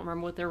 because I don't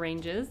remember what their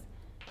range is.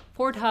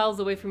 4 tiles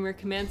away from your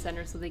command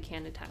center so they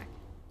can't attack.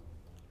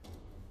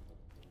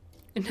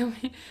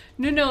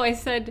 No, I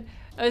said,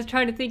 I was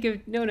trying to think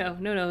of, no,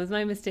 it was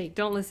my mistake.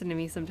 Don't listen to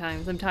me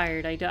sometimes. I'm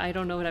tired. I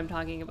don't know what I'm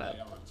talking about.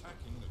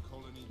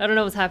 I don't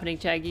know what's happening,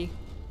 Chaggy.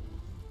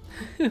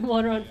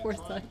 Water on 4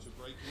 sides.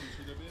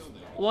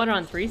 Water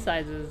on 3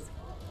 sides is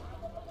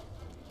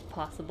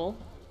possible.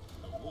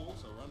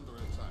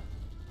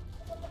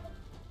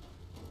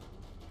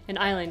 An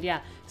island,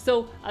 yeah.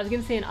 So I was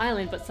gonna say an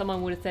island, but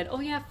someone would have said,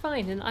 oh yeah,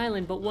 fine, an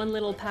island, but one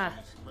little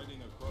path.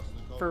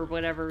 For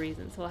whatever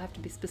reason, so I'll have to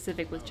be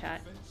specific with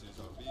chat.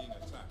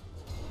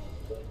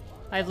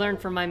 I've learned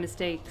from my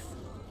mistakes.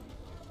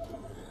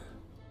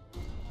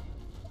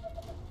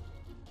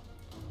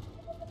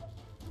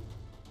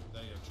 They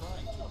are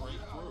trying to break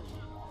through.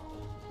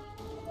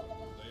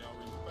 They are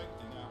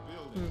infecting our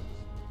buildings.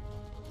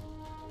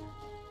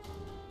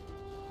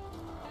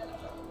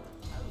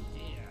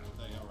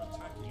 They are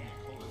attacking the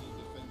colony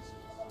defenses.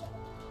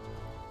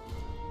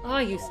 Oh,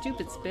 you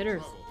stupid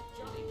spitters.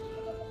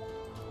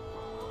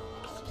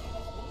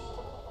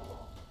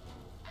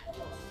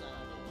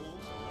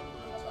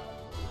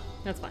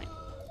 That's fine.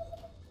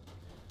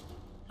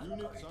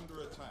 Units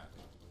under attack.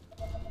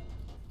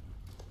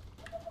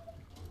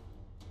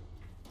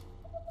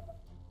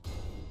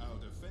 Our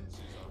defenses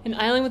are An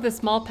island with a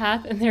small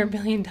path and there are a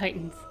billion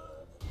titans.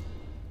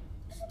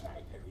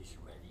 Sniper is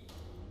ready.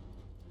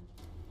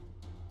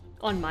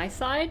 On my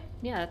side?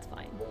 Yeah, that's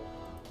fine.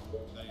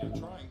 they are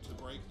trying to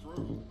break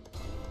through.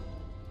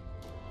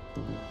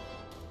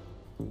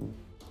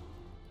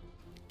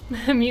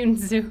 Mutant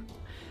zoo.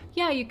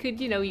 Yeah, you could,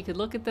 you could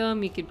look at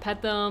them, you could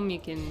pet them, you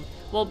can,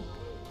 well,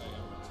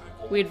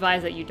 we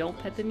advise that you don't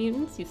pet the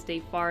mutants, you stay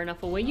far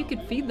enough away. You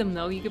could feed them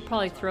though, you could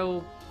probably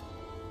throw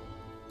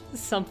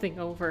something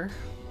over.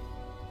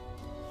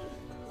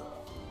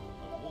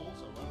 The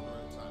walls are under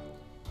attack.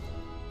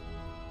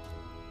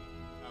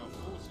 Our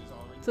forces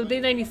are in So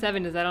day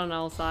 97, is that on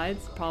all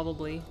sides?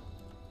 Probably.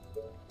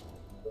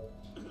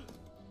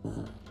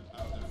 Our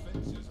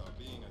defenses are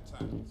being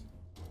attacked.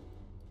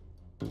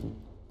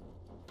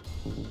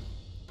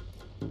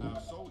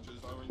 Our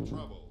soldiers are in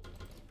trouble.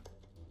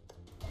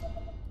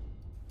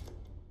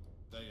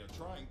 They are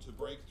trying to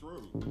break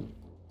through.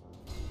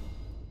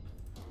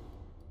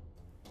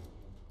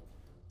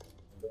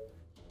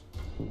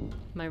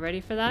 Am I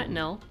ready for that?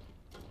 No.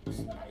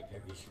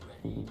 Sniper is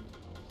ready.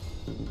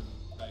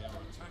 They are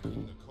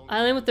attacking the colony.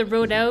 Island with the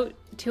road out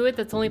to it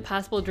that's only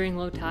passable during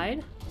low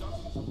tide?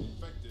 Dozens of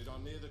infected are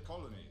near the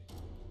colony.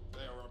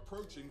 They are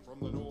approaching from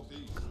the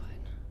northeast.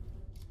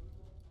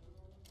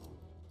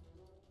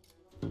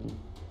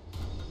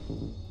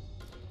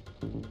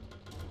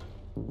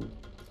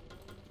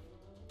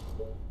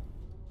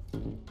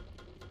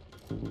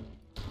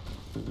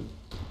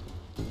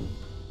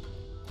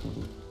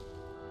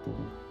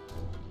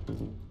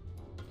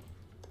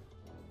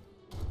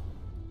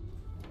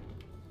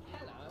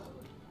 Hello.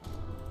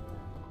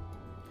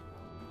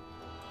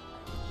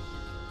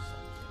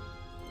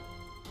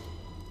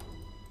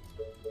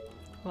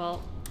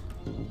 Well,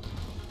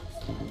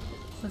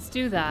 let's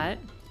do that.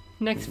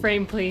 Next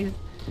frame, please.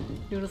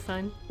 Noodle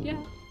Sun. Yeah,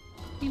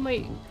 we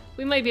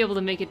might be able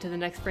to make it to the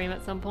next frame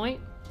at some point.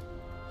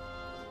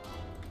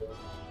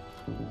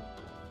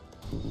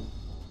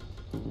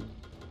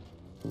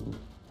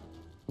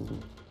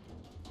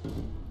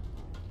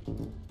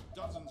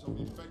 Dozens of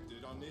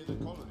infected are near the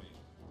colony.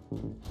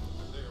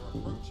 They are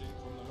approaching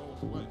from the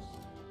northwest.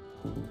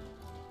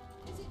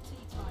 Is it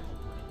tea time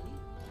already?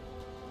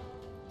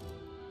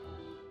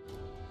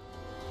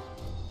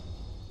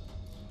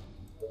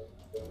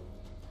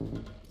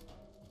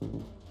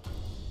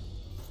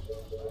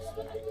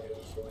 Sniper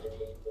is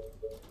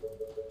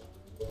ready.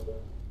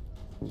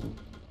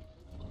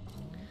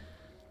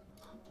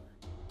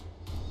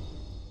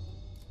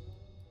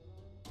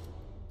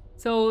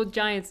 So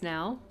giants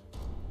now.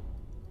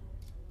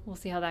 We'll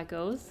see how that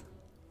goes.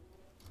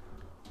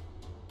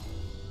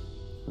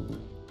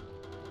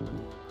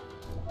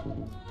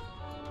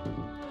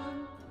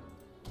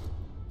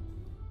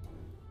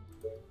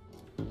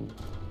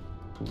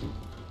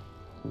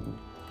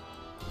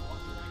 What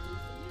can I do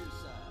for you,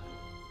 sir?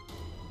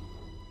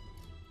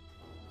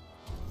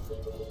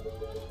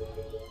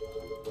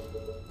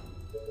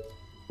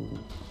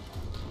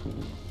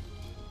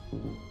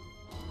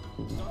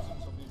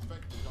 Dozens of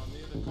infected are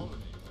near the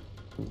colony.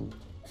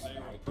 They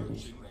are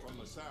approaching from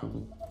the south.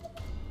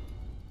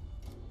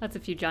 That's a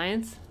few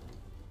giants.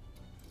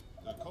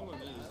 The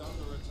colony is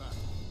under attack.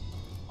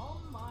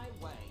 On my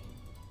way.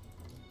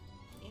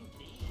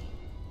 Indeed.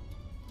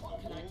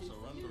 What The can I walls do are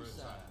for under you,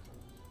 sir? attack.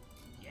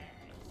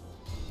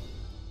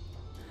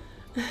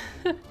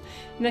 Yes.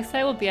 Next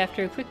time will be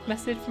after a quick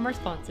message from our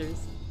sponsors.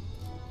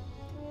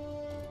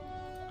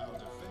 Our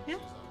defenses Yeah. are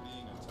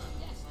being attacked.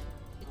 Yes.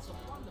 It's a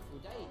wonderful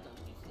day,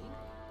 don't you think?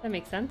 That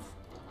makes sense.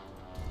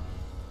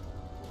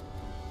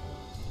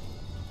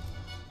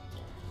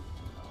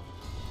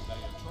 They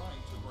are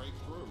trying to break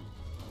through.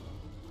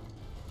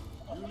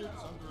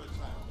 Units under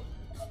attack.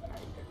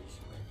 Sniper is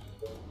ready.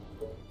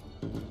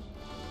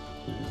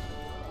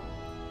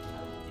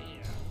 Oh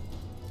dear.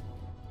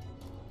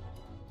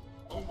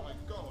 Oh my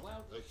god!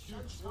 Well, A it's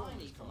huge so swarm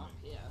tiny is from coming. up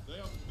here. They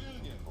are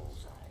billions.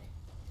 Bullseye.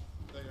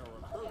 They are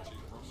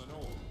approaching from the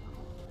north.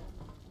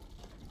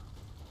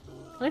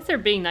 At least they're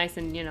being nice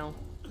and, you know,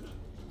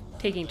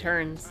 taking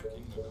turns.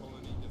 Attacking the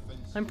colony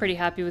defenses. I'm pretty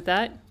happy with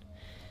that.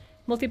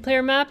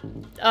 Multiplayer map?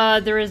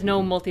 There is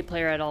no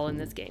multiplayer at all in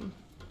this game.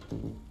 The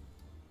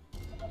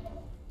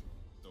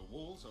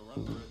walls are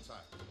under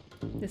attack.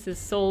 This is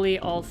solely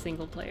all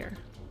single player.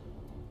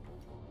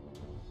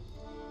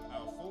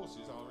 Our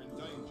forces are in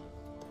danger.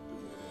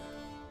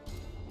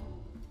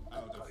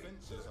 Our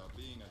defenses are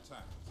being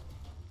attacked.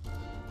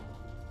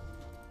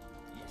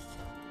 Yes,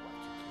 sir.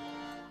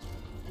 What to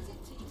Is it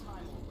tea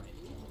time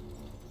already?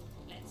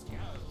 Let's go.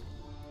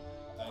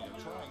 They are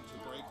trying to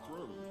break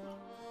through.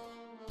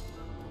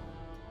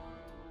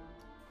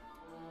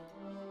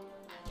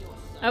 At your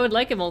I would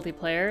like a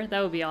multiplayer.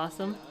 That would be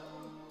awesome.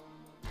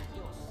 At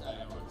your They service.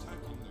 are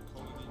attacking the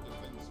colony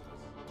defenses.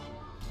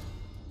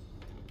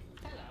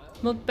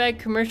 Hello. Milk bag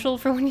commercial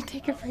for when you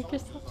take a break or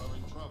Soldiers something. are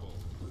in trouble.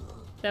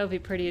 That would be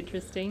pretty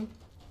interesting.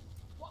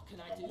 What can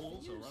I do for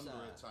Walls you, are under sir?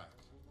 attack.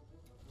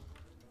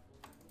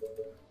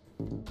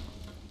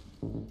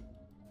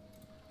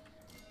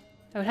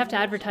 I would have to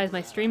advertise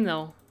my stream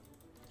though.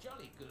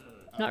 Jolly good.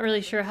 Not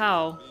really sure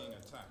how. Being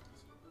attacked.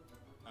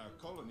 Our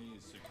colony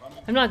is succumbing.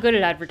 I'm not good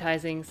at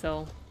advertising,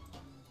 so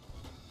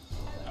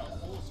Our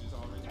forces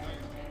are in danger.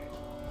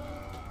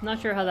 I'm not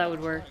sure how that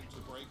would work. Trying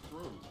to break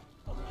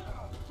through.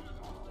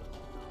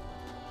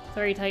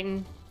 Sorry,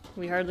 Titan.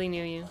 We hardly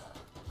knew you.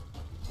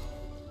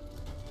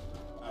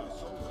 Our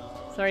soldiers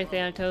are Sorry,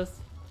 Thanatos.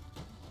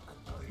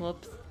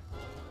 Whoops.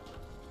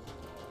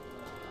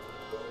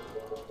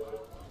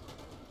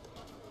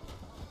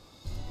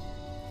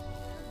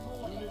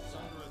 units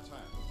under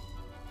attack.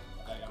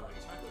 They are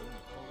attacking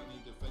the colony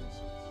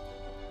defenses.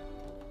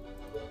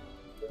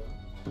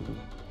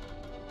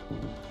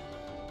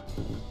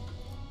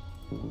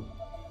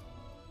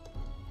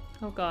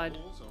 Oh god.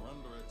 Walls are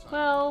under attack.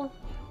 Well,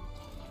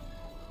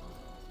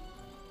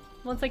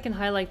 once I can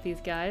highlight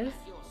these guys, At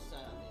your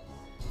service.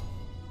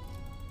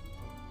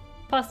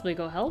 possibly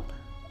go help.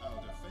 Our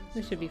defenses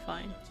This should be are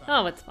fine. being attacked.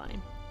 Oh, it's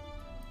fine.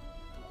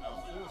 Our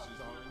forces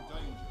are in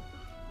danger.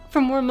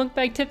 For more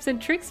mukbang tips and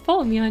tricks,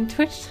 follow me on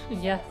Twitch.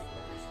 Yes.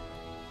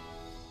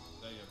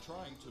 They are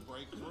trying to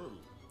break through.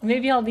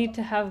 Maybe I'll need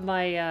to have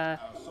my, I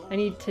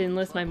need to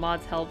enlist my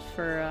mods' help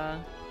for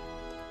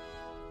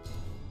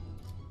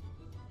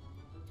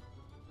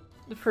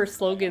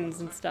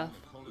slogans and stuff.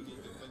 Colony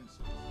defenses.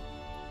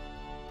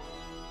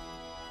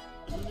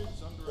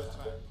 Units under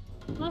attack.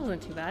 That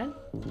wasn't too bad.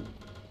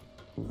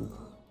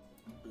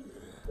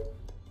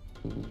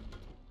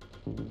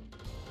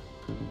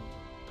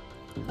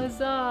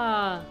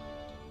 Huzzah!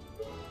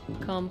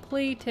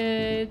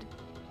 Completed!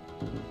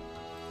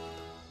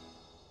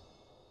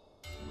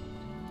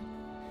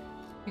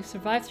 You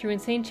survived through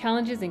insane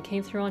challenges and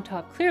came through on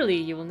top. Clearly,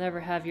 you will never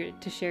have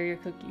to share your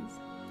cookies.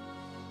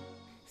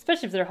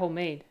 Especially if they're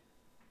homemade.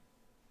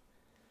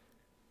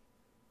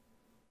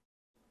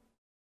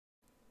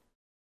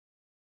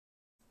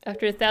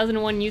 After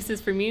 1001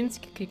 uses for mutants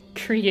could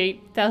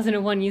create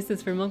 1001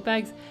 uses for milk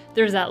bags,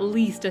 there's at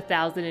least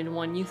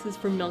 1001 uses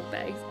for milk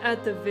bags,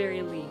 at the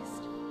very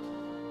least.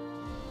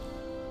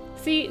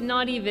 See,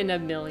 not even a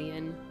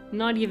million.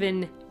 Not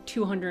even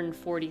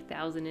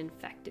 240,000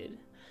 infected.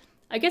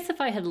 I guess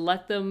if I had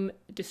let them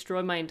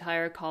destroy my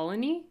entire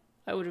colony,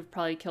 I would have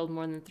probably killed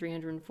more than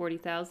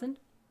 340,000.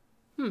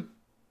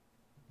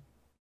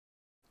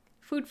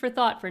 Food for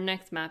thought for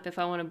next map if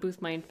I want to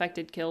boost my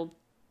infected kill